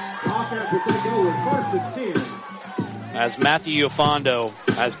 As Matthew Ufondo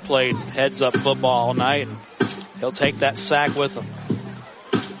has played heads-up football all night, and he'll take that sack with him.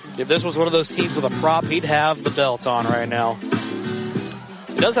 If this was one of those teams with a prop, he'd have the belt on right now.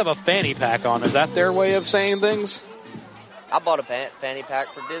 He does have a fanny pack on. Is that their way of saying things? I bought a fanny pack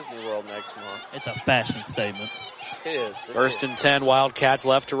for Disney World next month. It's a fashion statement. It is. 1st and 10, Wildcats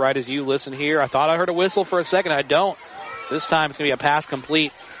left to right as you listen here. I thought I heard a whistle for a second. I don't. This time it's going to be a pass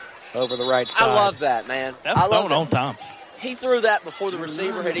complete over the right side. I love that, man. That was thrown on time. He threw that before the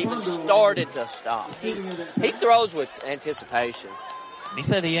receiver had even started to stop. He throws with anticipation. He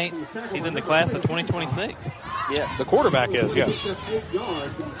said he's in the class of 2026. Yes. The quarterback is, yes.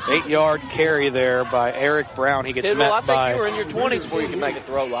 8-yard carry there by Eric Brown. He gets met I by... think you were in your 20s before you can make a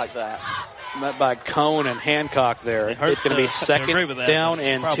throw like that. Met by Cone and Hancock there. It's going to be 2nd down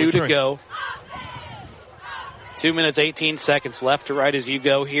and 2 to go. 2 minutes, 18 seconds left to right as you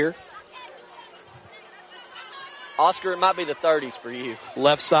go here. Oscar, it might be the 30s for you.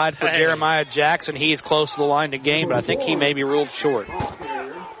 Left side for Jeremiah Jackson. He is close to the line to gain, but I think he may be ruled short.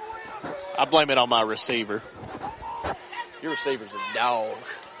 I blame it on my receiver. Your receiver's a dog.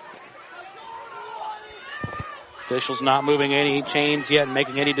 Officials not moving any chains yet and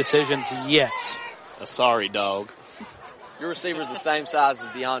making any decisions yet. A sorry dog. Your receiver's the same size as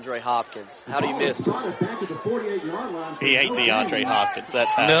DeAndre Hopkins. How do you miss? He ain't DeAndre Hopkins.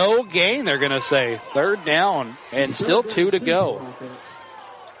 That's how. No gain, they're going to say. 3rd down and still 2 to go.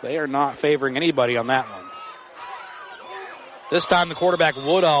 They are not favoring anybody on that one. This time the quarterback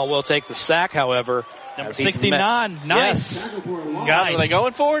Woodall will take the sack, however. Number 69. Nice. Yes. Guys, are they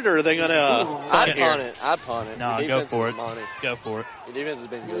going for it or are they going to I'd punt it. I'd punt it. No, go for it. Go for it. The defense has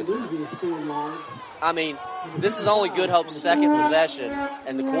been good. I mean, this is only Good Hope's second possession,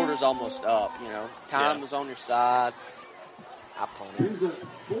 and the quarter's almost up, you know. Time was on your side. I punt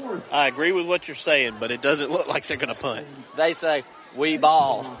it. I agree with what you're saying, but it doesn't look like they're going to punt. They say, we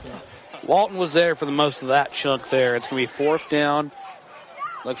ball. Walton was there for the most of that chunk there. It's going to be 4th down.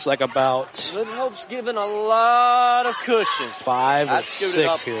 Looks like about... Good Hope's given a lot of cushion. 5 or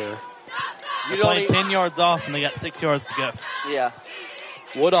 6 here. They're playing 10 yards off, and they got 6 yards to go. Yeah.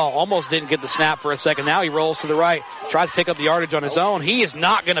 Woodall almost didn't get the snap for a second. Now he rolls to the right, tries to pick up the yardage on his own. He is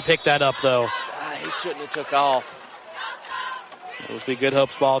not going to pick that up, though. He shouldn't have took off. It was the Good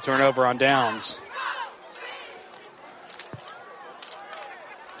Hope's ball turnover on downs.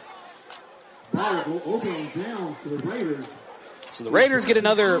 So the Raiders get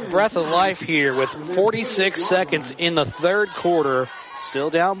another breath of life here with 46 seconds in the 3rd quarter. Still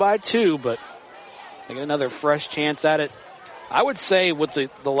down by 2, but they get another fresh chance at it. I would say with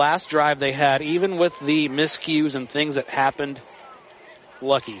the last drive they had, even with the miscues and things that happened,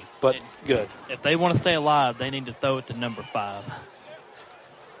 lucky, but good. If they want to stay alive, they need to throw it to number 5.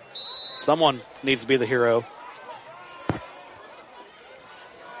 Someone needs to be the hero.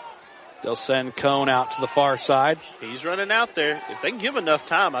 They'll send Cone out to the far side. He's running out there. If they can give enough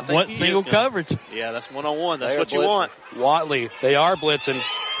time, I think What single coverage? Yeah, that's one-on-one. That's what you want. Watley, they are blitzing.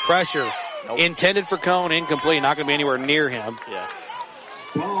 Pressure. Intended for Cone, incomplete. Not going to be anywhere near him. Yeah.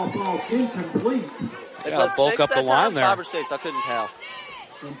 Ball incomplete. They Got to bulk up the line there. 5 or 6, I couldn't tell.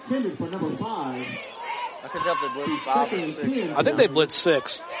 Intended for number 5. I couldn't tell if they blitzed 5 or 6. I think they blitzed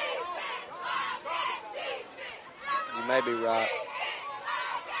 6. You may be right.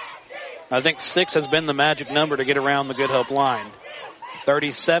 I think 6 has been the magic number to get around the Good Hope line.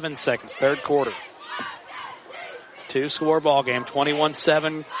 37 seconds, third quarter. 2-score ball game,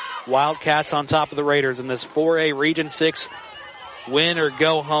 21-7. Wildcats on top of the Raiders in this 4A Region 6 win or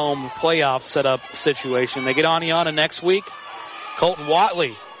go home playoff setup situation. They get Aniana next week. Colton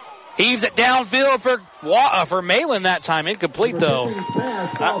Watley heaves it downfield for Malin that time. Incomplete though.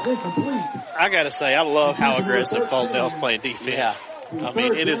 I got to say, I love how aggressive Fultondale's playing defense. Yeah. I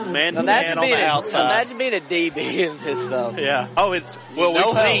mean, it is man-to-man on the outside. Imagine being a DB in this stuff. Yeah. Oh, we've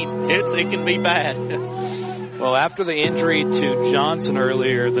seen. It can be bad. Well, after the injury to Johnson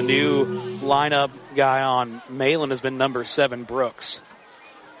earlier, the new lineup guy on Malin has been number 7, Brooks.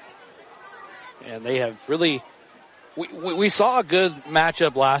 And they have really... We saw a good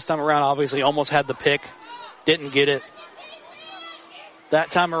matchup last time around. Obviously, almost had the pick. Didn't get it.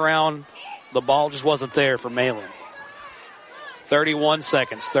 That time around, the ball just wasn't there for Malin. 31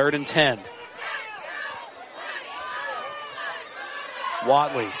 seconds, 3rd and 10.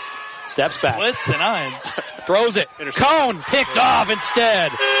 Watley steps back. Blitz and iron. Throws it. Cone picked off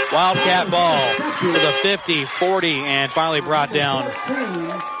instead. Wildcat ball to the 50, 40, and finally brought down.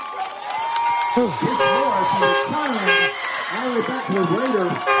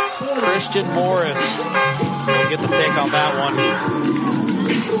 Christian Morris will get the pick on that one.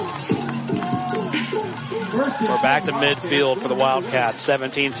 We're back to midfield for the Wildcats.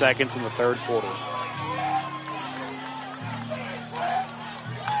 17 seconds in the third quarter.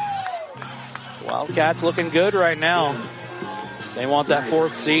 Wildcats looking good right now. They want that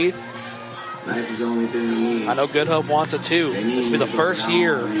 4th seed. I know Good Hope wants it too. This will be the first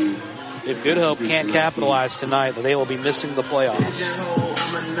year, if Good Hope can't capitalize tonight, that they will be missing the playoffs.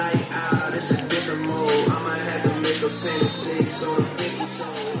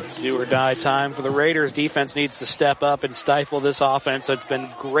 Do or die time for the Raiders. Defense needs to step up and stifle this offense. It's been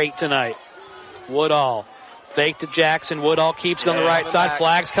great tonight. Woodall fake to Jackson. Woodall keeps it on the right side.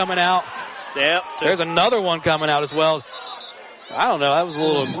 Flags coming out. Yep. There's another one coming out as well. I don't know. That was a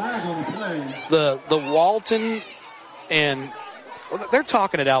little. The Walton and they're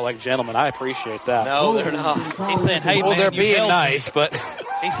talking it out like gentlemen. I appreciate that. No, they're not. He's saying, "Hey, well, man, they're being nice, me. But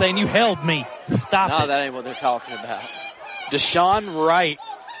he's saying you held me. Stop it." No, that ain't what they're talking about. Deshaun Wright.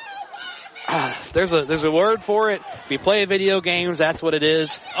 There's a word for it. If you play video games, that's what it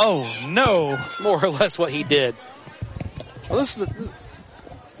is. Oh no! It's more or less what he did. Well, this is going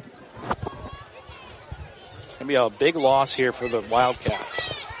to be a big loss here for the Wildcats.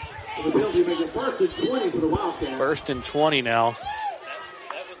 First and 20 now.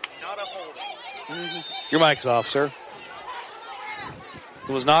 Your mic's off, sir.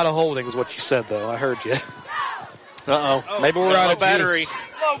 It was not a holding is what you said, though. I heard you. Uh-oh. Maybe we're out of battery.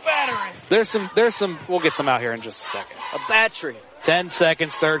 Low battery. There's some, we'll get some out here in just a second. A battery. 10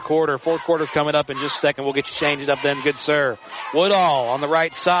 seconds, third quarter. Fourth quarter's coming up in just a second. We'll get you changed up then, good sir. Woodall on the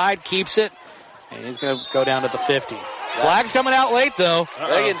right side, keeps it. And he's going to go down to the 50. Flag's coming out late, though.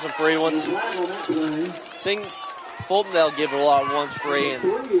 They're getting some free ones. Think Fultondale give a lot of ones free, and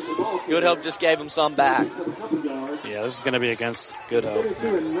Good Hope just gave them some back. Yeah, this is going to be against Good Hope.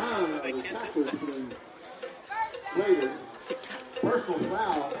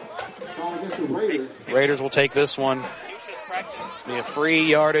 Raiders will take this one. Be a free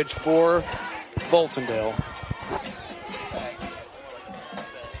yardage for Fultondale.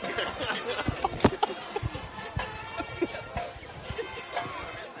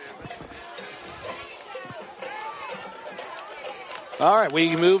 All right,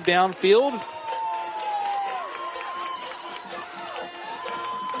 we move downfield.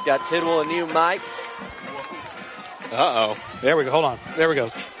 Got Tidwell and you, Mike. Uh-oh. There we go. Hold on. There we go.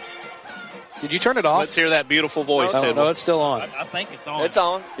 Did you turn it off? Let's hear that beautiful voice, Tidwell. Tidwell. No, it's still on. I think it's on. It's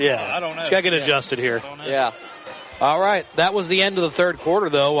on. Yeah. I don't know. Just got to get adjusted here. Yeah. All right. That was the end of the third quarter,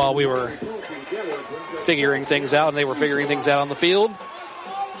 though, while we were figuring things out, and they were figuring things out on the field.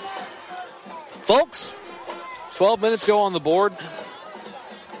 Folks, 12 minutes go on the board.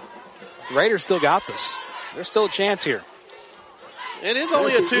 The Raiders still got this. There's still a chance here. It is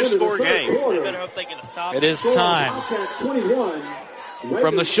only a 2-score game. They better hope they get a stop. It is time.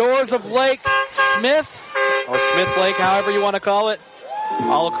 From the shores of Lake Smith, or Smith Lake, however you want to call it,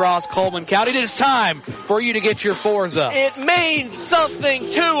 all across Coleman County, it is time for you to get your fours up. It means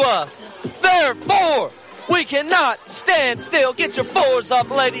something to us. Therefore, we cannot stand still. Get your fours up,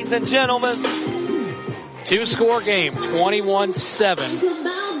 ladies and gentlemen. 2-score game,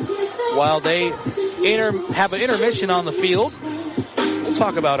 21-7. While they have an intermission on the field, we'll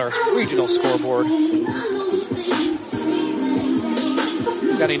talk about our regional scoreboard.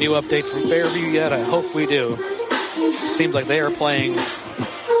 Got any new updates from Fairview yet? I hope we do. Seems like they are playing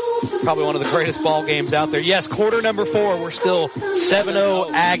probably one of the greatest ball games out there. Yes, quarter number 4, we're still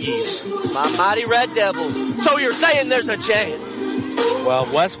 7-0 Aggies. My mighty Red Devils. So you're saying there's a chance? Well,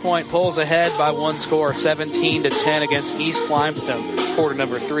 West Point pulls ahead by 1 score, 17-10 against East Limestone, quarter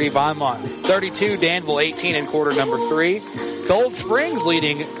number 3. Vinemont 32, Danville 18 in quarter number 3. Cold Springs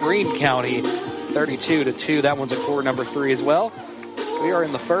leading Greene County 32-2. That one's in quarter number 3 as well. We are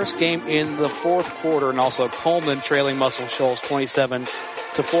in the first game in the 4th quarter, and also Pullman trailing Muscle Shoals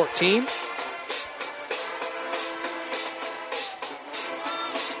 27-14.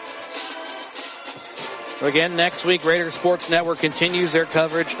 Again, next week, Raiders Sports Network continues their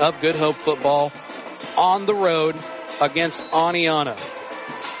coverage of Good Hope football on the road against Aniana,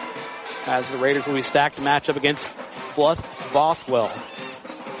 as the Raiders will be stacked to match up against Fluff Bothwell.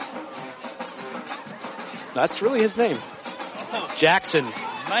 That's really his name. Jackson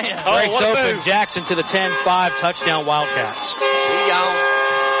breaks open. Jackson to the 10-5 touchdown Wildcats. He gone.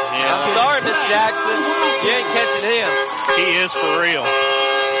 Yeah. I'm sorry, Miss Jackson. You ain't catching him. He is for real.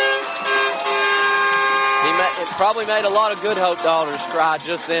 It probably made a lot of Good Hope daughters cry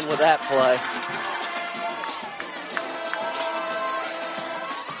just then with that play.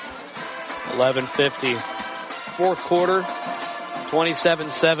 $11:50. 4th quarter,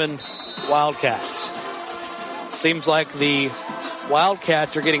 27-7 Wildcats. Seems like the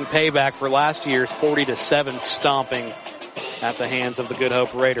Wildcats are getting payback for last year's 40-7 stomping at the hands of the Good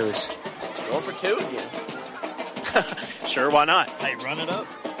Hope Raiders. Going for 2 again. Sure, why not? Hey, run it up.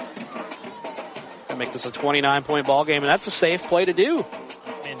 And make this a 29-point ball game, and that's a safe play to do.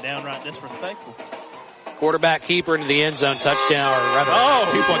 Being downright disrespectful. Quarterback keeper into the end zone, touchdown, or rather,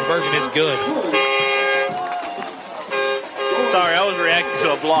 2-point conversion is good. Sorry, I was reacting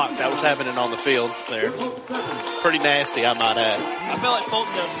to a block that was happening on the field there. Pretty nasty, I might add. I feel like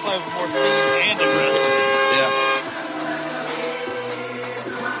Fultondale play with more speed and Yeah.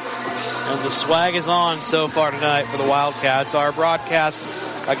 And the swag is on so far tonight for the Wildcats. Our broadcast,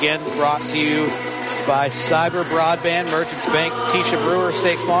 again, brought to you by Cyber Broadband, Merchants Bank, Tisha Brewer,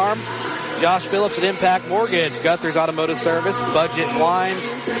 State Farm, Josh Phillips at Impact Mortgage, Guthrie's Automotive Service, Budget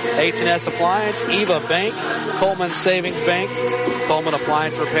Blinds, H&S Appliance, Eva Bank, Coleman Savings Bank, Coleman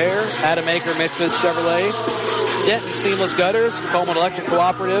Appliance Repair, Adam Aker, Mitchford Chevrolet, Denton Seamless Gutters, Coleman Electric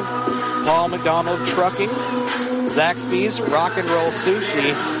Cooperative, Paul McDonald Trucking, Zaxby's, Rock and Roll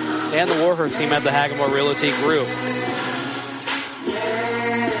Sushi, and the Warhurst team at the Hagamore Realty Group.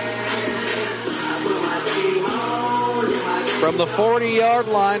 From the 40-yard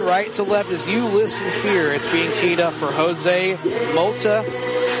line, right to left, as you listen here, it's being teed up for Jose Mota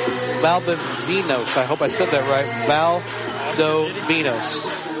Valdovinos. I hope I said that right. Valdovinos.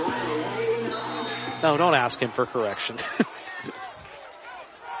 No, don't ask him for correction.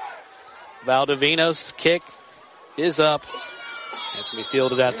 Valdovinos' kick is up. It's going to be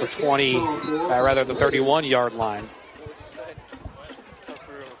fielded at the 31-yard line.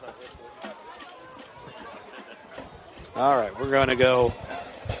 All right, we're going to go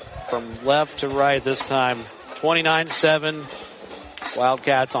from left to right this time. 29-7,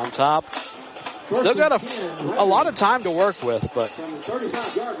 Wildcats on top. Still got a lot of time to work with, but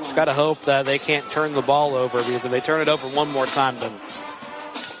just got to hope that they can't turn the ball over, because if they turn it over one more time, then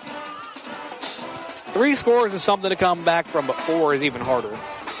 3 scores is something to come back from, but 4 is even harder.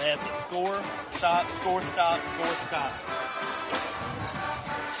 They have to score, stop, score, stop, score, stop.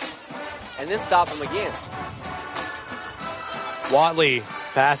 And then stop them again. Watley,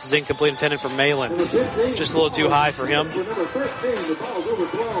 pass is incomplete, intended for Malin. Just a little too high for him.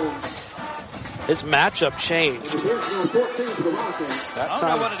 His matchup changed. I don't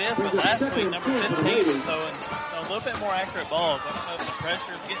know what it is, but last week, number 15 was throwing a little bit more accurate balls. I don't know if the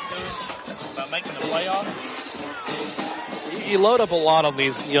pressure is getting to him about making the playoffs. You load up a lot on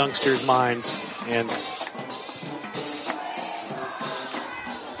these youngsters' minds, and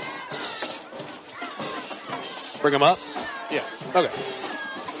bring them up? Yeah. Okay.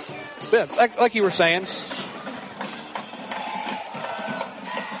 Yeah, like you were saying.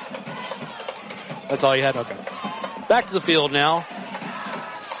 That's all you had? Okay. Back to the field now.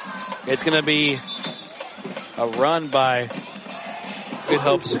 It's going to be a run by Good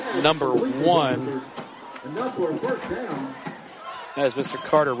Hope's number 1. As Mr.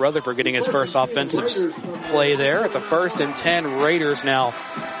 Carter Rutherford getting his first offensive play there. It's a 1st and 10 Raiders now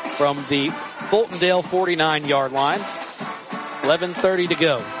from the Fultondale 49-yard line. 11:30 to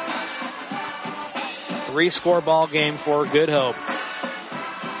go. 3-score ball game for Good Hope.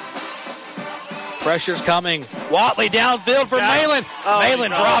 Pressure's coming. Watley downfield for Malin. Malin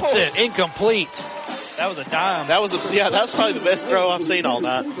drops it. Incomplete. That was a dime. That was probably the best throw I've seen all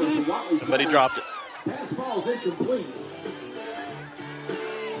night. But he dropped it.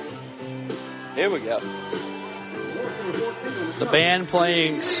 Here we go. The band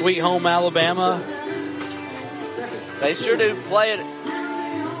playing Sweet Home Alabama. They sure do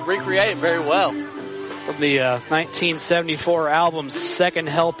recreate it very well. From the 1974 album Second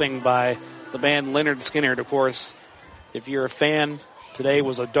Helping by the band Leonard Skinner. Of course, if you're a fan, today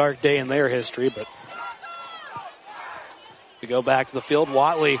was a dark day in their history, but we go back to the field.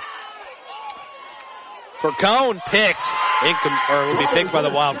 Watley for Cone, picked. Will be picked by the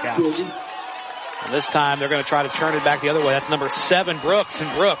Wildcats. And this time they're going to try to turn it back the other way. That's number 7, Brooks.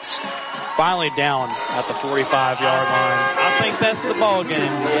 And Brooks finally down at the 45-yard line. I think that's the ball game.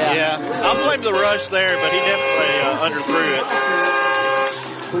 Yeah. I'll blame the rush there, but he definitely underthrew it.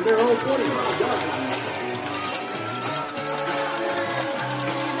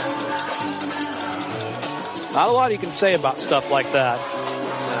 Not a lot you can say about stuff like that.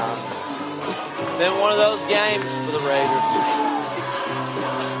 No. Been one of those games for the Raiders.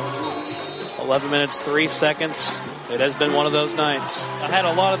 11 minutes, 3 seconds. It has been one of those nights. I had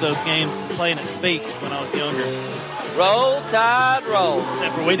a lot of those games playing at Speak when I was younger. Roll, Tide, roll.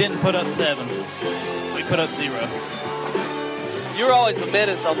 Except for we didn't put up 7. We put up 0. You were always the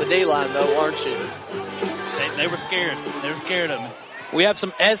menace on the D-line, though, weren't you? They were scared. They were scared of me. We have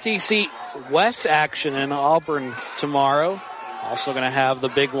some SEC West action in Auburn tomorrow. Also going to have the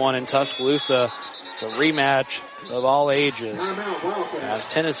big one in Tuscaloosa. It's a rematch of all ages. As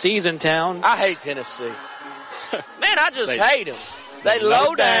Tennessee's in town. I hate Tennessee. Man, I just hate them. They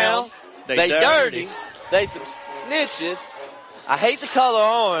low down. They dirty. They some snitches. I hate the color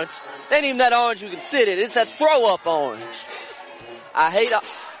orange. They ain't even that orange you can sit in. It's that throw-up orange. I hate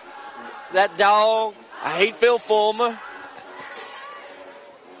that dog. I hate Phil Fulmer.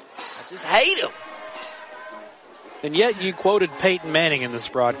 I just hate him. And yet you quoted Peyton Manning in this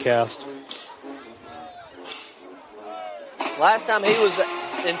broadcast. Last time he was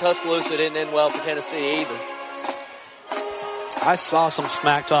in Tuscaloosa, it didn't end well for Tennessee either. I saw some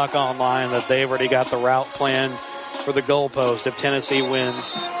smack talk online that they've already got the route planned for the goalpost if Tennessee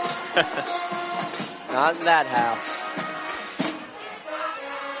wins. Not in that house.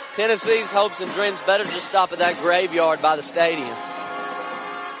 Tennessee's hopes and dreams better just stop at that graveyard by the stadium.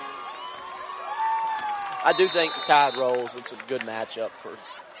 I do think the Tide rolls. It's a good matchup for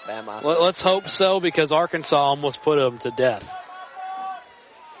Bama. Well, let's hope so, because Arkansas almost put them to death.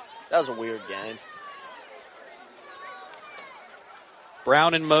 That was a weird game.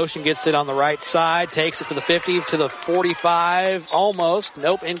 Brown in motion, gets it on the right side, takes it to the 50, to the 45, almost.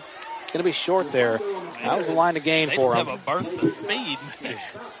 Nope, and going to be short there. That was a line to gain for him. They have a burst of speed.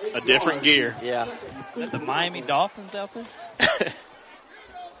 A different gear. Yeah. Is that the Miami Dolphins out there?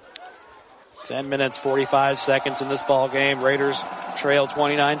 10 minutes, 45 seconds in this ball game. Raiders trail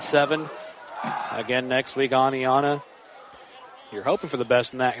 29-7. Again, next week, Aniana. You're hoping for the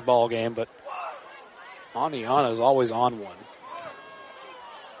best in that ball game, but Aniana is always on one.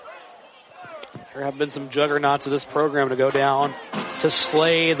 There have been some juggernauts of this program to go down to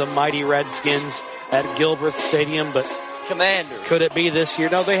slay the mighty Redskins at Gilbreth Stadium, but Commanders. Could it be this year?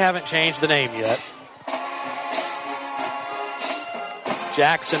 No, they haven't changed the name yet.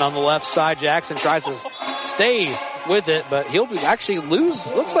 Jackson on the left side. Jackson tries to stay with it, but he'll actually lose.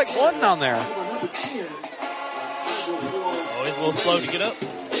 Looks like one down there. Always a little slow to get up.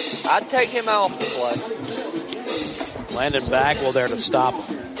 I'd take him off the play. Landon Bagwell there to stop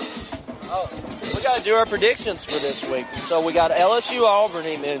him. Oh, we got to do our predictions for this week. So we got LSU Auburn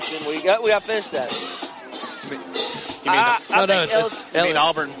he mentioned. We got to finish that. You mean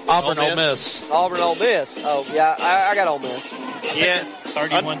Auburn Ole Miss. Auburn Ole Miss. Oh yeah, I got Ole Miss. Yeah,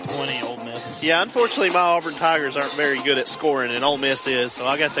 31-20 Ole Miss. Yeah, unfortunately my Auburn Tigers aren't very good at scoring, and Ole Miss is, so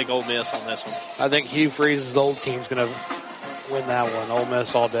I got to take Ole Miss on this one. I think Hugh Freeze's old team's going to win that one. Ole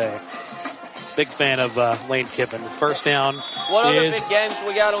Miss all day. Big fan of Lane Kiffin. First down. What other big games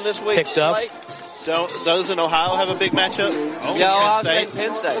we got on this week's slate? Doesn't Ohio have a big matchup? Yeah, I'm taking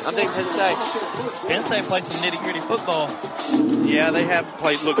Penn State. I'm taking Penn State. Penn State plays some nitty-gritty looked Yeah, they have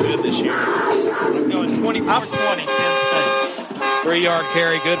looked good this year. I'm going 24-20 Penn State. 3-yard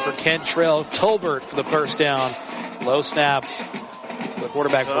carry, good for Kentrell Tolbert for the first down. Low snap. The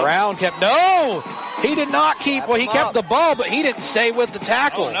quarterback Brown kept, no! He did not keep, well, he kept the ball, but he didn't stay with the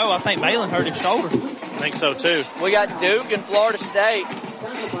tackle. Oh, no, I think Malin hurt his shoulder. I think so, too. We got Duke and Florida State.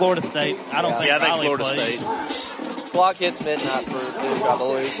 Florida State. I don't think Florida State. Clock hits midnight for Duke, I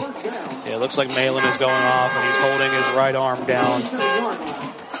believe. Yeah, it looks like Malin is going off, and he's holding his right arm down.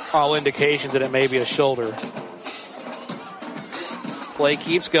 All indications that it may be a shoulder. Play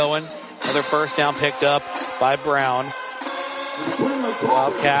keeps going. Another first down picked up by Brown.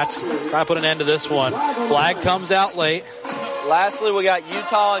 Wildcats trying to put an end to this one. Flag comes out late. Lastly, we got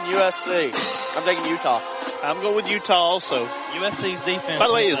Utah and USC. I'm taking Utah. I'm going with Utah also. USC's defense. By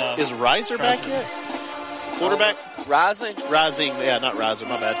the way, is Reiser back yet? Quarterback? Rising? Rising. Yeah, not Reiser.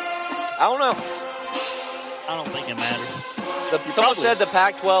 My bad. I don't know. I don't think it matters. Someone said the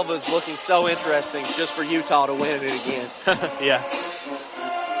Pac-12 is looking so interesting just for Utah to win it again. Yeah.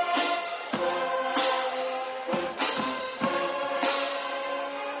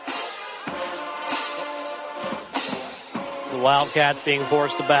 The Wildcats being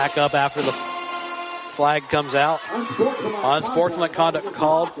forced to back up after the flag comes out. Unsportsmanlike conduct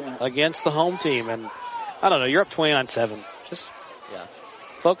called against the home team. And I don't know, you're up 29-7. Just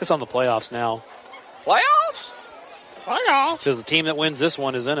focus on the playoffs now. Playoffs? Because the team that wins this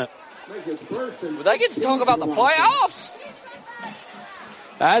one is in it. But they get to talk about the playoffs.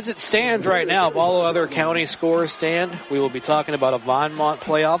 As it stands right now, if all other county scores stand, we will be talking about a Vinemont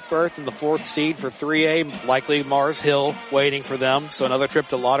playoff berth in the 4th seed for 3A, likely Mars Hill waiting for them. So another trip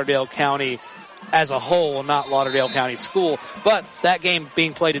to Lauderdale County as a whole, not Lauderdale County School. But that game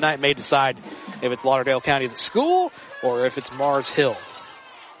being played tonight may decide if it's Lauderdale County the school or if it's Mars Hill.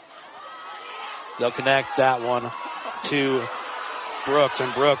 They'll connect that one to Brooks,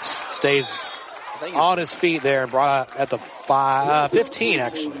 and Brooks stays on his feet there and brought out at the 15,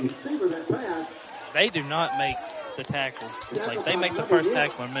 actually. They do not make the tackle. Like, they make the first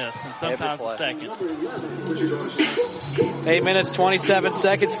tackle and miss, and sometimes the second. 8 minutes, 27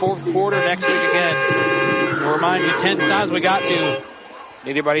 seconds, 4th quarter next week again. We'll remind you 10 times we got to.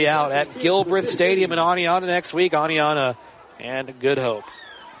 Anybody out at Gilbreth Stadium in Aniana next week. Aniana and Good Hope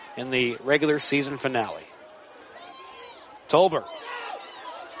in the regular season finale. Tolbert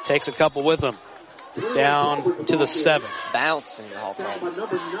takes a couple with him. Down to the 7. Bouncing off of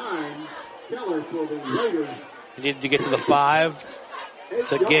He needed to get to the 5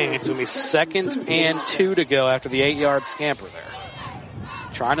 to gain. It's going to be 2nd and 2 to go after the 8-yard scamper there.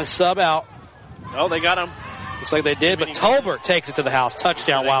 Trying to sub out. Oh, they got him. Looks like they did, but Tolbert takes it to the house.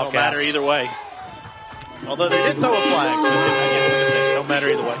 Touchdown, Wildcats. Don't matter either way. Although they did throw a flag, but I guess like I said, it don't matter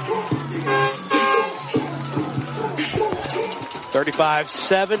either way.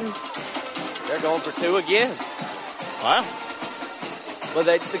 35-7. They're going for 2 again. Wow. But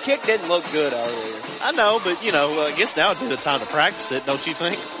the kick didn't look good earlier. I know, but, I guess now would be the time to practice it, don't you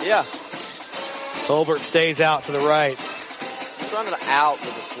think? Yeah. Tolbert stays out to the right. He's running out to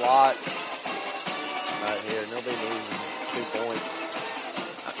the slot. Right here. Nobody needs 2 points.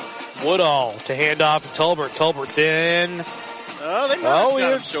 Woodall to hand off to Tolbert. Tolbert's in. Oh, they might have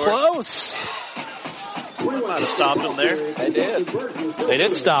got him short. Close. They might have stopped him there. They did. They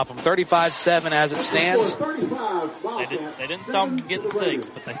did stop him. 35-7 as it stands. They didn't stop him from getting 6,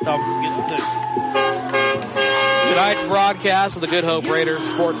 but they stopped him from getting 2. Tonight's broadcast of the Good Hope Raiders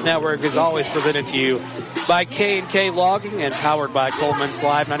Sports Network is always presented to you by K&K Logging and powered by Coleman's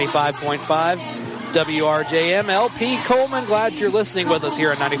Live 95.5 WRJM. LP Coleman, glad you're listening with us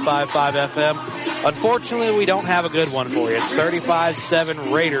here at 95.5 FM. Unfortunately, we don't have a good one for you. It's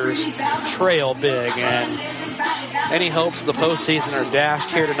 35-7 Raiders trail big, and any hopes of the postseason are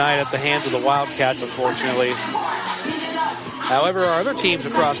dashed here tonight at the hands of the Wildcats, unfortunately. However, our other teams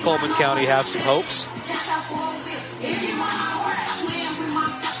across Coleman County have some hopes.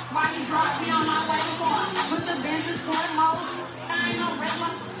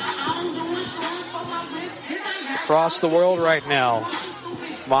 Across the world right now,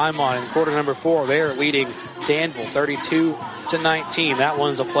 Vinemont in quarter number 4, they are leading Danville 32-19. That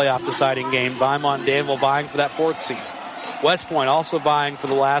one's a playoff deciding game. Vinemont and Danville vying for that 4th seed. West Point also vying for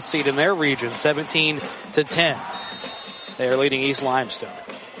the last seed in their region, 17-10. They are leading East Limestone.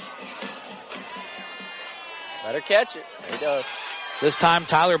 Better catch it. He does. This time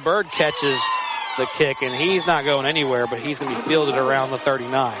Tyler Bird catches the kick, and he's not going anywhere, but he's going to be fielded around the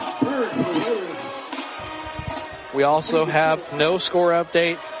 39. We also have no score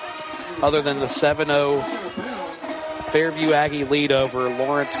update other than the 7-0 Fairview Aggie lead over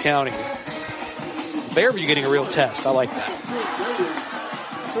Lawrence County. Fairview getting a real test. I like that.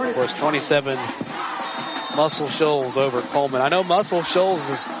 Of course, 27 Muscle Shoals over Coleman. I know Muscle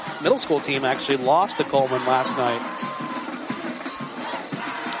Shoals' middle school team actually lost to Coleman last night.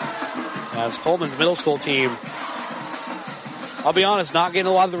 As Coleman's middle school team, I'll be honest, not getting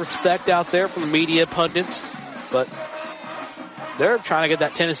a lot of the respect out there from the media pundits, but they're trying to get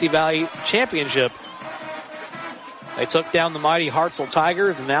that Tennessee Valley championship. They took down the mighty Hartselle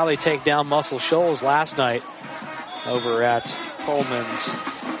Tigers, and now they take down Muscle Shoals last night over at Coleman's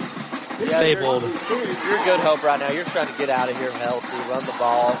fabled. You're good hope right now. You're trying to get out of here healthy, run the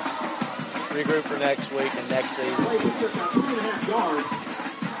ball, regroup for next week and next season.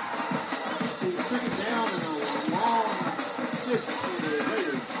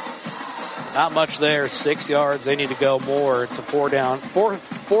 Not much there. 6 yards. They need to go more. It's a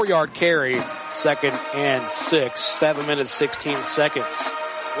 4-yard carry. 2nd and 6. 7 minutes, 16 seconds.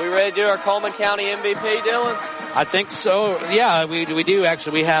 We ready to do our Coleman County MVP, Dylan? I think so. Yeah, we do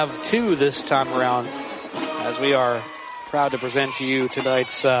actually. We have 2 this time around, as we are proud to present to you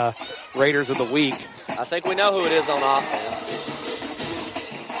tonight's Raiders of the Week. I think we know who it is on offense.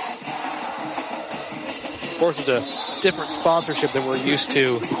 Of course, it's a different sponsorship than we're used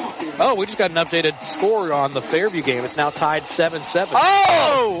to. Oh, we just got an updated score on the Fairview game. It's now tied 7-7.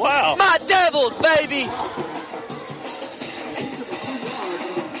 Oh, wow. My Devils, baby.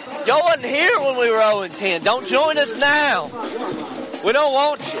 Y'all wasn't here when we were 0-10. Don't join us now. We don't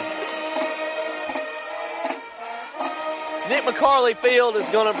want you. Nick McCarley Field is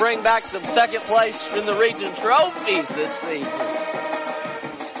going to bring back some second place in the region trophies this season.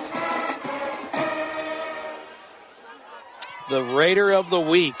 The Raider of the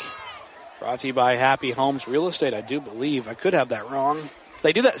Week, brought to you by Happy Homes Real Estate, I do believe. I could have that wrong.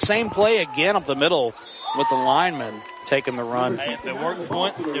 They do that same play again up the middle with the lineman taking the run. Hey, if it works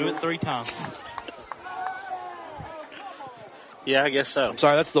once, do it 3 times. Yeah, I guess so. I'm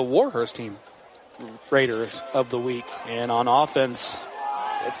sorry, that's the Warhurst team. Raiders of the Week. And on offense,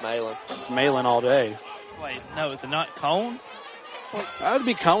 it's Malin. It's Malin all day. Wait, no, is it not Cone? That would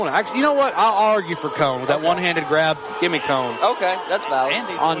be Cone. Actually, you know what? I'll argue for Cone. With that one-handed grab, give me Cone. Okay, that's valid.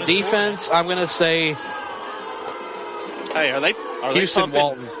 On defense, I'm going to say... Hey, are they Houston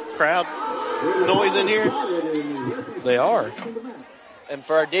Walton. Crowd noise in here? They are. And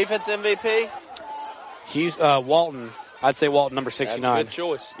for our defense MVP? Walton. I'd say Walton, number 69. That's a good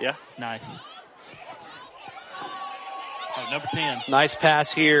choice. Yeah. Nice. Oh, number 10. Nice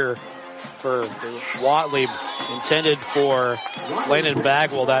pass here for Watley, intended for Landon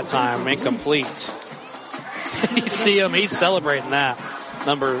Bagwell that time, incomplete. You see him, he's celebrating that.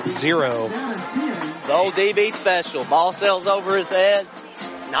 Number 0. The old DB special. Ball sails over his head.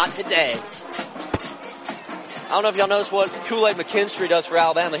 Not today. I don't know if y'all noticed what Kool-Aid McKinstry does for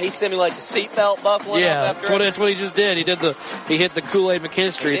Alabama. He simulates a seatbelt buckling. Yeah, that's what he just did. He hit the Kool-Aid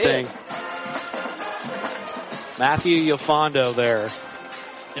McKinstry thing. Matthew Yofondo there.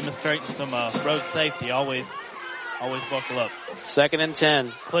 Demonstrating some road safety. Always buckle up. 2nd and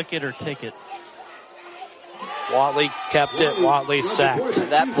 10. Click it or ticket. Watley kept it. Watley sacked.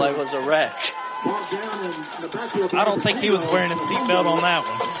 That play was a wreck. I don't think he was wearing a seatbelt on that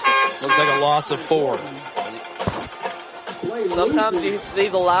one. Looks like a loss of 4. Sometimes you see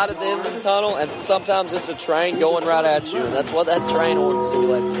the light at the end of the tunnel, and sometimes it's a train going right at you, and that's what that train will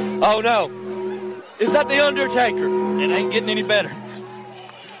simulate. Oh, no. Is that the Undertaker? It ain't getting any better.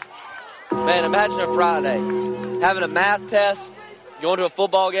 Man, imagine a Friday, having a math test, going to a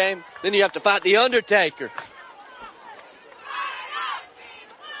football game, then you have to fight the Undertaker.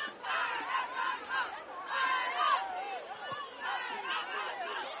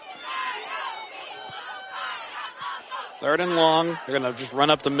 Third and long. They're going to just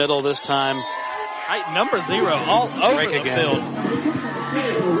run up the middle this time. Hey, number 0 all over the field.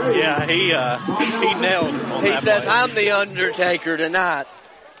 Yeah, he nailed it on He that says, play. I'm the Undertaker tonight.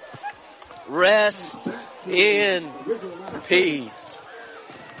 Rest in peace.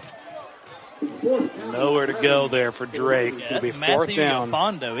 Nowhere to go there for Drake. Yeah, It'll be Matthew 4th down.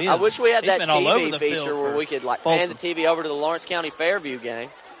 Yofondo is. I wish we had He's that been all over TV the feature field where for we could pan the Fulton. TV over to the Lawrence County Fairview game.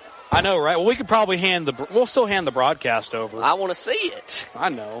 I know, right? Well, we could probably we'll still hand the broadcast over. I want to see it. I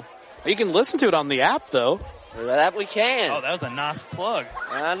know. You can listen to it on the app, though. That we can. Oh, that was a nice plug.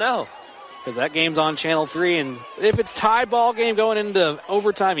 I know. Because that game's on Channel 3, and if it's tie ball game going into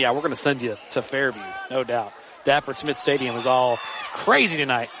overtime, yeah, we're going to send you to Fairview, no doubt. Dafford Smith Stadium is all crazy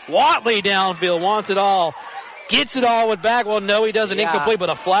tonight. Watley downfield wants it all. Gets it all with Bagwell. No, he doesn't. Yeah. Incomplete, but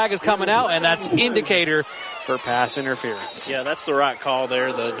a flag is coming out, and that's indicator for pass interference. Yeah, that's the right call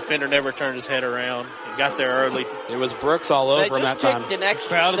there. The defender never turned his head around. He got there early. It was Brooks all over him that They time. just ticked an extra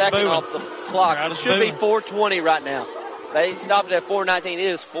Crowd is second booing. off the clock. Crowd It is should be booing. 4:20 right now. They stopped it at 4:19. It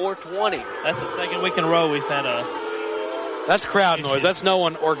is 4:20. That's the second week in a row we've had a... That's crowd noise. That's no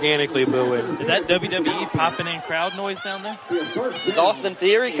one organically booing. Is that WWE popping in crowd noise down there? Is Austin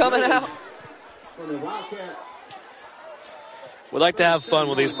Theory coming out? We like to have fun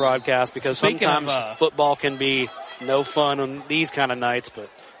with these broadcasts because sometimes football can be no fun on these kind of nights, but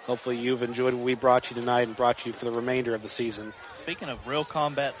hopefully you've enjoyed what we brought you tonight and brought you for the remainder of the season. Speaking of real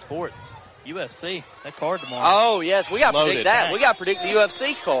combat sports, UFC, that card tomorrow. Oh, yes, we got to predict that. We got to predict the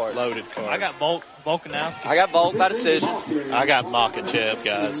UFC card. Loaded card. I got Volkanovski. I got Volk by decision. I got Makachev,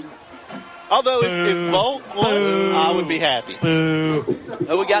 guys. Although if Volk won, I would be happy. Boo.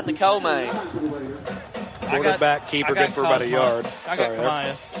 Who we got in the co-main? Quarterback, keeper, good for about a yard. I got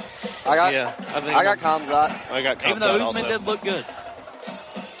Kamaya. I got Kamzat. I got Kamzat. Even though Usman also did look good.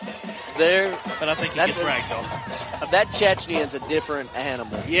 But I think he gets ragged off. That Chechnyan's a different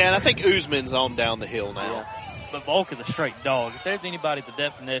animal. Yeah, and I think Usman's on down the hill now. Yeah. But Volk is a straight dog. If there's anybody the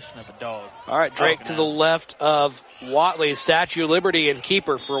definition of a dog. All right, Drake to the left of Watley, Statue of Liberty and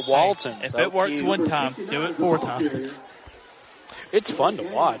keeper for Walton. Hey, if it works one time, do it 4 times. It's fun to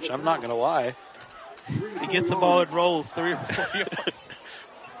watch. I'm not going to lie. He gets the ball, it rolls 3 or 4 yards.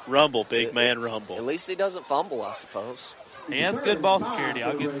 Rumble, big man, rumble. At least he doesn't fumble, I suppose. He has good ball security.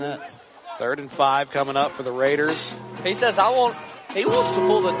 I'll give him that. 3rd and 5 coming up for the Raiders. He says, he wants to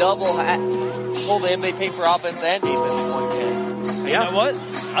pull the pull the MVP for offense and defense in one game. Hey, you know what?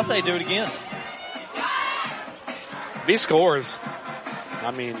 I say do it again. If he scores,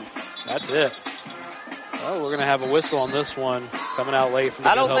 I mean, that's it. Well, we're going to have a whistle on this one coming out late from the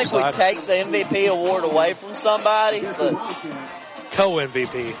I don't think we take the MVP award away from somebody, but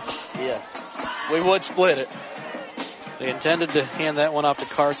co-MVP. Yes. We would split it. They intended to hand that one off to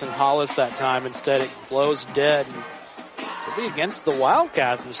Carson Hollis that time. Instead, it blows dead. It'll be against the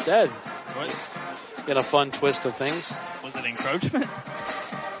Wildcats instead. What? Get a fun twist of things. Was it encroachment?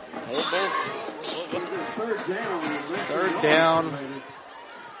 Third down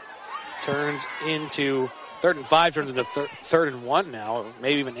turns into 3rd and 5 turns into 3rd and 1 now,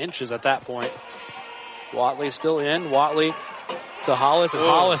 maybe even inches at that point. Watley still in. Watley to Hollis, and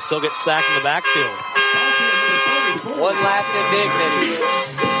Hollis still gets sacked in the backfield. One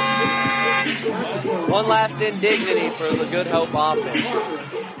last indignity for the Good Hope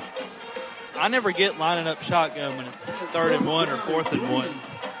offense. I never get lining up shotgun when it's 3rd and 1 or 4th and 1.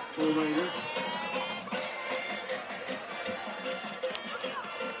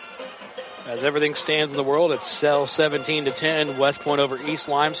 As everything stands in the world, it's Cell 17-10, West Point over East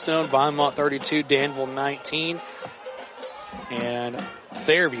Limestone, Vinemont 32, Danville 19, and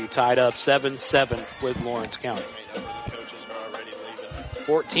Fairview tied up 7-7 with Lawrence County.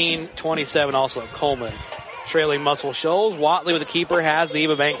 14-27 also Coleman. Trailing Muscle Shoals. Watley with the keeper has the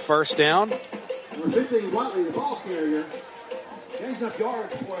Eva Bank first down. Number 15, Watley, the ball carrier. Gains up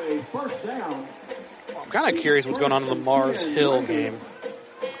yards for a first down. I'm kind of curious what's going on in the Mars Hill game.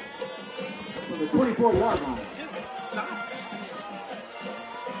 From the 24-yard line.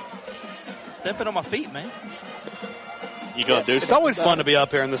 Stepping on my feet, man. You gonna do something? It's always fun to be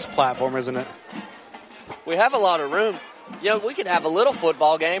up here on this platform, isn't it? We have a lot of room. We could have a little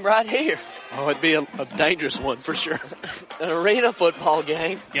football game right here. Oh, it'd be a dangerous one for sure. An arena football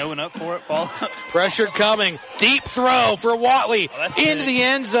game. Going up for it, fall up. Pressure coming. Deep throw for Watley into big. the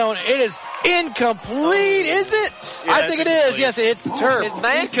end zone. It is incomplete, is it? Yeah, I think it is. Yes, it hits the turf. His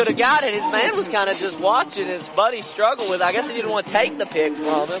man could have got it. His man was kind of just watching his buddy struggle with it. I guess he didn't want to take the pick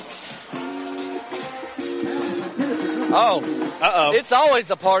from him. Uh-oh. It's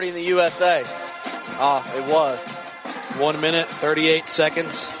always a party in the USA. Oh, it was. 1 minute, 38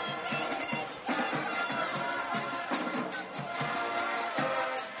 seconds.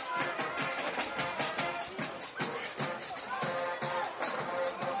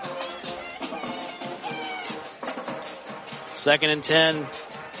 Second and 10.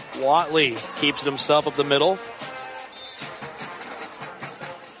 Watley keeps it himself up the middle.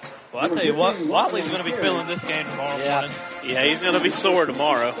 Well, I tell you what, Watley's going to be feeling this game tomorrow morning. Yeah, he's going to be sore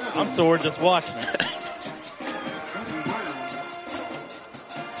tomorrow. I'm sore just watching it.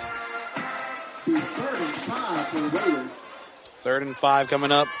 Third and 5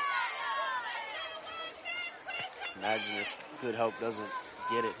 coming up. Imagine if Good Hope doesn't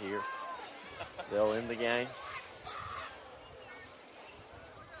get it here. They'll end the game.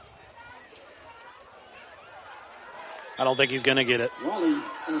 I don't think he's going to get it.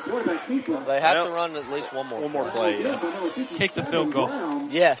 They have to run at least one more play. Yeah. Kick the field goal.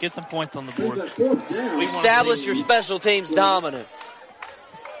 Yes. Get some points on the board. Establish your special teams dominance.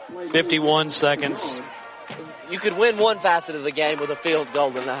 51 seconds. You could win one facet of the game with a field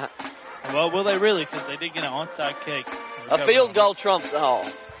goal tonight. Well, will they really? Because they did get an onside kick. A field goal trumps all.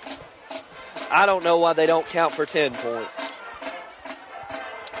 I don't know why they don't count for 10 points.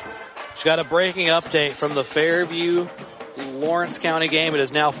 She's got a breaking update from the Fairview Lawrence County game. It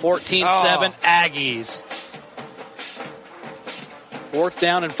is now 14-7 Aggies. 4th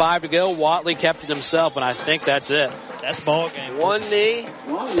down and 5 to go. Watley kept it himself, and I think that's it. That's ball game. One knee,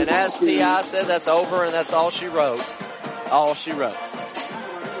 and as T.I. said, that's over, and that's all she wrote. All she wrote.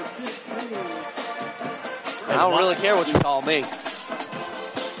 I don't really care what you call me.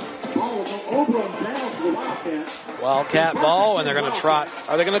 Wildcat ball, and they're going to trot.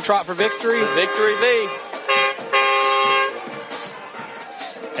 Are they going to trot for victory? Victory V.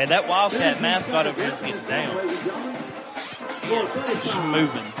 And that Wildcat mascot over here is getting down. He is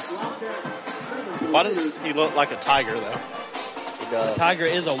moving. Why does he look like a tiger, though? A tiger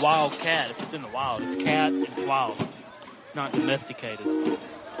is a wild cat. If it's in the wild, it's cat, it's wild. It's not domesticated.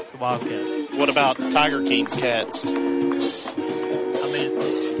 It's a wildcat. What about Tiger King's cats? I mean,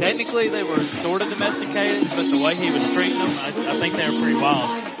 technically they were sort of domesticated, but the way he was treating them, I think they were pretty wild.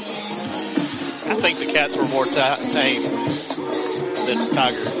 I think the cats were more tame than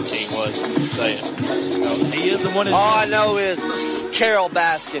Tiger King was. Just saying. He is the one. All I know is Carol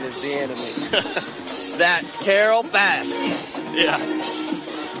Baskin is the enemy. That Carol Baskin. Yeah.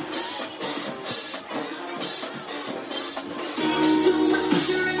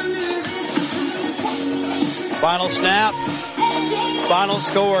 Final snap. Final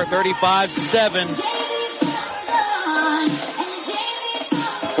score, 35-7.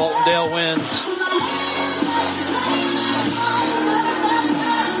 Fultondale wins.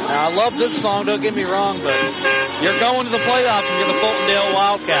 Now, I love this song, don't get me wrong, but you're going to the playoffs and you're the Fultondale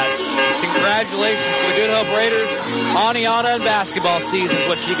Wildcats. Congratulations to the Good Hope Raiders. Aniana and basketball season is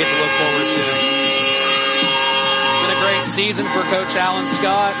what you get to look forward to. It's been a great season for Coach Alan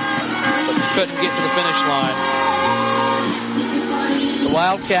Scott, but couldn't get to the finish line. The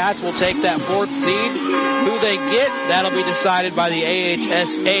Wildcats will take that 4th seed. Who they get, that'll be decided by the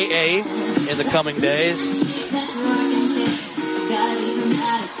AHSAA in the coming days.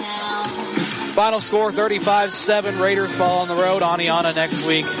 Final score, 35-7. Raiders fall on the road. Aniana next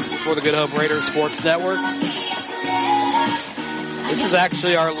week for the Good Hope Raiders Sports Network. This is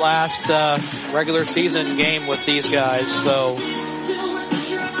actually our last regular season game with these guys, so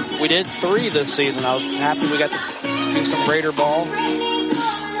we did 3 this season. I was happy we got to do some Raider ball.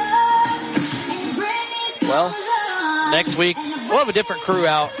 Well, next week, we'll have a different crew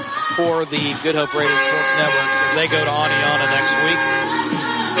out for the Good Hope Raiders Sports Network as they go to Aniana next week.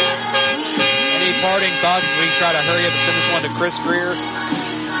 Any parting thoughts as we try to hurry up and send this one to Chris Greer?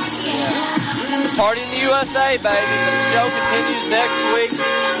 Yeah. Party in the USA, baby. The show continues next week.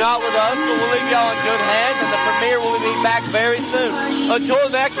 Not with us, but we'll leave y'all in good hands, and the premiere will be back very soon. Until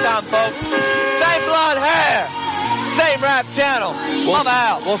next time, folks, same blonde hair, same rap channel. I'm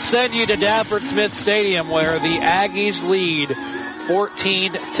out. We'll send you to Dafford Smith Stadium where the Aggies lead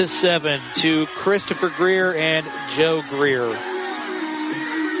 14-7 to Christopher Greer and Joe Greer.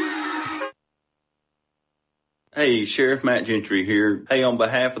 Hey, Sheriff Matt Gentry here. Hey, on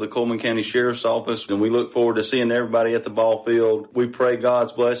behalf of the Coleman County Sheriff's Office, and we look forward to seeing everybody at the ball field. We pray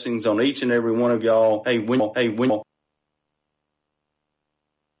God's blessings on each and every one of y'all. Hey, win.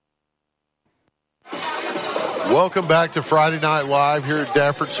 Welcome back to Friday Night Live here at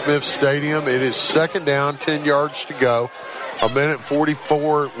Dafford Smith Stadium. It is 2nd down, 10 yards to go.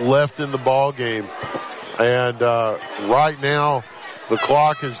 1:44 left in the ball game. And right now, the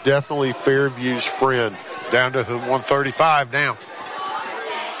clock is definitely Fairview's friend. Down to 1:35 now.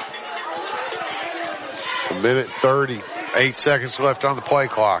 1:30. 8 seconds left on the play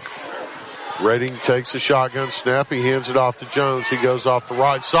clock. Redding takes a shotgun snap. He hands it off to Jones. He goes off the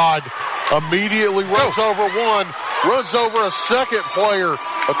right side. Immediately runs over one. Runs over a second player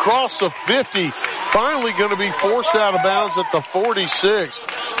across the 50. Finally going to be forced out of bounds at the 46.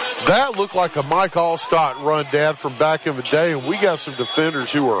 That looked like a Mike Allstott run, Dad, from back in the day. And we got some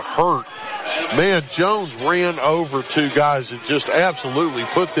defenders who are hurt. Man, Jones ran over 2 guys and just absolutely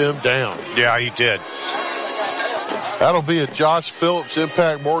put them down. Yeah, he did. That'll be a Josh Phillips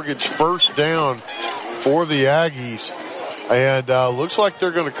Impact Mortgage first down for the Aggies. And looks like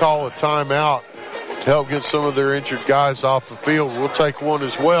they're going to call a timeout to help get some of their injured guys off the field. We'll take one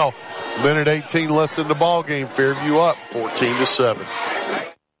as well. 1:18 left in the ball game. Fairview up 14-7.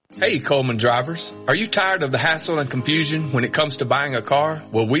 Hey, Coleman drivers. Are you tired of the hassle and confusion when it comes to buying a car?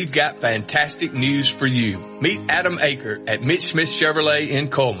 Well, we've got fantastic news for you. Meet Adam Aker at Mitch Smith Chevrolet in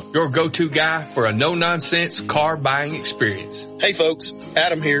Coleman, your go-to guy for a no-nonsense car buying experience. Hey folks,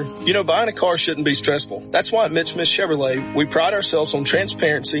 Adam here. You know, buying a car shouldn't be stressful. That's why at Mitch Smith Chevrolet, we pride ourselves on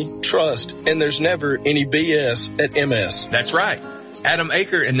transparency, trust, and there's never any BS at MS. That's right. Adam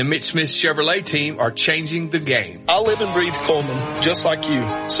Aker and the Mitch Smith Chevrolet team are changing the game. I live and breathe Coleman, just like you.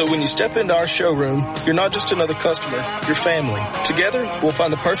 So when you step into our showroom, you're not just another customer, you're family. Together, we'll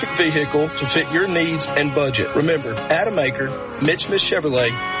find the perfect vehicle to fit your needs and budget. Remember, Adam Aker, Mitch Smith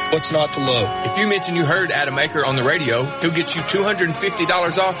Chevrolet, what's not to love? If you mention you heard Adam Aker on the radio, he'll get you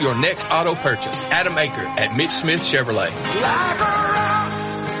 $250 off your next auto purchase. Adam Aker at Mitch Smith Chevrolet.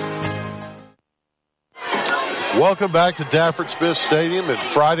 Welcome back to Dafford Smith Stadium and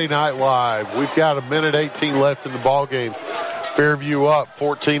Friday Night Live. We've got 1:18 left in the ball game. Fairview up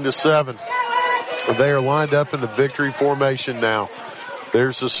 14-7. They are lined up in the victory formation now.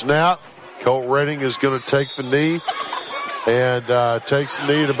 There's the snap. Colt Redding is going to take the knee and takes the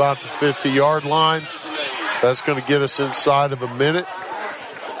knee at about the 50-yard line. That's going to get us inside of a minute.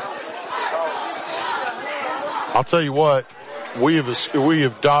 I'll tell you what. We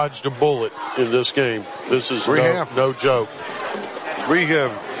have dodged a bullet in this game. This is no joke. We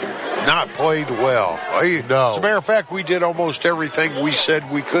have not played well. No. As a matter of fact, we did almost everything we said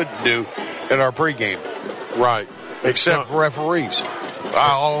we couldn't do in our pregame. Right. Except referees.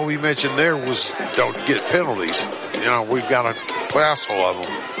 All we mentioned there was don't get penalties. You know, we've got a passel of them.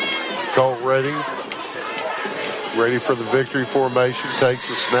 Colt Redding, ready for the victory formation, takes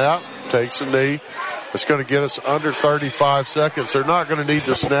a snap, takes a knee. It's going to get us under 35 seconds. They're not going to need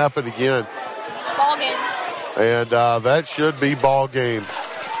to snap it again. Ball game. And that should be ball game.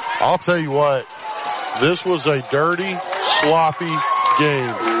 I'll tell you what, this was a dirty, sloppy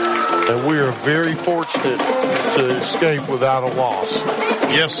game. And we are very fortunate to escape without a loss.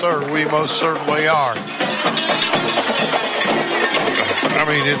 Yes, sir, we most certainly are. I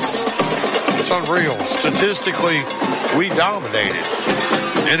mean, it's unreal. Statistically, we dominated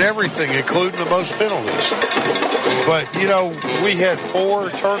in everything, including the most penalties. But, you know, we had 4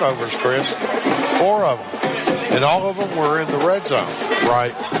 turnovers, Chris. 4 of them. And all of them were in the red zone.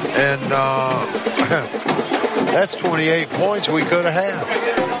 Right. And that's 28 points we could have had.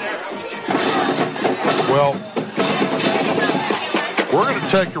 Well, we're going to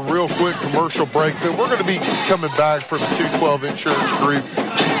take a real quick commercial break, but we're going to be coming back for the 212 Insurance Group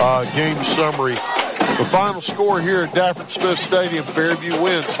game summary. The final score here at Dafford Smith Stadium, Fairview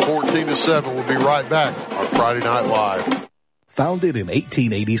wins 14-7. We'll be right back on Friday Night Live. Founded in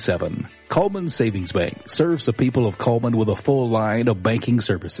 1887, Coleman Savings Bank serves the people of Coleman with a full line of banking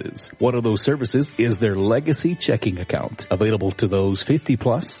services. One of those services is their legacy checking account, available to those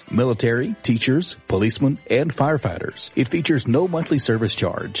 50-plus, military, teachers, policemen, and firefighters. It features no monthly service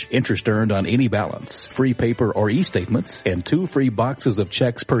charge, interest earned on any balance, free paper or e-statements, and 2 free boxes of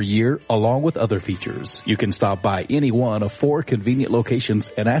checks per year, along with other features. You can stop by any one of 4 convenient locations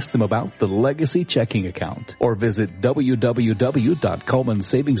and ask them about the legacy checking account, or visit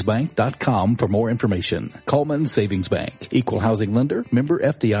www.colemansavingsbank.com for more information. Coleman Savings Bank. Equal housing lender. Member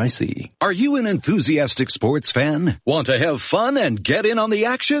FDIC. Are you an enthusiastic sports fan? Want to have fun and get in on the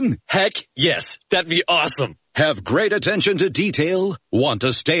action? Heck, yes. That'd be awesome. Have great attention to detail? Want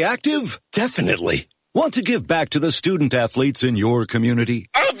to stay active? Definitely. Want to give back to the student athletes in your community?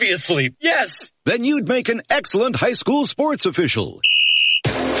 Obviously, yes. Then you'd make an excellent high school sports official.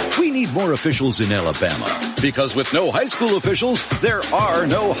 We need more officials in Alabama, because with no high school officials, there are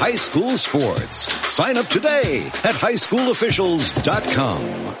no high school sports. Sign up today at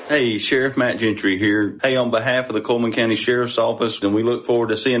highschoolofficials.com. Hey, Sheriff Matt Gentry here. Hey, on behalf of the Coleman County Sheriff's Office, and we look forward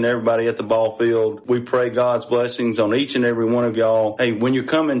to seeing everybody at the ball field. We pray God's blessings on each and every one of y'all. Hey, when you're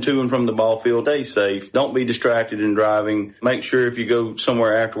coming to and from the ball field, stay safe. Don't be distracted in driving. Make sure if you go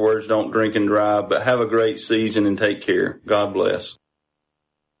somewhere afterwards, don't drink and drive, but have a great season and take care. God bless.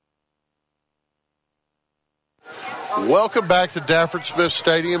 Welcome back to Dafford Smith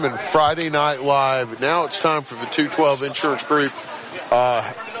Stadium and Friday Night Live. Now it's time for the 212 Insurance Group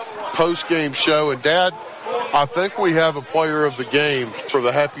post-game show. And, Dad, I think we have a player of the game for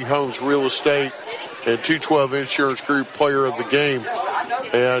the Happy Homes Real Estate and 212 Insurance Group player of the game.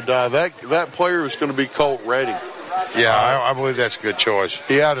 And that player is going to be Colt Redding. Yeah, I believe that's a good choice.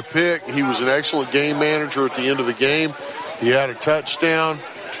 He had a pick. He was an excellent game manager at the end of the game. He had a touchdown.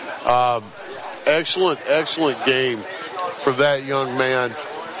 Excellent game for that young man.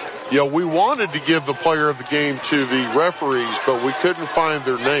 You know, we wanted to give the player of the game to the referees, but we couldn't find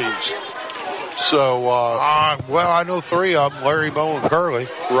their names. So, well, I know 3 of them, Larry, Moe, and Curley.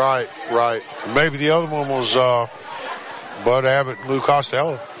 Right. Maybe the other one was Bud Abbott and Lou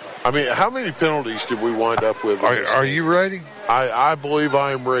Costello. I mean, how many penalties did we wind up with? Are you ready? I believe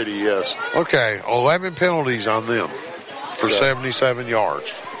I am ready, yes. Okay, 11 penalties on them for 77 yards.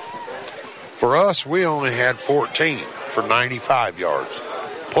 For us, we only had 14 for 95 yards,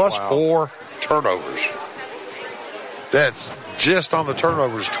 plus 4 turnovers. That's just on the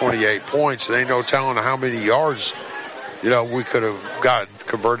turnovers, 28 points. There ain't no telling how many yards, we could have gotten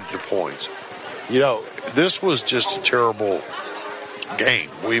converted to points. This was just a terrible game.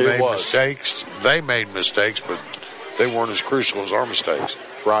 We made mistakes. They made mistakes, but they weren't as crucial as our mistakes.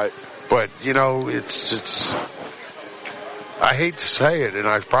 Right. But, it's I hate to say it, and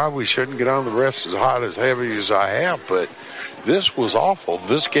I probably shouldn't get on the refs as hot as heavy as I have, but this was awful.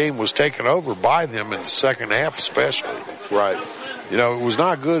 This game was taken over by them in the second half especially. Right. It was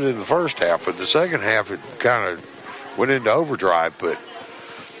not good in the first half, but the second half it kind of went into overdrive. But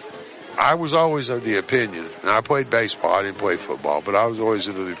I was always of the opinion, and I played baseball, I didn't play football, but I was always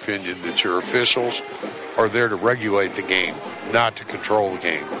of the opinion that your officials are there to regulate the game, not to control the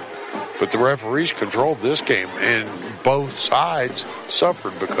game. But the referees controlled this game, and both sides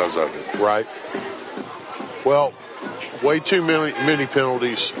suffered because of it. Right. Well, way too many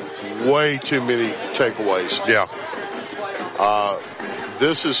penalties, way too many takeaways. Yeah.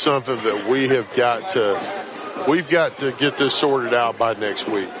 This is something that we've got to get this sorted out by next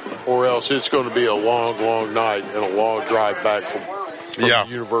week, or else it's going to be a long, long night and a long drive back from the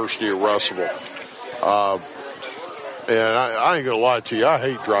University of Russellville. And I ain't going to lie to you, I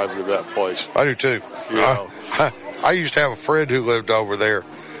hate driving to that place. I do too. I used to have a friend who lived over there.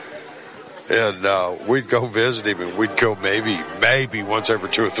 And we'd go visit him, and we'd go maybe once every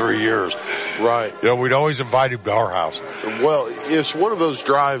 2 or 3 years. Right. We'd always invite him to our house. Well, it's one of those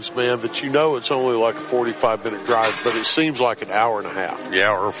drives, man, that it's only like a 45-minute drive, but it seems like an hour and a half.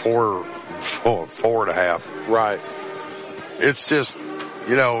 Yeah, or four and a half. Right. It's just,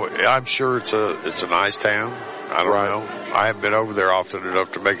 I'm sure it's a nice town. I don't know. I haven't been over there often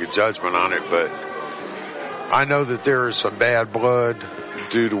enough to make a judgment on it, but I know that there is some bad blood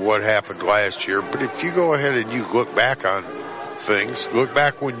due to what happened last year. But if you go ahead and you look back on things, look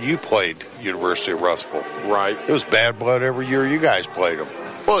back when you played University of Russellville. Right. It was bad blood every year you guys played them.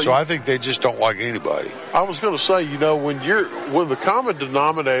 Well, so I think they just don't like anybody. I was going to say, when the common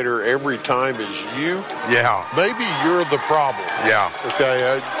denominator every time is you, maybe you're the problem. Yeah.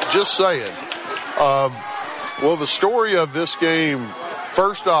 Okay, just saying. Well, the story of this game,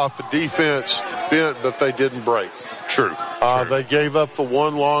 first off, the defense bent, but they didn't break. True. They gave up the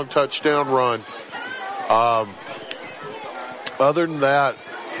one long touchdown run. Other than that,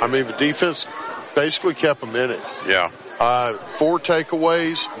 the defense basically kept them in it. Yeah. 4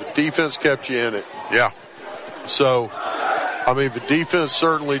 takeaways, the defense kept you in it. Yeah. So, the defense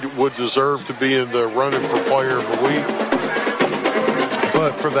certainly would deserve to be in the running for player of the week.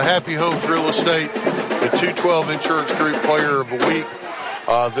 But for the Happy Homes Real Estate, the 212 Insurance Group player of the week,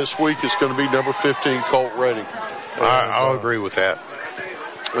 this week is going to be number 15, Colt Redding. I'll agree with that.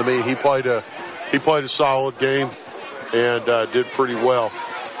 He played a solid game and did pretty well.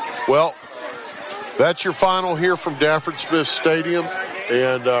 Well, that's your final here from Dafford Smith Stadium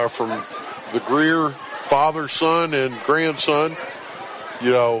and from the Greer father, son, and grandson.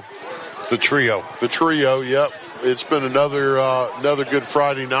 The trio. The trio, yep. It's been another good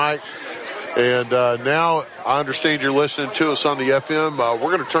Friday night. And now I understand you're listening to us on the FM.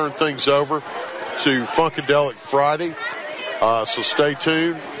 We're going to turn things over to Funkadelic Friday. So stay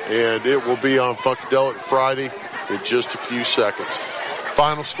tuned, and it will be on Funkadelic Friday in just a few seconds.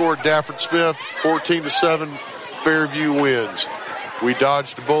 Final score, Dafford Smith, 14-7, Fairview wins. We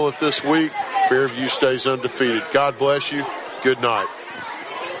dodged a bullet this week. Fairview stays undefeated. God bless you. Good night.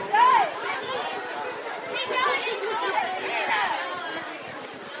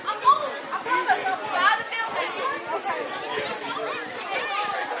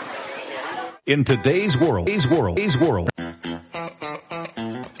 In today's world,